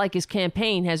 just like his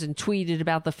campaign hasn't tweeted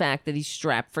about the fact that he's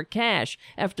strapped for cash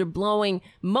after blowing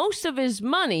most of his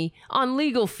money on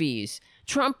legal fees,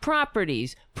 Trump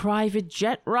properties, private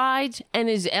jet rides, and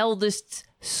his eldest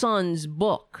son's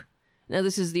book. Now,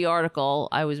 this is the article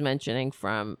I was mentioning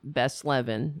from Best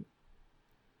Levin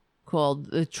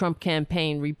called "The Trump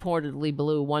Campaign Reportedly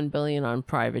Blew $1 billion on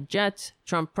Private Jets,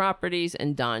 Trump Properties,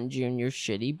 and Don Jr.'s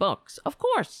Shitty Books." Of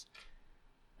course.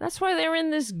 That's why they're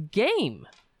in this game,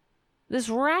 this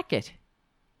racket.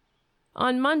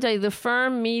 On Monday, the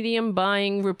firm Medium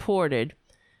Buying reported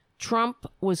Trump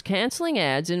was canceling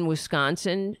ads in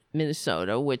Wisconsin,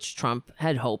 Minnesota, which Trump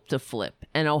had hoped to flip,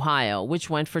 and Ohio,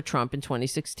 which went for Trump in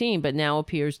 2016, but now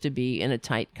appears to be in a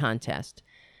tight contest.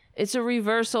 It's a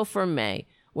reversal from May,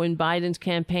 when Biden's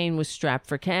campaign was strapped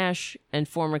for cash, and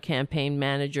former campaign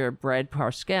manager Brad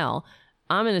Parscale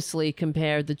ominously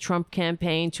compared the Trump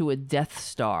campaign to a Death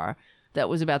Star that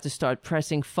was about to start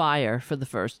pressing fire for the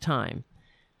first time.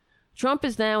 Trump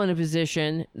is now in a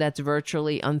position that's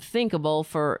virtually unthinkable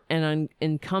for an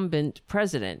incumbent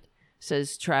president,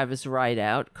 says Travis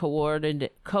Rideout,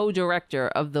 co-director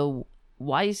of the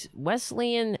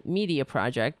Wesleyan Media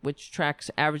Project, which tracks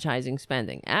advertising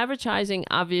spending. Advertising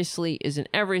obviously isn't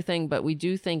everything, but we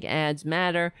do think ads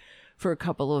matter for a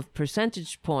couple of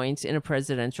percentage points in a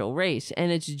presidential race,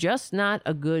 and it's just not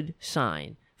a good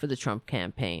sign for the Trump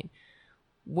campaign.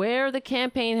 Where the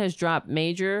campaign has dropped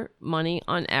major money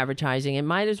on advertising, it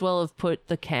might as well have put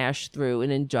the cash through an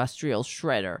industrial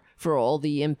shredder for all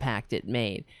the impact it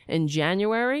made. In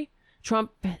January,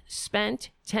 Trump spent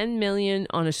 $10 million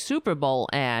on a Super Bowl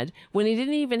ad when he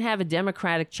didn't even have a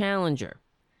Democratic challenger.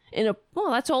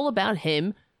 That's all about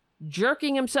him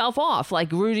jerking himself off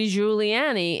like Rudy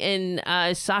Giuliani in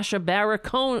Sacha Baron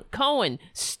Cohen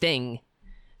Sting.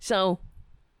 So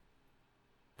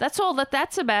that's all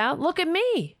that's about. Look at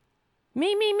me.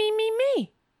 Me.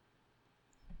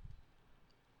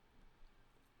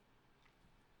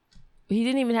 He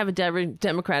didn't even have a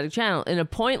Democratic channel in a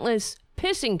pointless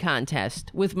pissing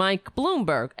contest with Mike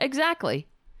Bloomberg. Exactly.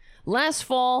 Last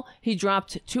fall, he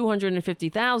dropped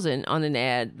 $250,000 on an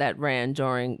ad that ran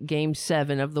during Game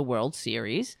 7 of the World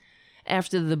Series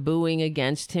after the booing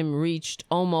against him reached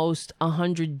almost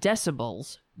 100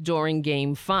 decibels during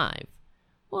Game 5.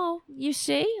 Well, you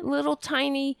see, little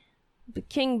tiny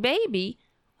King Baby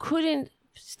couldn't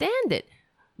stand it.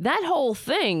 That whole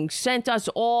thing sent us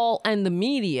all, and the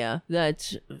media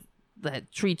that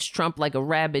treats Trump like a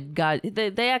rabid god.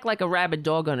 They act like a rabid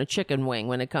dog on a chicken wing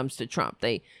when it comes to Trump.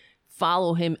 They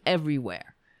follow him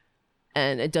everywhere.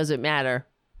 And it doesn't matter.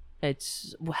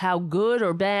 It's how good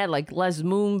or bad, like Les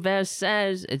Moonves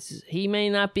says, he may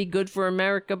not be good for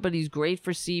America, but he's great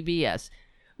for CBS.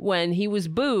 When he was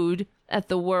booed at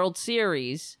the World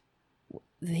Series,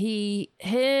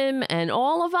 him and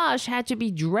all of us had to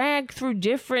be dragged through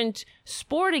different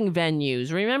sporting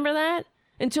venues. Remember that?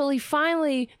 Until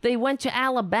they went to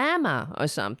Alabama or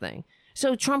something.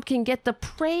 So Trump can get the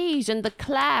praise and the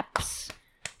claps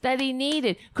that he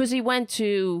needed. Because he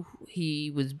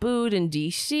was booed in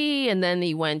D.C. and then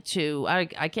he went to,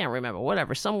 I can't remember,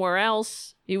 whatever, somewhere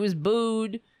else. He was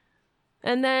booed.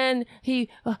 And then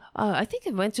I think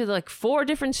he went to like 4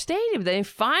 different stadiums. They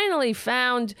finally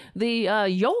found the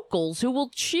yokels who will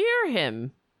cheer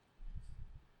him.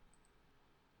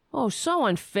 Oh, so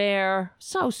unfair.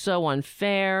 So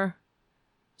unfair.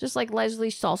 Just like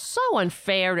Leslie Stahl. So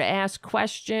unfair to ask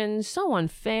questions. So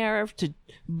unfair to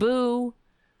boo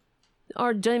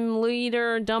our dumb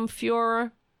leader, dumb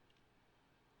Fuhrer.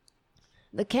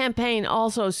 The campaign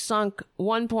also sunk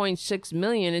 $1.6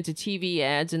 million into TV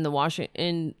ads in the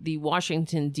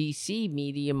Washington, D.C.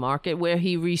 media market, where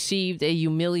he received a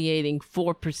humiliating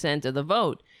 4% of the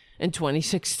vote in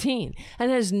 2016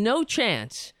 and has no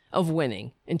chance of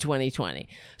winning in 2020.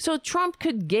 So Trump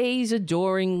could gaze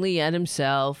adoringly at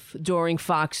himself during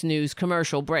Fox News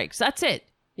commercial breaks. That's it.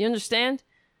 You understand?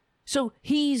 So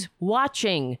he's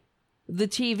watching the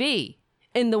TV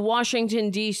in the Washington,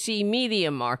 D.C. media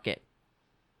market.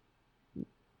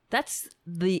 That's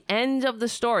the end of the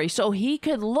story. So he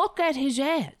could look at his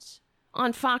ads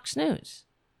on Fox News.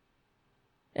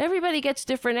 Everybody gets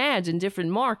different ads in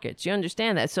different markets. You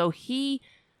understand that? So he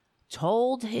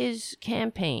told his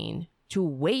campaign to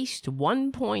waste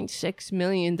 $1.6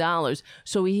 million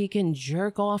so he can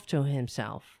jerk off to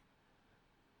himself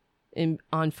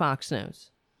on Fox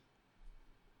News.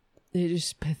 It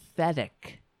is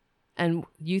pathetic. And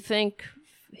you think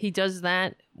he does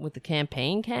that with the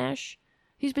campaign cash?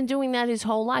 He's been doing that his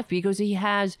whole life because he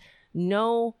has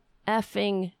no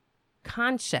effing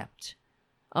concept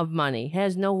of money. He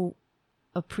has no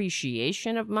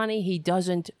appreciation of money. He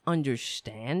doesn't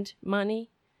understand money.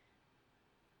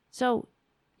 So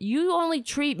you only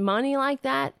treat money like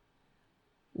that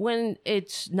when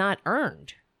it's not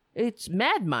earned. It's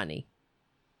mad money.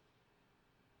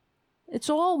 It's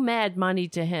all mad money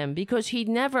to him because he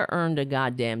never earned a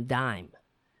goddamn dime.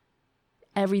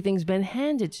 Everything's been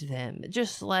handed to him,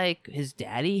 just like his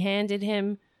daddy handed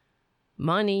him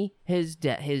money,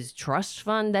 his trust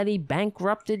fund that he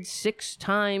bankrupted 6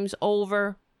 times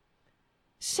over.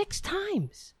 6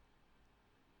 times.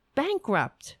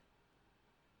 Bankrupt.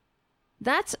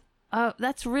 That's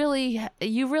really,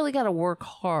 you really got to work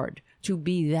hard to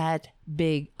be that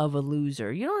big of a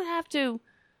loser. You don't have to,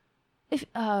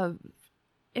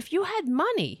 if you had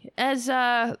money, as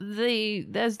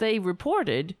they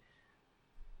reported,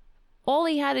 all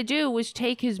he had to do was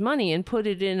take his money and put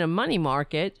it in a money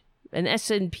market, an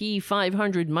S&P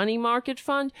 500 money market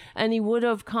fund, and he would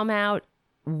have come out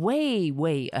way,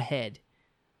 way ahead.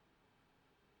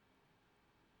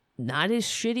 Not his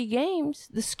shitty games,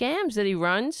 the scams that he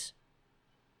runs.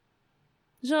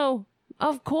 So,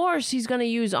 of course, he's going to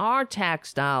use our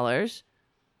tax dollars.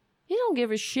 He don't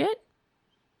give a shit.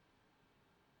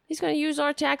 He's going to use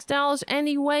our tax dollars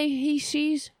any way he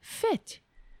sees fit.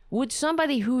 Would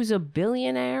somebody who's a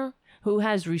billionaire, who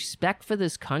has respect for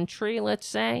this country, let's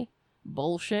say,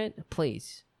 bullshit,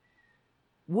 please,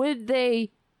 would they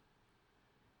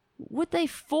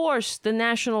force the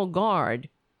National Guard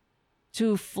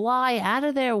to fly out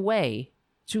of their way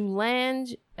to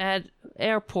land at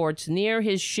airports near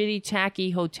his shitty,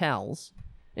 tacky hotels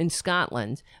in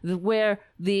Scotland, where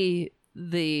the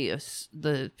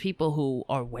people who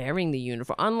are wearing the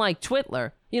uniform, unlike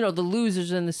Twitler, the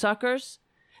losers and the suckers,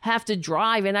 have to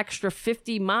drive an extra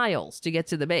 50 miles to get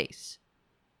to the base.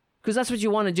 Because that's what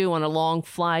you want to do on a long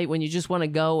flight when you just want to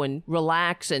go and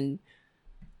relax and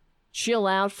chill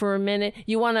out for a minute.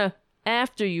 You want to,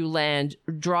 after you land,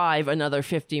 drive another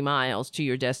 50 miles to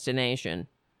your destination,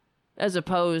 as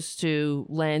opposed to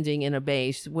landing in a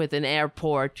base with an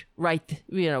airport right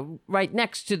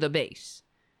next to the base.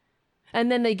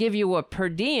 And then they give you a per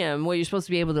diem where you're supposed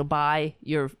to be able to buy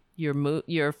your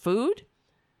food.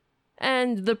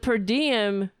 And the per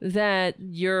diem that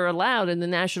you're allowed in the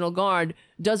National Guard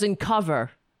doesn't cover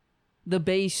the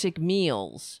basic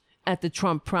meals at the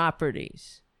Trump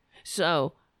properties.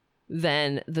 So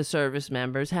then the service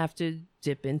members have to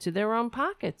dip into their own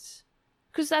pockets.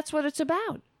 Because that's what it's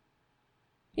about.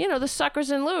 The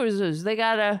suckers and losers, they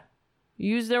got to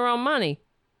use their own money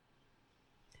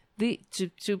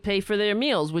to pay for their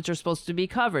meals, which are supposed to be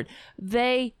covered.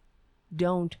 They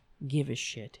don't give a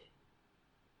shit.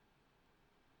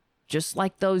 Just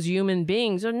like those human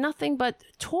beings are nothing but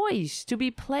toys to be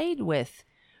played with.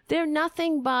 They're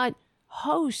nothing but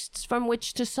hosts from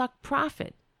which to suck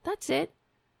profit. That's it.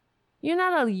 You're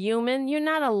not a human. You're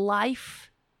not a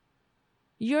life.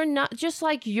 You're not, just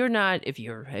like you're not, if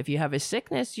you have a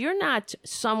sickness, you're not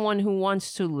someone who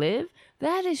wants to live.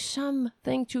 That is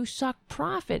something to suck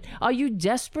profit. Are you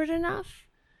desperate enough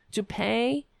to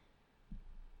pay?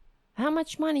 How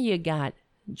much money you got,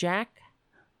 Jack?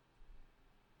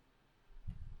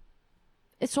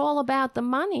 It's all about the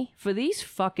money for these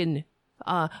fucking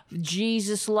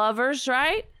Jesus lovers,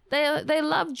 right? They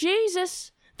love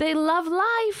Jesus. They love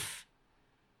life.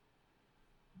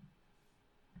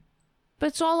 But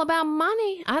it's all about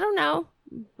money. I don't know.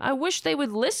 I wish they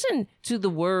would listen to the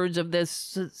words of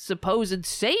this supposed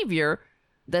savior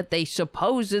that they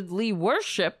supposedly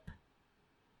worship.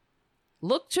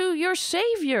 Look to your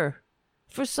savior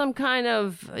for some kind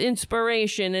of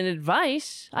inspiration and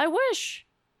advice. I wish.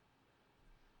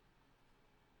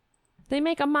 They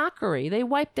make a mockery. They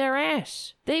wipe their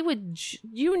ass. They would,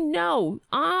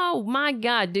 oh my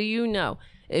God, do you know?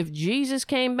 If Jesus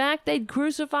came back, they'd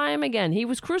crucify him again. He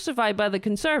was crucified by the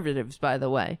conservatives, by the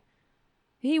way.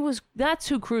 That's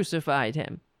who crucified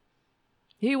him.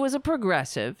 He was a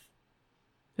progressive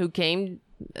who came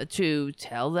to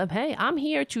tell them, hey, I'm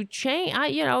here to change.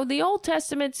 The Old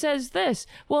Testament says this.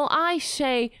 Well, I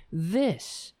say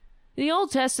this. The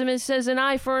Old Testament says an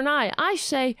eye for an eye. I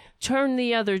say turn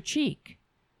the other cheek.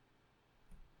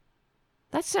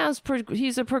 That sounds,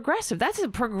 he's a progressive. That's a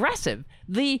progressive.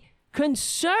 The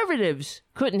conservatives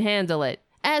couldn't handle it.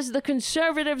 as the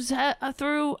conservatives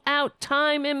throughout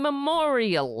time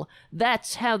immemorial.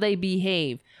 That's how they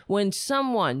behave when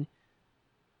someone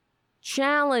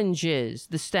challenges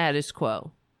the status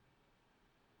quo.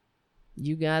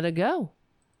 You gotta go.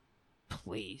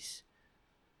 Please.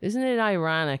 Isn't it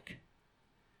ironic?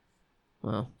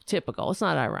 Well, typical. It's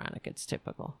not ironic. It's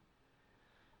typical.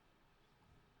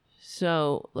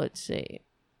 So, let's see.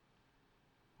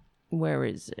 Where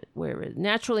is it?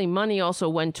 Naturally, money also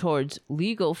went towards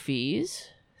legal fees.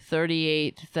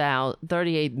 38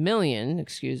 million,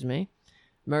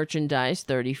 merchandise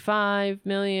 35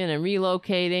 million, and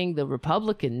relocating the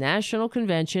Republican National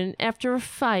Convention after a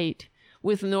fight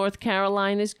with North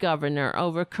Carolina's governor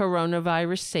over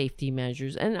coronavirus safety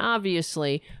measures. And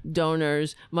obviously,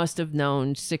 donors must have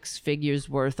known 6 figures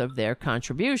worth of their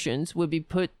contributions would be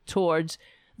put towards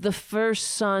the first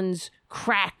son's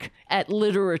crack at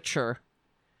literature.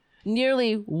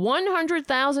 Nearly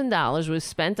 $100,000 was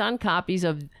spent on copies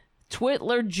of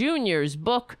Twitler Jr.'s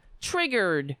book,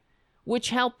 Triggered,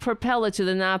 which helped propel it to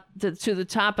the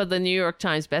top of the New York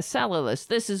Times bestseller list.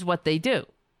 This is what they do.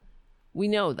 We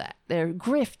know that. They're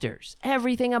grifters.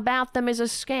 Everything about them is a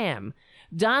scam.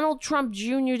 Donald Trump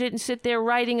Jr. didn't sit there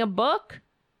writing a book.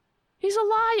 He's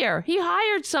a liar. He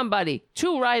hired somebody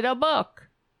to write a book.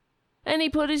 And he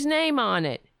put his name on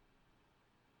it.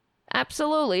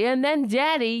 Absolutely. And then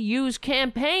Daddy used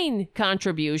campaign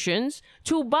contributions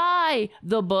to buy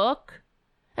the book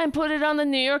and put it on the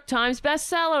New York Times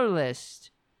bestseller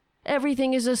list.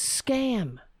 Everything is a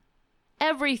scam.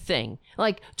 Everything.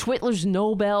 Like Twitler's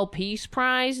Nobel Peace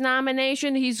Prize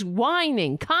nomination, he's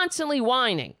whining, constantly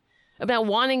whining about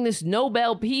wanting this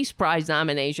Nobel Peace Prize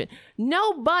nomination.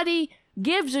 Nobody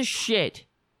gives a shit.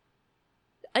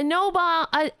 A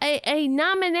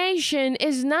nomination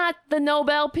is not the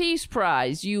Nobel Peace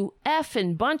Prize, you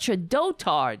effing bunch of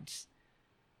dotards.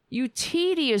 You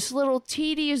tedious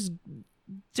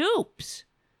dupes.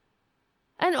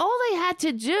 And all they had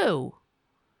to do,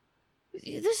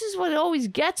 this is what always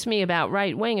gets me about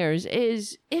right-wingers,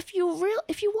 is if you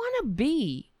want to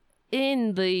be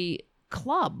in the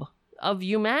club of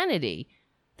humanity,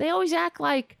 they always act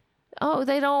like, oh,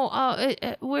 they don't,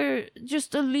 we're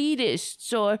just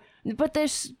elitists, but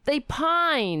they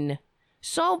pine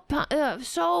so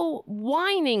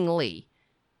whiningly.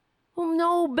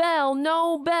 Nobel,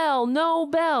 Nobel,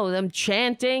 Nobel, them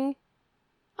chanting.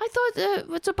 I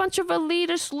thought it's a bunch of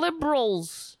elitist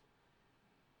liberals.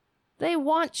 They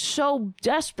want so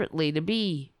desperately to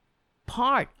be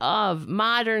part of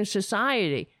modern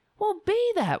society. Well,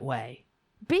 be that way.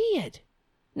 Be it.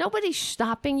 Nobody's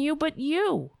stopping you but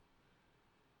you.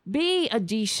 Be a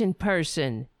decent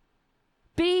person.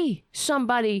 Be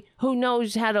somebody who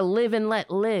knows how to live and let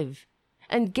live.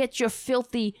 And get your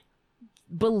filthy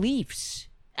beliefs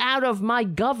out of my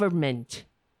government.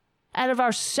 Out of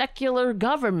our secular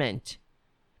government.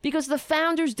 Because the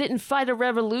founders didn't fight a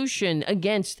revolution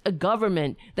against a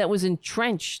government that was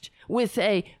entrenched with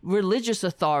a religious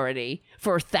authority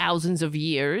for thousands of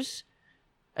years.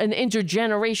 An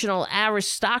intergenerational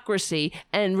aristocracy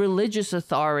and religious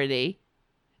authority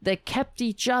that kept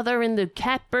each other in the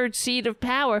catbird seat of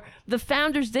power. The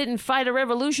founders didn't fight a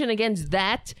revolution against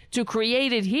that to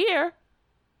create it here.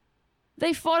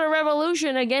 They fought a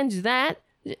revolution against that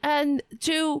and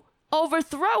to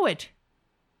overthrow it.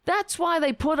 That's why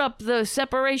they put up the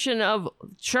separation of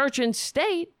church and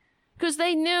state, because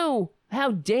they knew how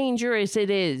dangerous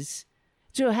it is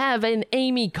to have an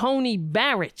Amy Coney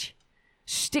Barrett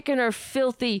sticking her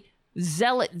filthy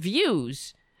zealot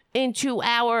views into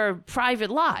our private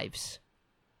lives.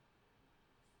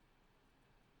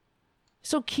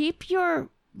 So keep your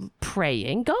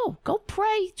praying. Go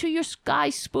pray to your sky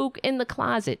spook in the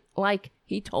closet like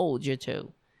he told you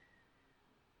to.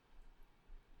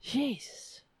 Jesus.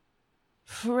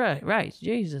 Right,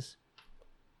 Jesus.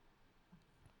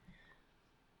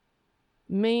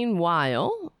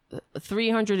 Meanwhile,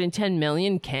 310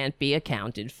 million can't be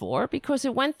accounted for because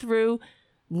it went through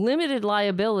limited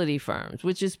liability firms,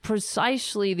 which is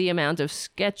precisely the amount of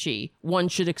sketchy one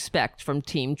should expect from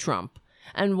Team Trump.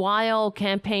 And while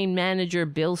campaign manager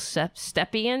Bill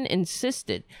Stepien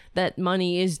insisted that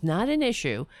money is not an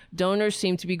issue, donors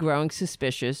seem to be growing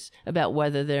suspicious about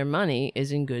whether their money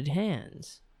is in good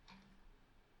hands.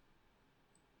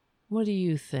 What do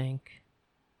you think?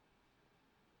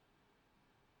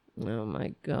 Oh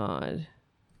my God.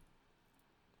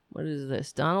 What is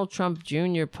this? Donald Trump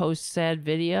Jr. posts sad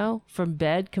video from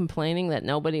bed complaining that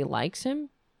nobody likes him?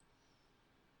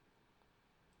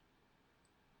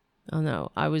 Oh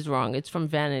no, I was wrong. It's from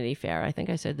Vanity Fair. I think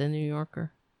I said The New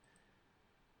Yorker.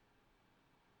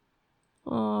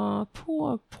 Aw,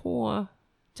 poor.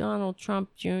 Donald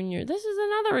Trump Jr. This is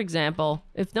another example.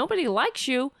 If nobody likes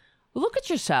you, look at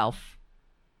yourself.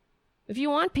 If you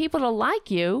want people to like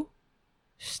you,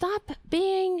 stop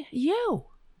being you.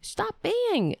 Stop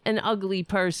being an ugly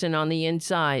person on the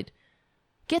inside.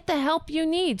 Get the help you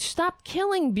need. Stop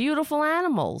killing beautiful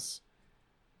animals.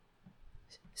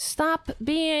 Stop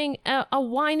being a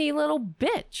whiny little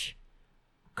bitch.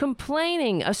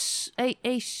 Complaining, a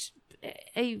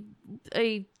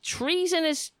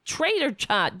treasonous traitor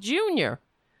tot junior.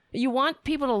 You want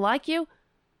people to like you?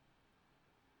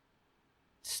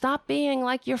 Stop being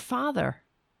like your father.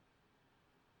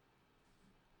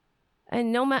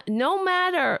 And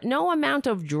no amount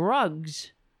of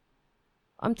drugs,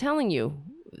 I'm telling you,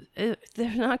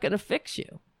 they're not going to fix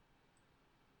you.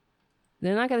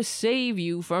 They're not going to save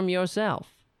you from yourself.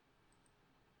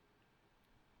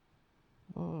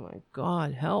 Oh my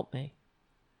God, help me.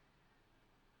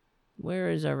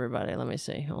 Where is everybody? Let me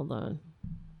see. Hold on.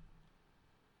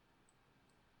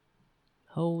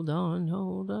 Hold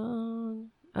on.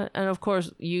 And of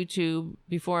course, YouTube,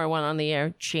 before I went on the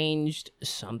air, changed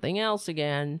something else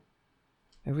again.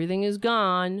 Everything is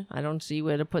gone. I don't see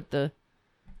where to put the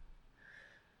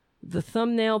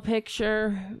thumbnail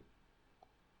picture.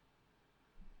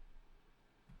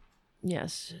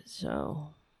 Yes, so...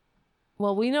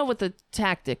 Well, we know what the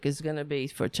tactic is going to be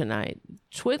for tonight.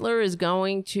 Twitler is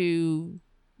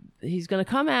he's going to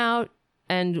come out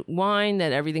and whine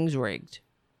that everything's rigged.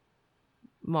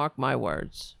 Mark my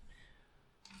words.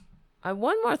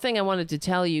 One more thing I wanted to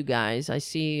tell you guys. I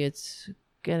see it's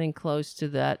getting close to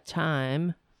that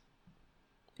time.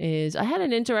 Is I had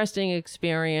an interesting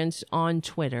experience on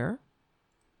Twitter.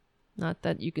 Not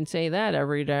that you can say that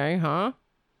every day, huh?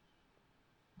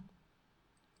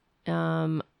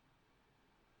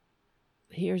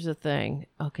 Here's the thing.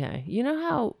 Okay. You know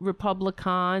how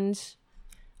Republicans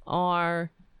are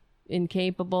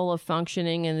incapable of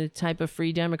functioning in the type of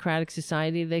free democratic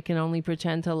society they can only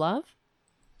pretend to love?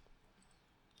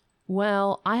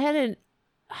 Well, I had an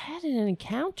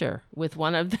encounter with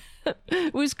one of them.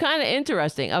 It was kind of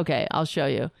interesting. Okay, I'll show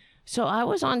you. So I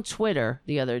was on Twitter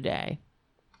the other day.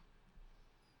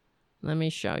 Let me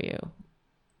show you.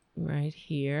 Right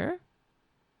here.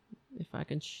 If I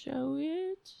can show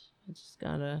it. I just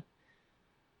gotta...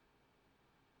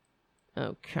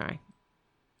 Okay.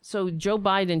 So Joe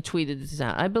Biden tweeted this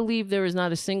out. I believe there is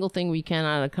not a single thing we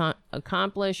cannot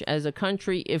accomplish as a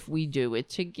country if we do it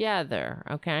together.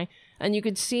 Okay? And you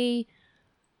could see...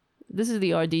 This is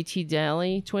the RDT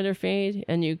Daily Twitter feed.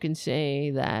 And you can say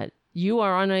that you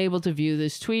are unable to view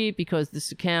this tweet because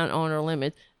this account owner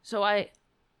limit. So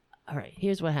All right,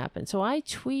 here's what happened. So I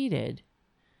tweeted...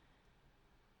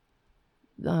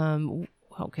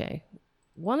 Okay.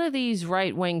 One of these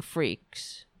right-wing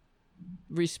freaks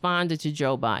responded to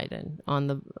Joe Biden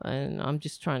and I'm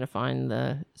just trying to find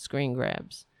the screen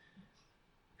grabs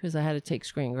because I had to take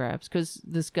screen grabs because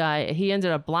this guy, he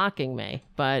ended up blocking me,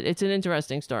 but it's an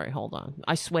interesting story. Hold on.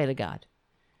 I swear to God.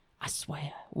 I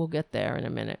swear. We'll get there in a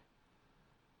minute.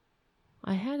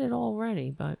 I had it all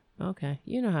ready, but okay.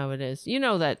 You know how it is. You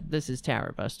know that this is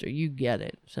Tara Buster. You get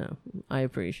it. So I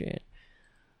appreciate it.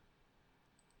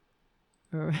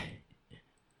 All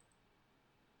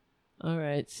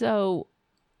right. So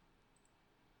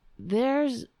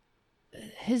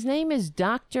his name is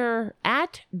Dr.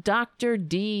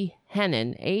 D.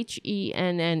 Hennen,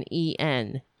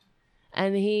 Hennen.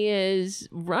 And he is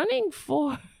running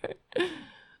for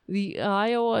the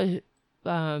Iowa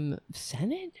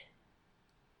Senate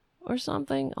or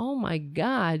something. Oh my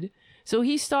God. So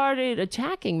he started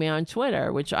attacking me on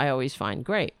Twitter, which I always find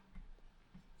great.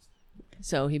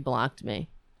 So he blocked me.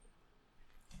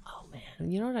 Oh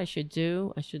man, you know what I should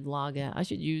do? I should log out. I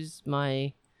should use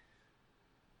my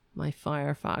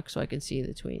Firefox so I can see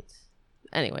the tweets.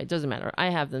 Anyway, it doesn't matter.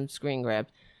 I have them screen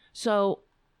grabbed. So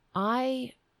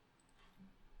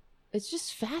it's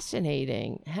just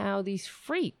fascinating how these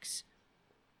freaks.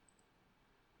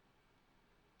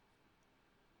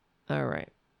 All right.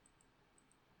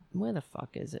 Where the fuck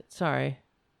is it? Sorry.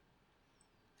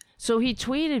 So he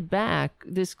tweeted back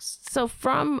this. So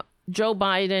from Joe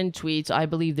Biden tweets, I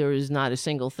believe there is not a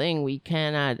single thing we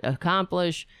cannot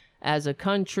accomplish as a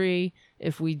country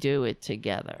if we do it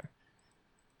together.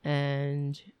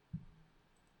 And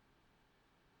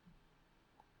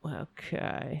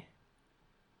okay.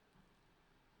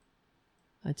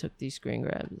 I took these screen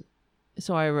grabs.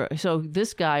 So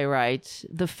this guy writes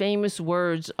the famous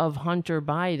words of Hunter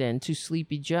Biden to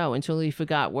Sleepy Joe until he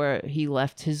forgot where he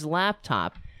left his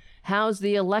laptop. How's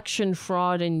the election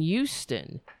fraud in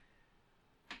Houston?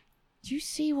 Do you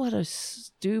see what a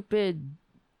stupid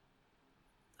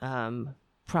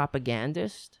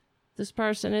propagandist this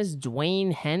person is?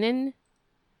 Dwayne Hennon?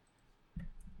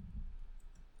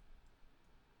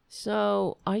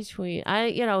 So I tweet,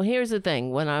 here's the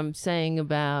thing. When I'm saying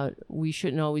about we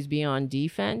shouldn't always be on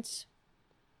defense,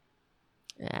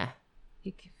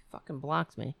 he fucking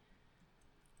blocks me.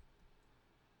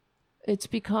 It's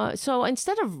because, so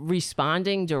instead of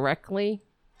responding directly,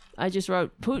 I just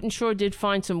wrote, Putin sure did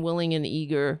find some willing and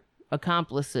eager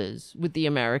accomplices with the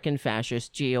American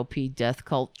fascist GOP death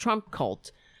cult, Trump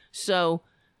cult. So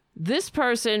this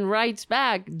person writes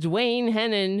back, Dwayne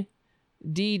Hennon,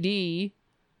 DD,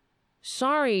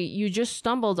 sorry, you just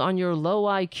stumbled on your low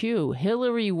IQ.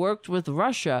 Hillary worked with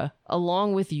Russia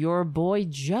along with your boy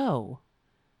Joe.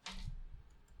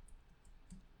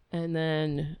 And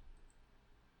then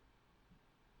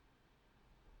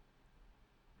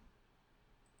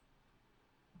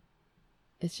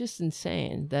it's just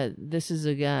insane that this is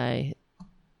a guy.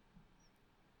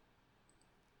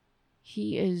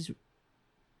 He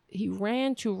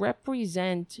ran to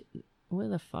represent, where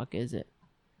the fuck is it?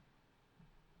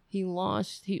 He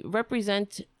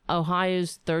represent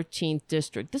Ohio's 13th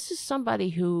district. This is somebody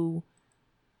who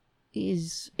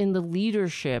is in the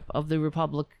leadership of the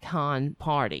Republican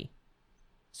Party.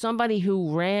 Somebody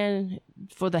who ran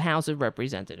for the House of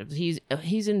Representatives.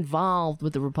 He's involved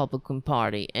with the Republican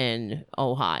Party in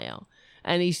Ohio.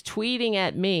 And he's tweeting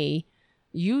at me,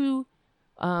 you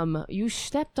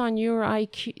stepped on your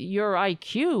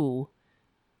IQ.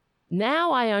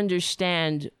 Now I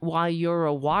understand why you're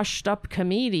a washed up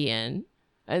comedian.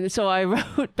 And so I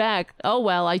wrote back, oh,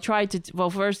 well, I tried to, well,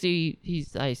 first he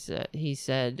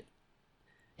said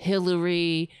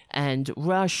Hillary and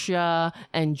Russia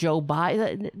and Joe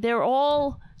Biden, they're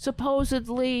all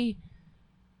supposedly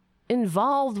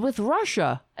involved with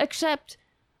Russia, except,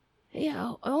 the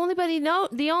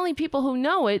only people who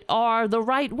know it are the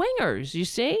right wingers, you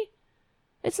see?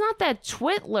 It's not that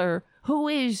Twitler who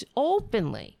is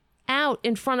openly out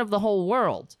in front of the whole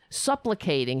world,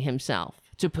 supplicating himself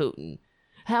to Putin.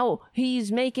 How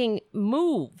he's making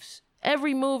moves.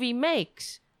 Every move he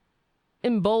makes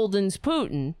emboldens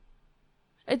Putin.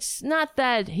 It's not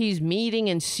that he's meeting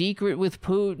in secret with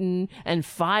Putin and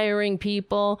firing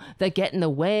people that get in the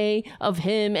way of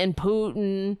him and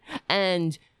Putin,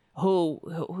 and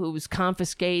who's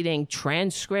confiscating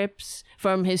transcripts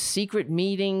from his secret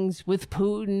meetings with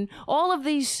Putin. All of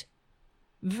these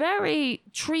very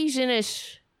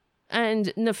treasonous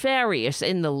and nefarious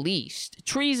in the least,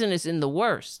 treasonous in the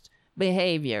worst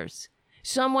behaviors.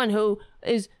 Someone who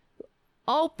is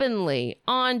openly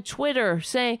on Twitter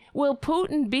saying, will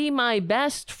Putin be my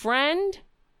best friend?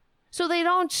 So they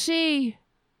don't see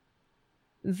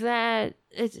that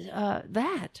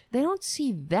that. They don't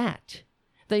see that.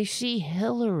 They see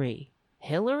Hillary.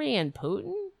 Hillary and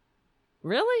Putin?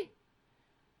 Really?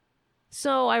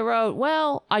 So I wrote,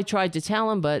 well, I tried to tell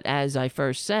him, but as I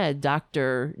first said,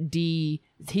 Dr. D,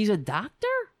 he's a doctor?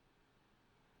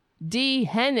 D.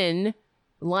 Hennon,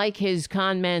 like his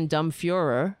conman dumb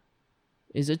Fuhrer,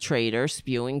 is a traitor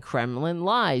spewing Kremlin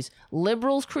lies.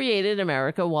 Liberals created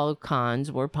America while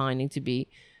cons were pining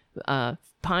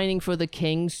for the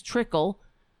king's trickle,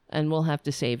 and we'll have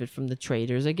to save it from the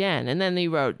traitors again. And then he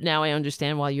wrote, now I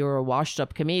understand why you're a washed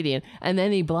up comedian. And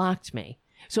then he blocked me.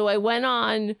 So I went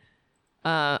on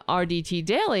RDT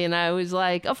Daily, and I was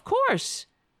like, of course,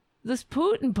 this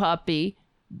Putin puppy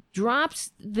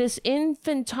drops this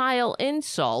infantile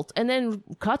insult and then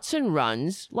cuts and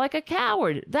runs like a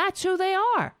coward. That's who they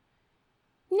are.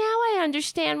 Now I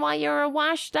understand why you're a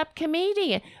washed up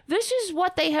comedian. This is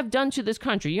what they have done to this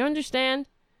country. You understand?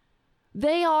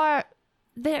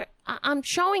 I'm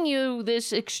showing you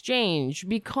this exchange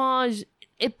because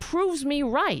it proves me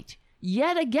right.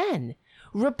 Yet again,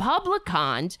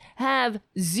 Republicans have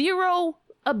zero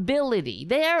ability.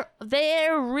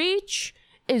 Their reach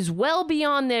is well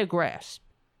beyond their grasp.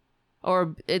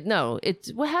 How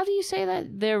do you say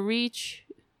that? Their reach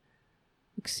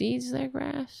exceeds their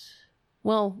grasp?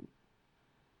 Well,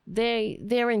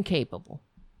 they're incapable.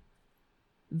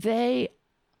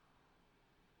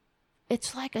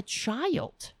 It's like a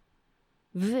child.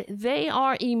 They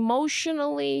are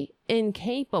emotionally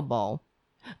incapable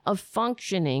of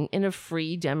functioning in a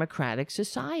free democratic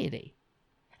society.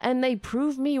 And they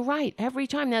prove me right every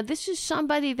time. Now, this is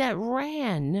somebody that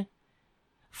ran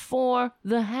for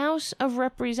the House of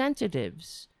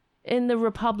Representatives in the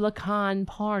Republican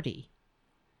Party.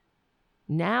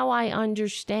 Now I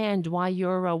understand why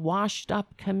you're a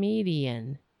washed-up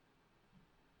comedian.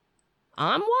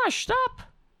 I'm washed up.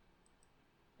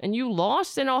 And you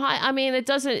lost in Ohio. I mean,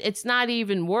 it's not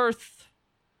even worth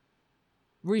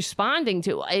responding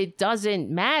to. It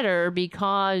doesn't matter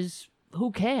because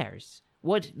who cares?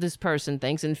 what this person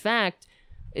thinks. In fact,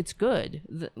 it's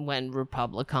good when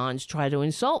Republicans try to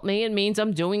insult me. It means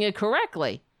I'm doing it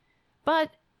correctly.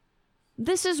 But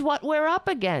this is what we're up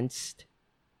against.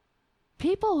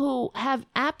 People who have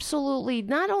absolutely,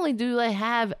 not only do they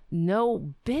have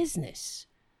no business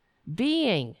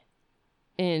being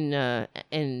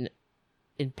in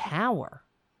power,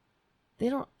 they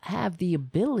don't have the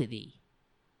ability.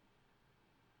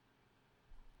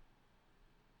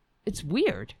 It's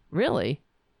weird, really.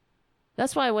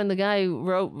 That's why when the guy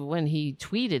when he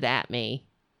tweeted at me,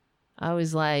 I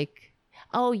was like,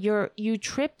 oh, you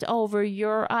tripped over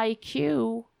your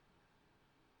IQ.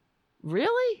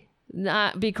 Really?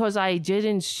 Not because I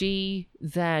didn't see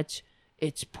that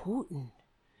it's Putin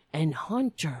and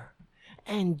Hunter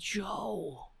and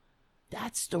Joe.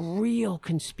 That's the real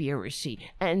conspiracy.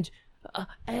 And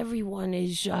everyone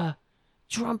is,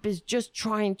 Trump is just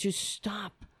trying to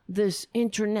stop this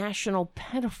international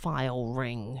pedophile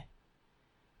ring.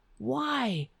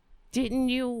 Why didn't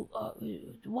you,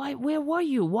 where were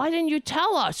you? Why didn't you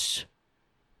tell us?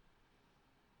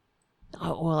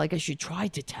 Well, I guess you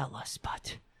tried to tell us,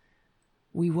 but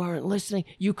we weren't listening.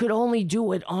 You could only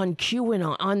do it on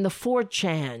QAnon, on the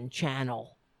 4chan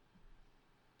channel.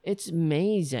 It's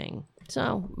amazing.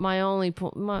 So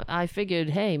I figured,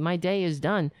 hey, my day is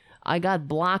done. I got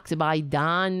blocked by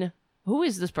Don. Who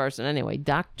is this person anyway?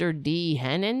 Dr. D.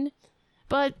 Hennon?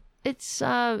 But it's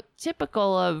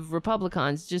typical of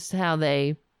Republicans, just how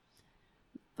they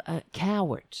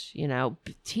cowards,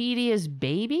 tedious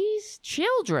babies,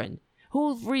 children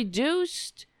who've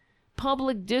reduced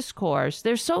public discourse.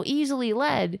 They're so easily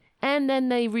led, and then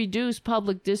they reduce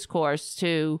public discourse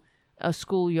to a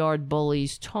schoolyard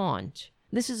bully's taunt.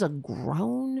 This is a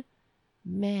grown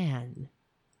man,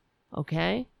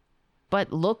 okay?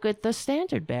 But look at the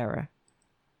standard bearer.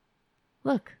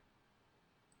 Look,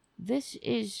 this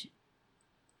is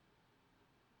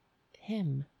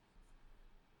him.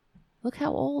 Look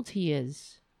how old he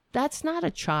is. That's not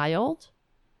a child.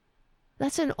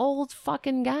 That's an old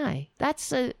fucking guy.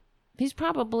 I'm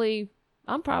probably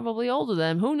older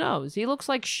than him. Who knows? He looks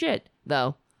like shit,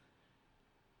 though.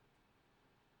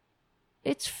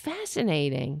 It's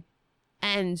fascinating.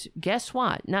 And guess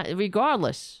what?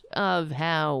 Regardless of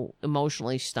how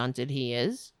emotionally stunted he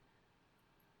is,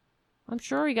 I'm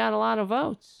sure he got a lot of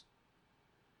votes.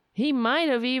 He might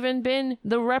have even been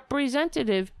the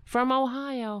representative from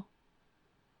Ohio.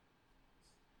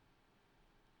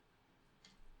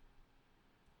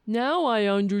 Now I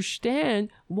understand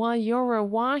why you're a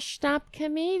washed-up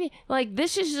comedian. Like,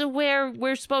 this is where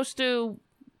we're supposed to...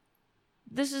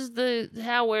 This is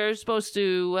how we're supposed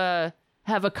to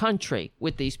have a country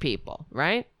with these people,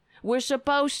 right? We're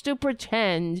supposed to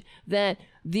pretend that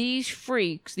these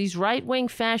freaks, these right-wing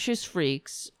fascist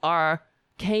freaks, are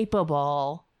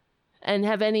capable and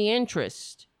have any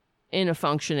interest in a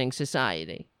functioning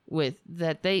society. With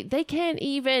that, they can't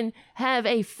even have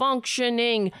a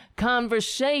functioning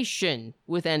conversation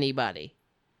with anybody.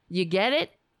 You get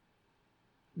it?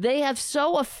 They have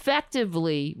so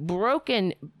effectively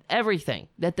broken everything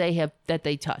that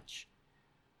they touch.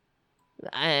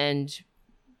 And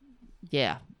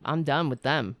yeah, I'm done with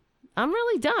them. I'm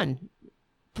really done.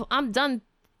 I'm done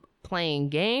playing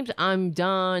games. I'm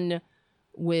done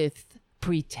with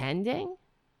pretending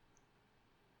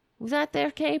that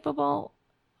they're capable.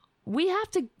 We have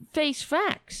to face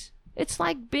facts. It's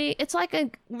like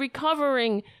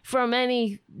recovering from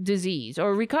any disease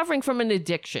or recovering from an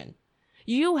addiction.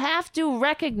 You have to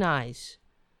recognize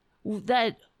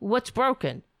that what's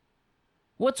broken,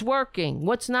 what's working,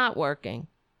 what's not working,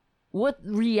 what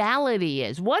reality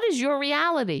is. What is your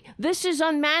reality? This is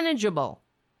unmanageable.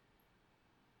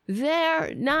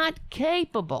 They're not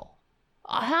capable.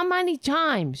 How many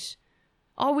times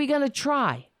are we going to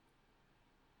try?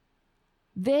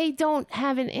 They don't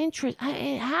have an interest.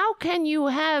 How can you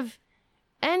have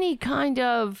any kind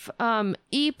of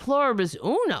e pluribus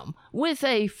unum with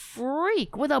a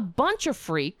freak, with a bunch of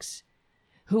freaks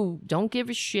who don't give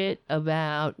a shit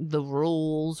about the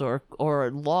rules or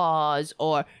laws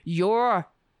or your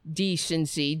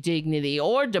decency, dignity,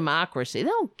 or democracy? They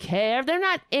don't care. They're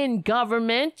not in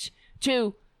government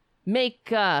to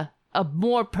make a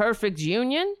more perfect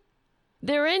union.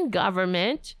 They're in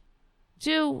government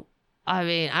to... I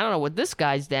mean, I don't know what this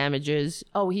guy's damage is.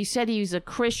 Oh, he said he was a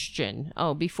Christian.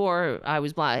 Oh, before I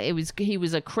was blind, he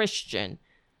was a Christian.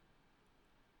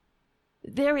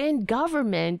 They're in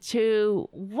government to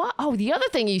what? Oh, the other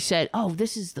thing he said. Oh,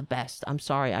 this is the best. I'm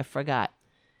sorry, I forgot.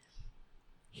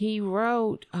 He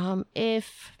wrote,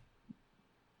 if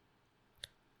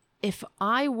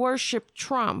I worship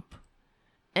Trump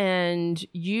and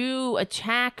you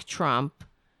attack Trump,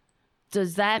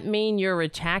 does that mean you're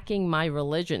attacking my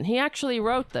religion? He actually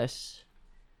wrote this.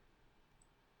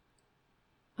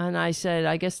 And I said,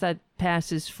 I guess that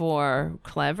passes for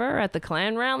clever at the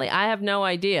Klan rally. I have no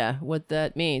idea what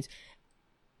that means.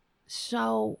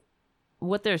 So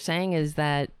what they're saying is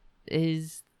that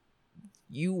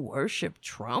you worship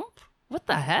Trump? What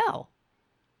the hell?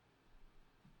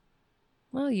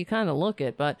 Well, you kind of look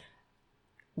it, but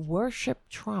worship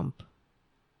Trump.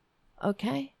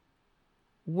 Okay?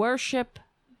 Worship.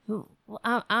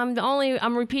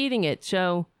 I'm repeating it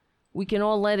so we can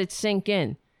all let it sink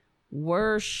in.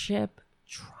 Worship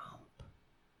Trump.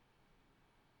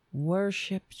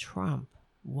 Worship Trump.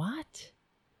 What?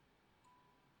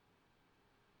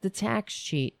 The tax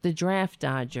cheat, the draft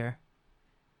dodger,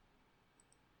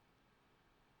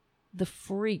 the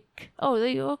freak. Oh,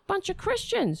 they're a bunch of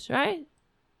Christians, right?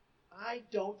 I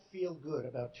don't feel good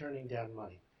about turning down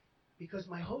money. Because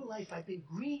my whole life I've been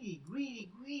greedy.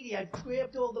 I've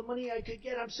grabbed all the money I could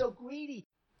get. I'm so greedy.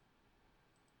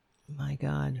 My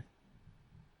God.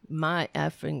 My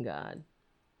effing God.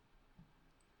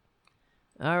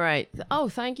 All right. Oh,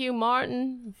 thank you,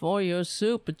 Martin, for your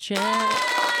super chat.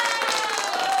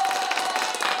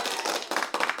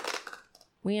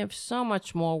 We have so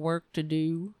much more work to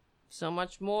do. So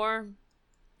much more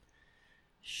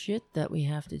shit that we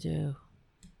have to do.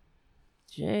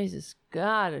 Jesus,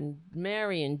 God, and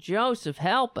Mary and Joseph,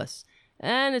 help us.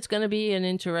 And it's going to be an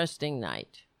interesting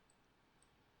night.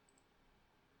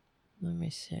 Let me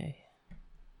see.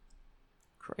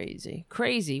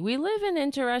 Crazy. We live in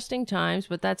interesting times,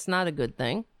 but that's not a good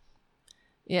thing.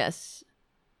 Yes.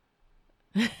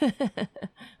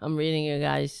 I'm reading you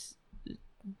guys,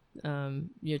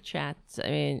 your chats. I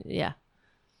mean, yeah.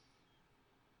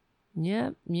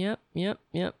 Yep.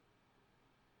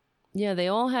 Yeah, they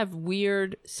all have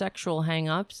weird sexual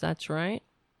hang-ups, that's right.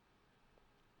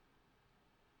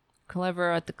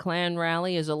 Clever at the Klan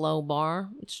rally is a low bar.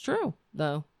 It's true,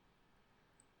 though.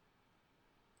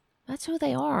 That's who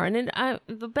they are. And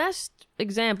the best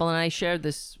example, and I shared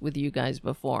this with you guys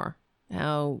before,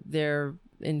 how they're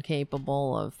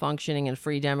incapable of functioning in a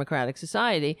free democratic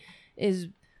society, is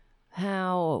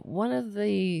how one of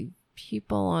the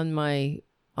people on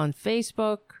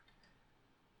Facebook,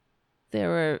 they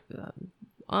were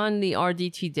on the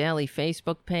RDT Daily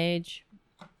Facebook page.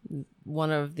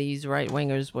 One of these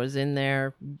right-wingers was in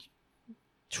there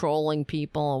trolling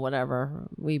people or whatever.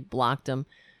 We blocked him.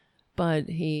 But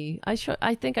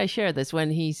I think I shared this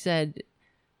when he said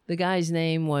the guy's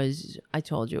name was, I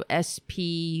told you,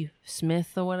 SP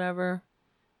Smith or whatever.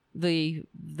 The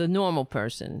normal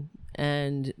person.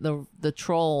 And the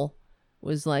troll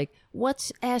was like,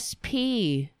 what's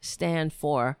SP stand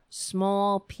for?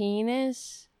 Small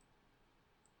penis?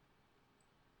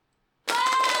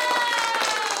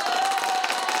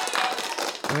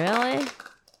 Really?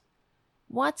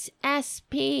 What's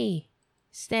SP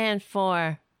stand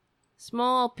for?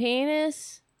 Small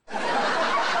penis?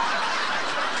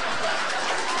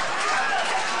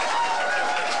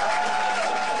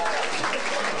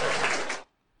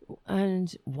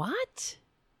 And what?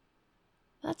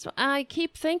 That's I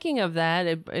keep thinking of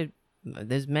that.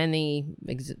 There's many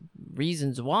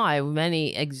reasons why,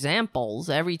 many examples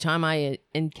every time I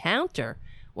encounter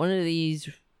one of these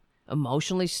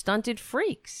emotionally stunted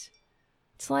freaks.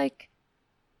 It's like,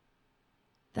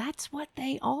 that's what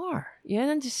they are. You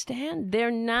understand?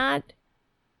 They're not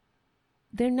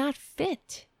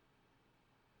fit.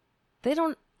 They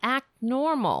don't act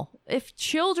normal. If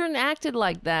children acted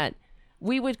like that,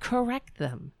 we would correct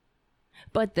them.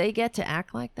 But they get to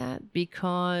act like that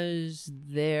because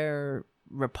they're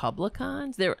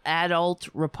Republicans. They're adult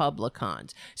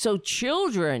Republicans. So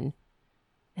children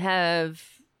have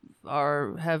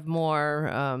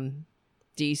more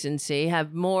decency,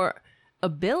 have more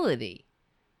ability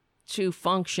to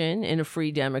function in a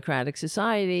free democratic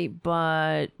society,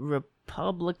 but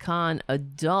Republican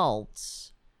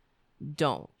adults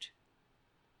don't.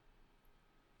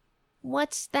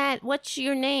 What's that? What's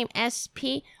your name?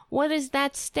 SP? What does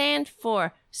that stand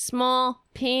for? Small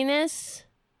penis?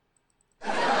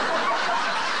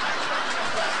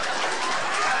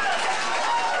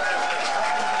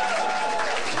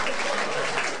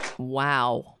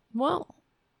 Wow. Well,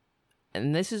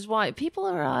 and this is why people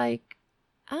are like,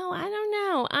 oh, I don't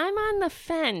know. I'm on the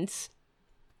fence.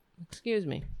 Excuse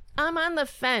me. I'm on the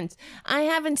fence. I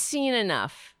haven't seen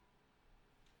enough.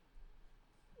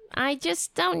 I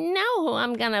just don't know who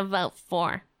I'm going to vote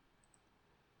for.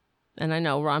 And I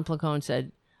know Ron Placone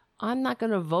said, I'm not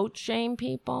going to vote shame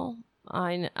people.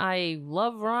 I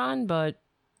love Ron, but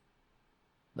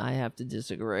I have to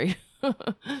disagree.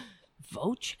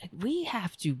 We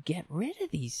have to get rid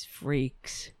of these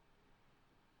freaks.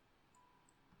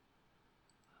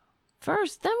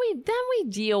 First, then we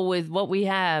deal with what we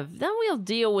have. Then we'll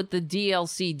deal with the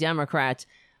DLC Democrats.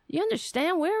 You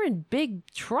understand? We're in big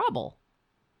trouble.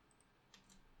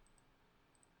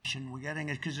 We're getting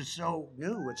it because it's so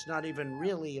new. It's not even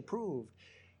really approved.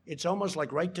 It's almost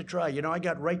like right to try. You know, I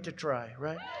got right to try,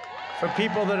 right? For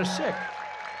people that are sick.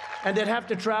 And they'd have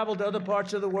to travel to other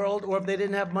parts of the world, or if they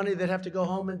didn't have money, they'd have to go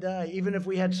home and die. Even if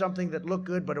we had something that looked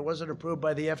good, but it wasn't approved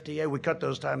by the FDA, we cut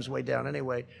those times way down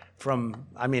anyway from,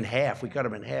 half. We cut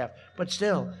them in half. But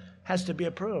still, has to be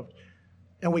approved.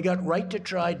 And we got right to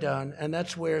try done, and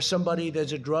that's where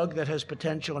there's a drug that has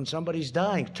potential, and somebody's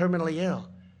dying, terminally ill.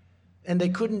 And they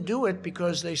couldn't do it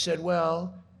because they said,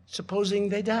 well, supposing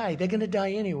they die, they're going to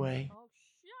die anyway. Oh,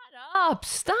 shut up.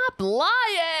 Stop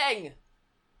lying.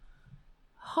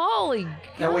 Holy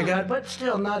God. And but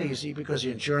still not easy because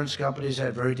the insurance companies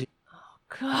had very Oh,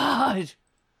 God.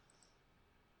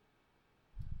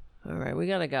 All right, we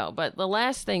got to go. But one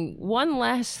last thing.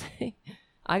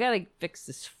 I got to fix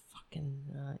this fucking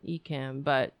eCam.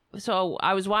 But so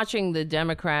I was watching the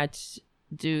Democrats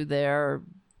do their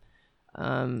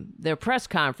press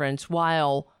conference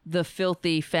while the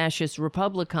filthy fascist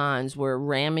Republicans were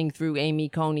ramming through Amy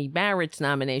Coney Barrett's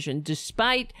nomination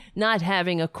despite not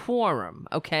having a quorum,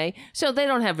 okay? So they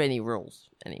don't have any rules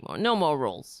anymore. No more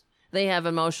rules. They have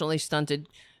emotionally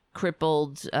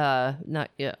crippled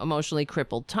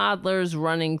toddlers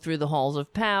running through the halls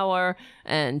of power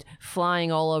and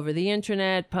flying all over the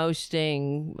internet,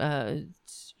 posting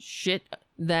shit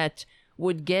that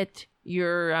would get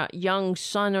your young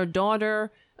son or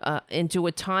daughter into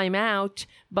a timeout,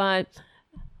 but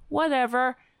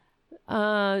whatever.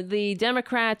 The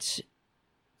Democrats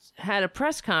had a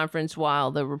press conference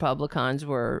while the Republicans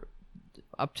were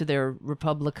up to their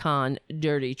Republican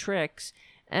dirty tricks,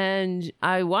 and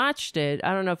I watched it.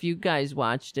 I don't know if you guys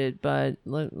watched it, but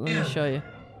let me show you.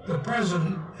 The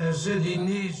president has said he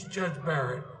needs Judge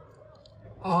Barrett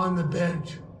on the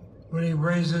bench when he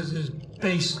raises his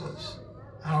baseless,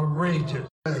 outrageous.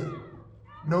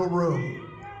 No room.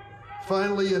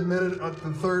 Finally admitted at the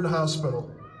 3rd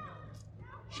hospital.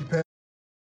 She passed.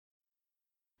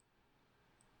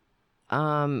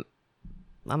 I'm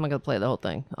not going to play the whole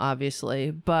thing,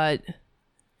 obviously, but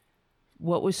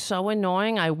what was so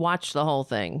annoying, I watched the whole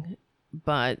thing,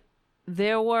 but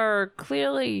there were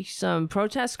clearly some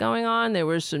protests going on. There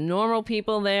were some normal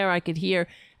people there I could hear,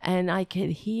 and I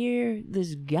could hear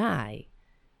this guy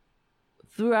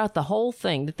throughout the whole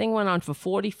thing. The thing went on for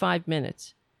 45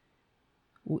 minutes.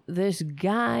 This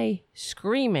guy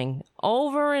screaming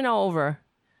over and over,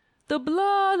 "The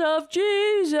blood of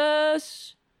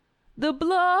Jesus! The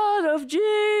blood of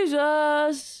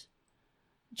Jesus!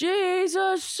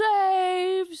 Jesus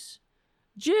saves!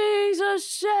 Jesus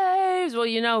saves!" Well,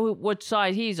 you know what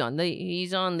side he's on.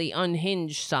 He's on the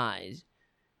unhinged side.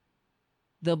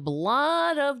 The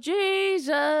blood of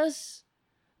Jesus!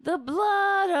 The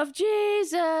blood of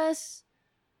Jesus!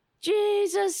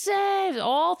 Jesus saves!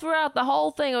 All throughout the whole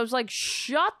thing, I was like,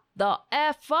 shut the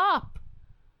F up!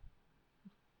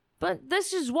 But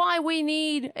this is why we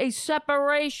need a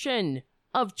separation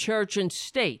of church and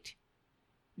state.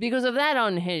 Because of that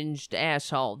unhinged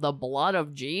asshole. The blood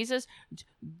of Jesus?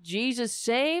 Jesus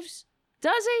saves?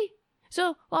 Does he?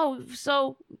 So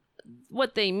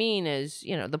what they mean is,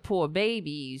 the poor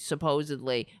babies,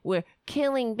 supposedly. We're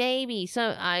killing babies.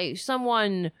 I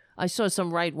saw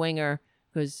some right-winger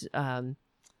who's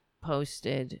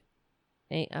posted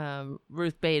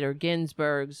Ruth Bader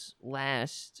Ginsburg's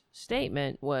last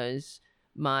statement was,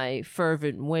 "My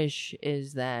fervent wish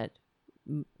is that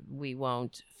we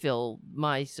won't fill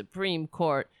my Supreme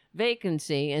Court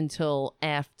vacancy until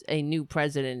after a new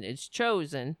president is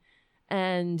chosen."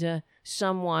 And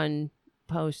some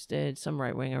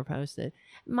right-winger posted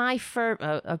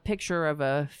a picture of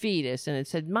a fetus, and it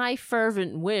said, "My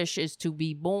fervent wish is to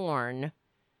be born."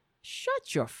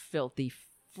 Shut your filthy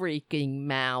freaking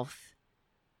mouth.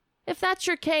 If that's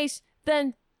your case,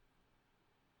 then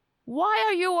why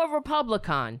are you a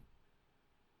Republican?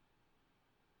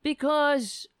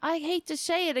 Because I hate to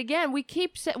say it again, we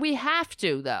have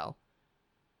to, though.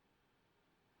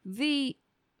 The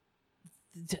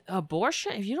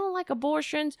abortion, if you don't like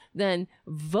abortions, then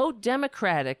vote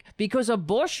Democratic, because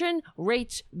abortion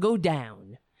rates go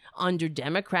down under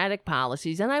Democratic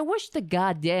policies. And I wish the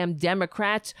goddamn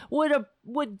Democrats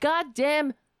would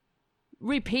goddamn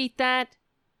repeat that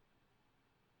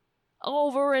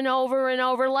over and over and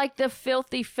over like the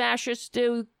filthy fascists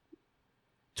do.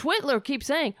 Twitler keeps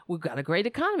saying, we've got a great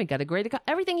economy,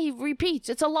 everything he repeats,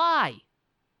 it's a lie.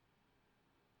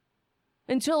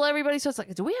 Until everybody says,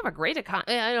 like, do we have a great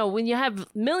economy? I know, when you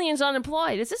have millions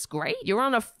unemployed, is this great? You're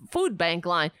on a food bank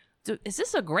line. Is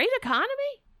this a great economy?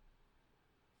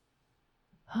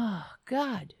 Oh,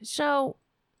 God. So,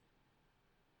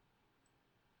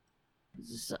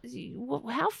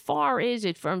 how far is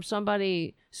it from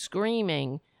somebody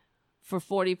screaming for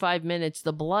 45 minutes,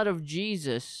 the blood of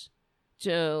Jesus,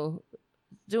 to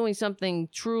doing something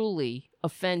truly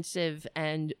offensive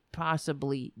and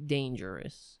possibly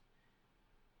dangerous?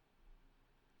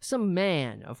 Some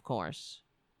man, of course.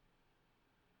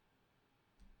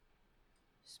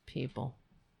 These people.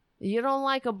 You don't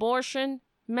like abortion,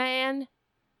 man?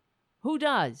 Who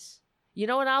does? You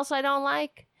know what else I don't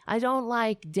like? I don't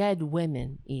like dead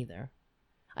women either.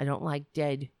 I don't like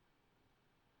dead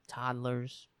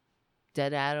toddlers,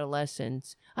 dead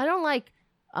adolescents. I don't like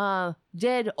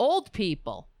dead old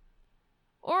people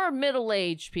or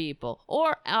middle-aged people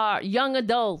or young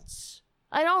adults.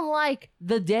 I don't like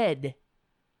the dead.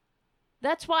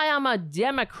 That's why I'm a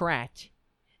Democrat,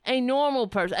 a normal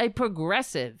person, a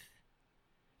progressive,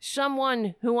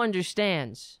 someone who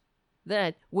understands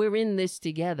that we're in this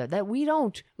together, that we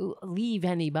don't leave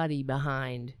anybody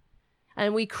behind.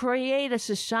 And we create a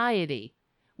society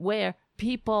where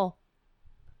people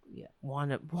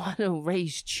want to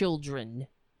raise children,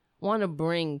 want to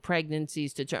bring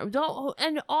pregnancies to term.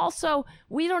 And also,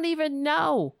 we don't even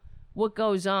know what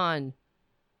goes on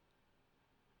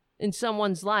in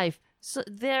someone's life. So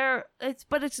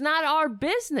but it's not our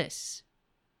business.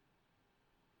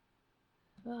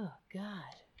 Oh,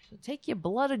 God. So take your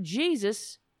blood of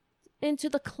Jesus into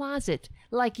the closet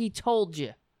like he told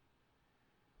you.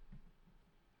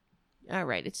 All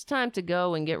right, it's time to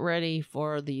go and get ready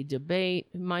for the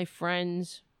debate, my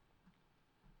friends.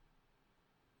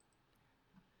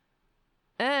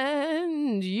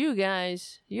 And you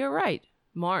guys, you're right.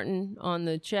 Martin on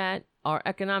the chat, our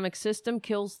economic system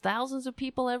kills thousands of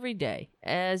people every day.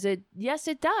 Yes,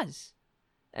 it does.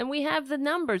 And we have the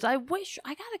numbers. I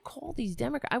gotta call these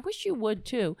Democrats. I wish you would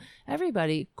too.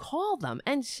 Everybody, call them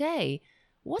and say,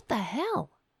 what the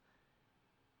hell?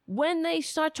 When they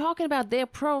start talking about they're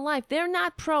pro-life, they're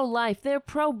not pro-life, they're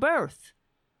pro-birth.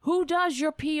 Who does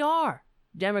your PR?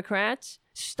 Democrats,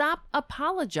 stop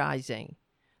apologizing.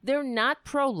 They're not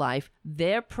pro-life,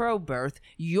 they're pro-birth.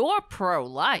 You're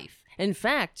pro-life, in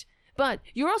fact, but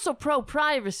you're also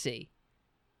pro-privacy.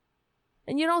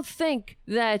 And you don't think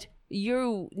that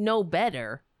you know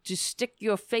better to stick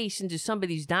your face into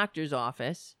somebody's doctor's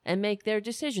office and make their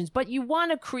decisions. But you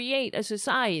want to create a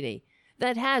society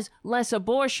that has less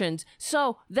abortions.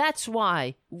 So that's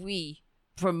why we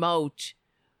promote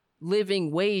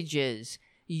living wages,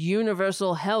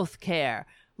 universal health care,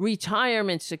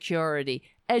 retirement security,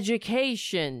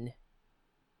 education.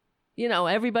 You know,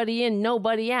 everybody in,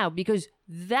 nobody out, because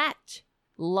that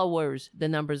lowers the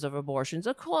numbers of abortions,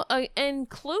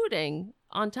 including,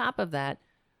 on top of that,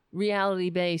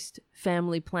 reality-based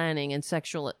family planning and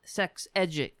sex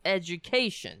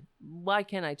education. Why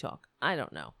can't I talk? I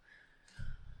don't know.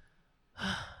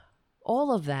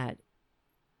 All of that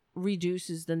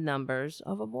reduces the numbers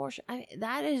of abortion.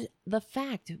 That is the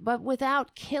fact, but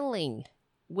without killing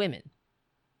women,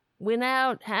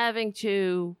 without having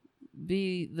to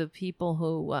be the people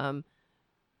who,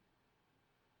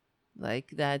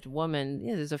 like that woman.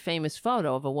 Yeah, there's a famous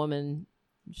photo of a woman.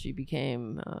 She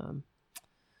became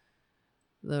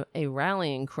a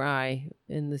rallying cry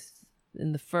in the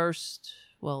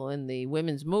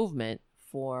women's movement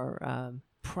for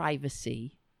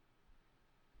privacy,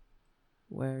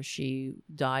 where she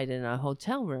died in a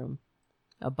hotel room,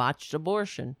 a botched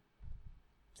abortion.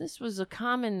 This was a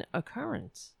common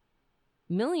occurrence.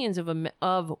 Millions of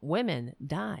women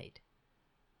died.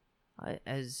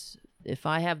 As if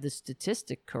I have the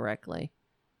statistic correctly,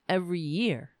 every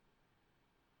year.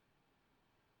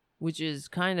 Which is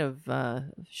kind of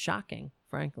shocking,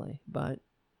 frankly, but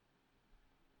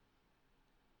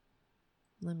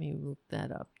let me look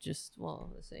that up. Let's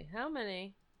see. How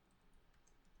many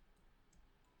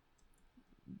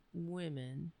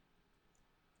women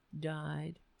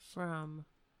died from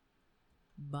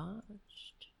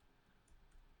botched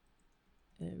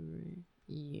every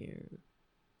year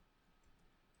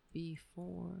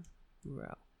before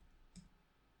Roe?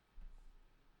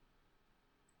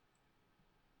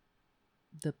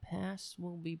 The past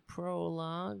will be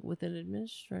prologue with an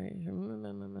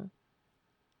administration.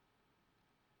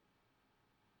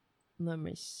 Let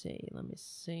me see. Let's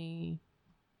see.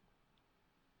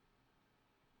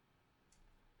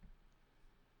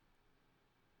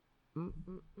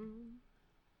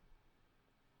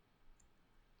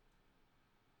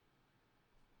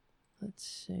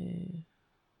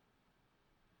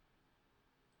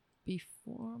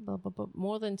 Before,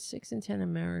 more than 6 in 10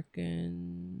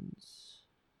 Americans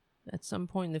At some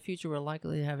point in the future, we're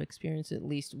likely to have experienced at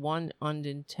least one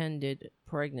unintended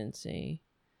pregnancy.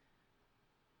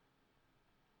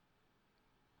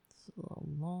 It's a little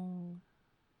long.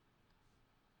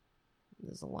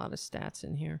 There's a lot of stats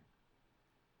in here.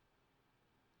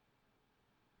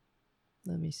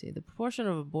 Let me see. The proportion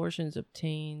of abortions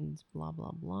obtained, blah,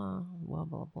 blah, blah, blah,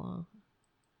 blah, blah.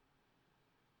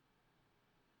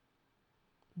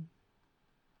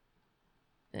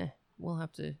 We'll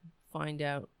have to find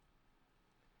out.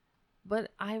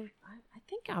 But I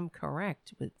think I'm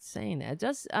correct with saying that.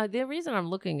 Just the reason I'm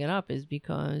looking it up is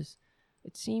because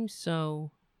it seems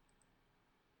so.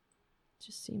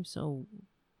 Just seems so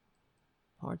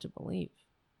hard to believe.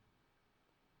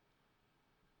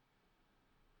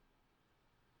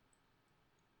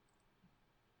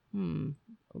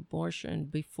 Abortion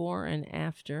before and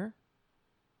after.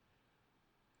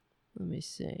 Let me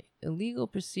see. Illegal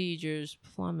procedures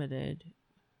plummeted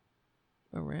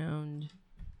around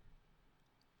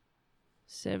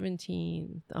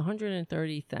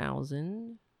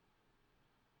 130,000.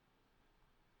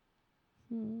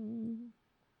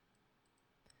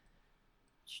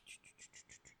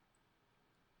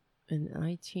 An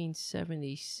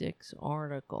 1976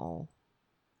 article,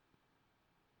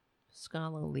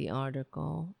 scholarly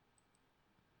article.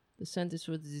 The Centers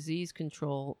for Disease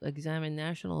Control examined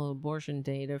national abortion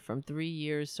data from 3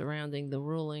 years surrounding the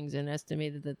rulings and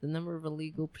estimated that the number of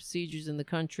illegal procedures in the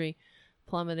country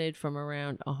plummeted from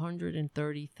around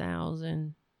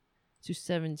 130,000 to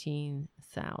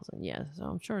 17,000. Yeah, so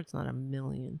I'm sure it's not a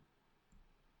million.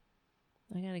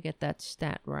 I gotta get that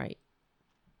stat right.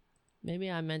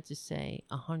 Maybe I meant to say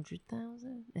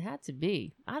 100,000? It had to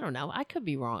be. I don't know. I could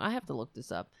be wrong. I have to look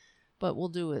this up. But we'll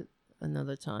do it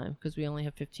another time because we only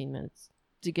have 15 minutes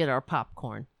to get our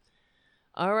popcorn.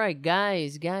 All right,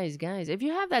 guys. If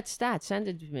you have that stat, send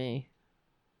it to me.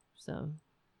 So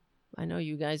I know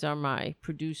you guys are my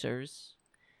producers.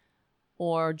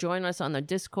 Or join us on the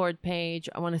Discord page.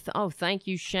 I want to thank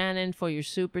you, Shannon, for your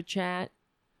super chat.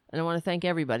 And I want to thank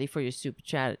everybody for your super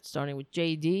chat, starting with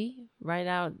JD right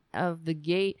out of the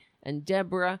gate, and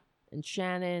Deborah, and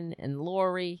Shannon, and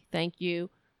Lori. Thank you.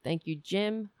 Thank you,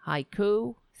 Jim.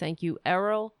 Haiku. Thank you,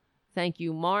 Errol. Thank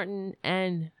you, Martin.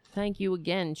 And thank you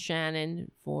again,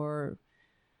 Shannon, for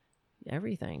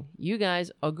everything. You guys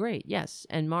are great. Yes.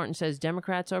 And Martin says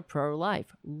Democrats are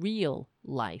pro-life. Real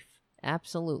life.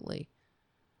 Absolutely.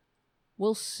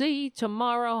 We'll see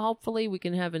tomorrow. Hopefully we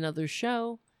can have another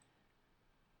show.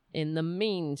 In the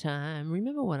meantime,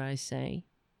 remember what I say.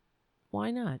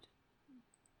 Why not?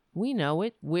 We know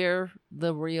it. We're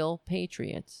the real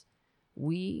patriots.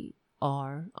 We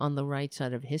are on the right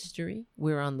side of history.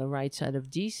 We're on the right side of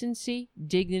decency,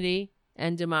 dignity,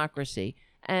 and democracy.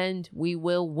 And we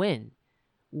will win.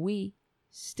 We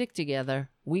stick together.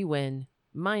 We win.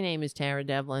 My name is Tara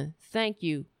Devlin. Thank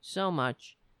you so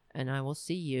much. And I will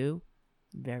see you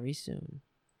very soon.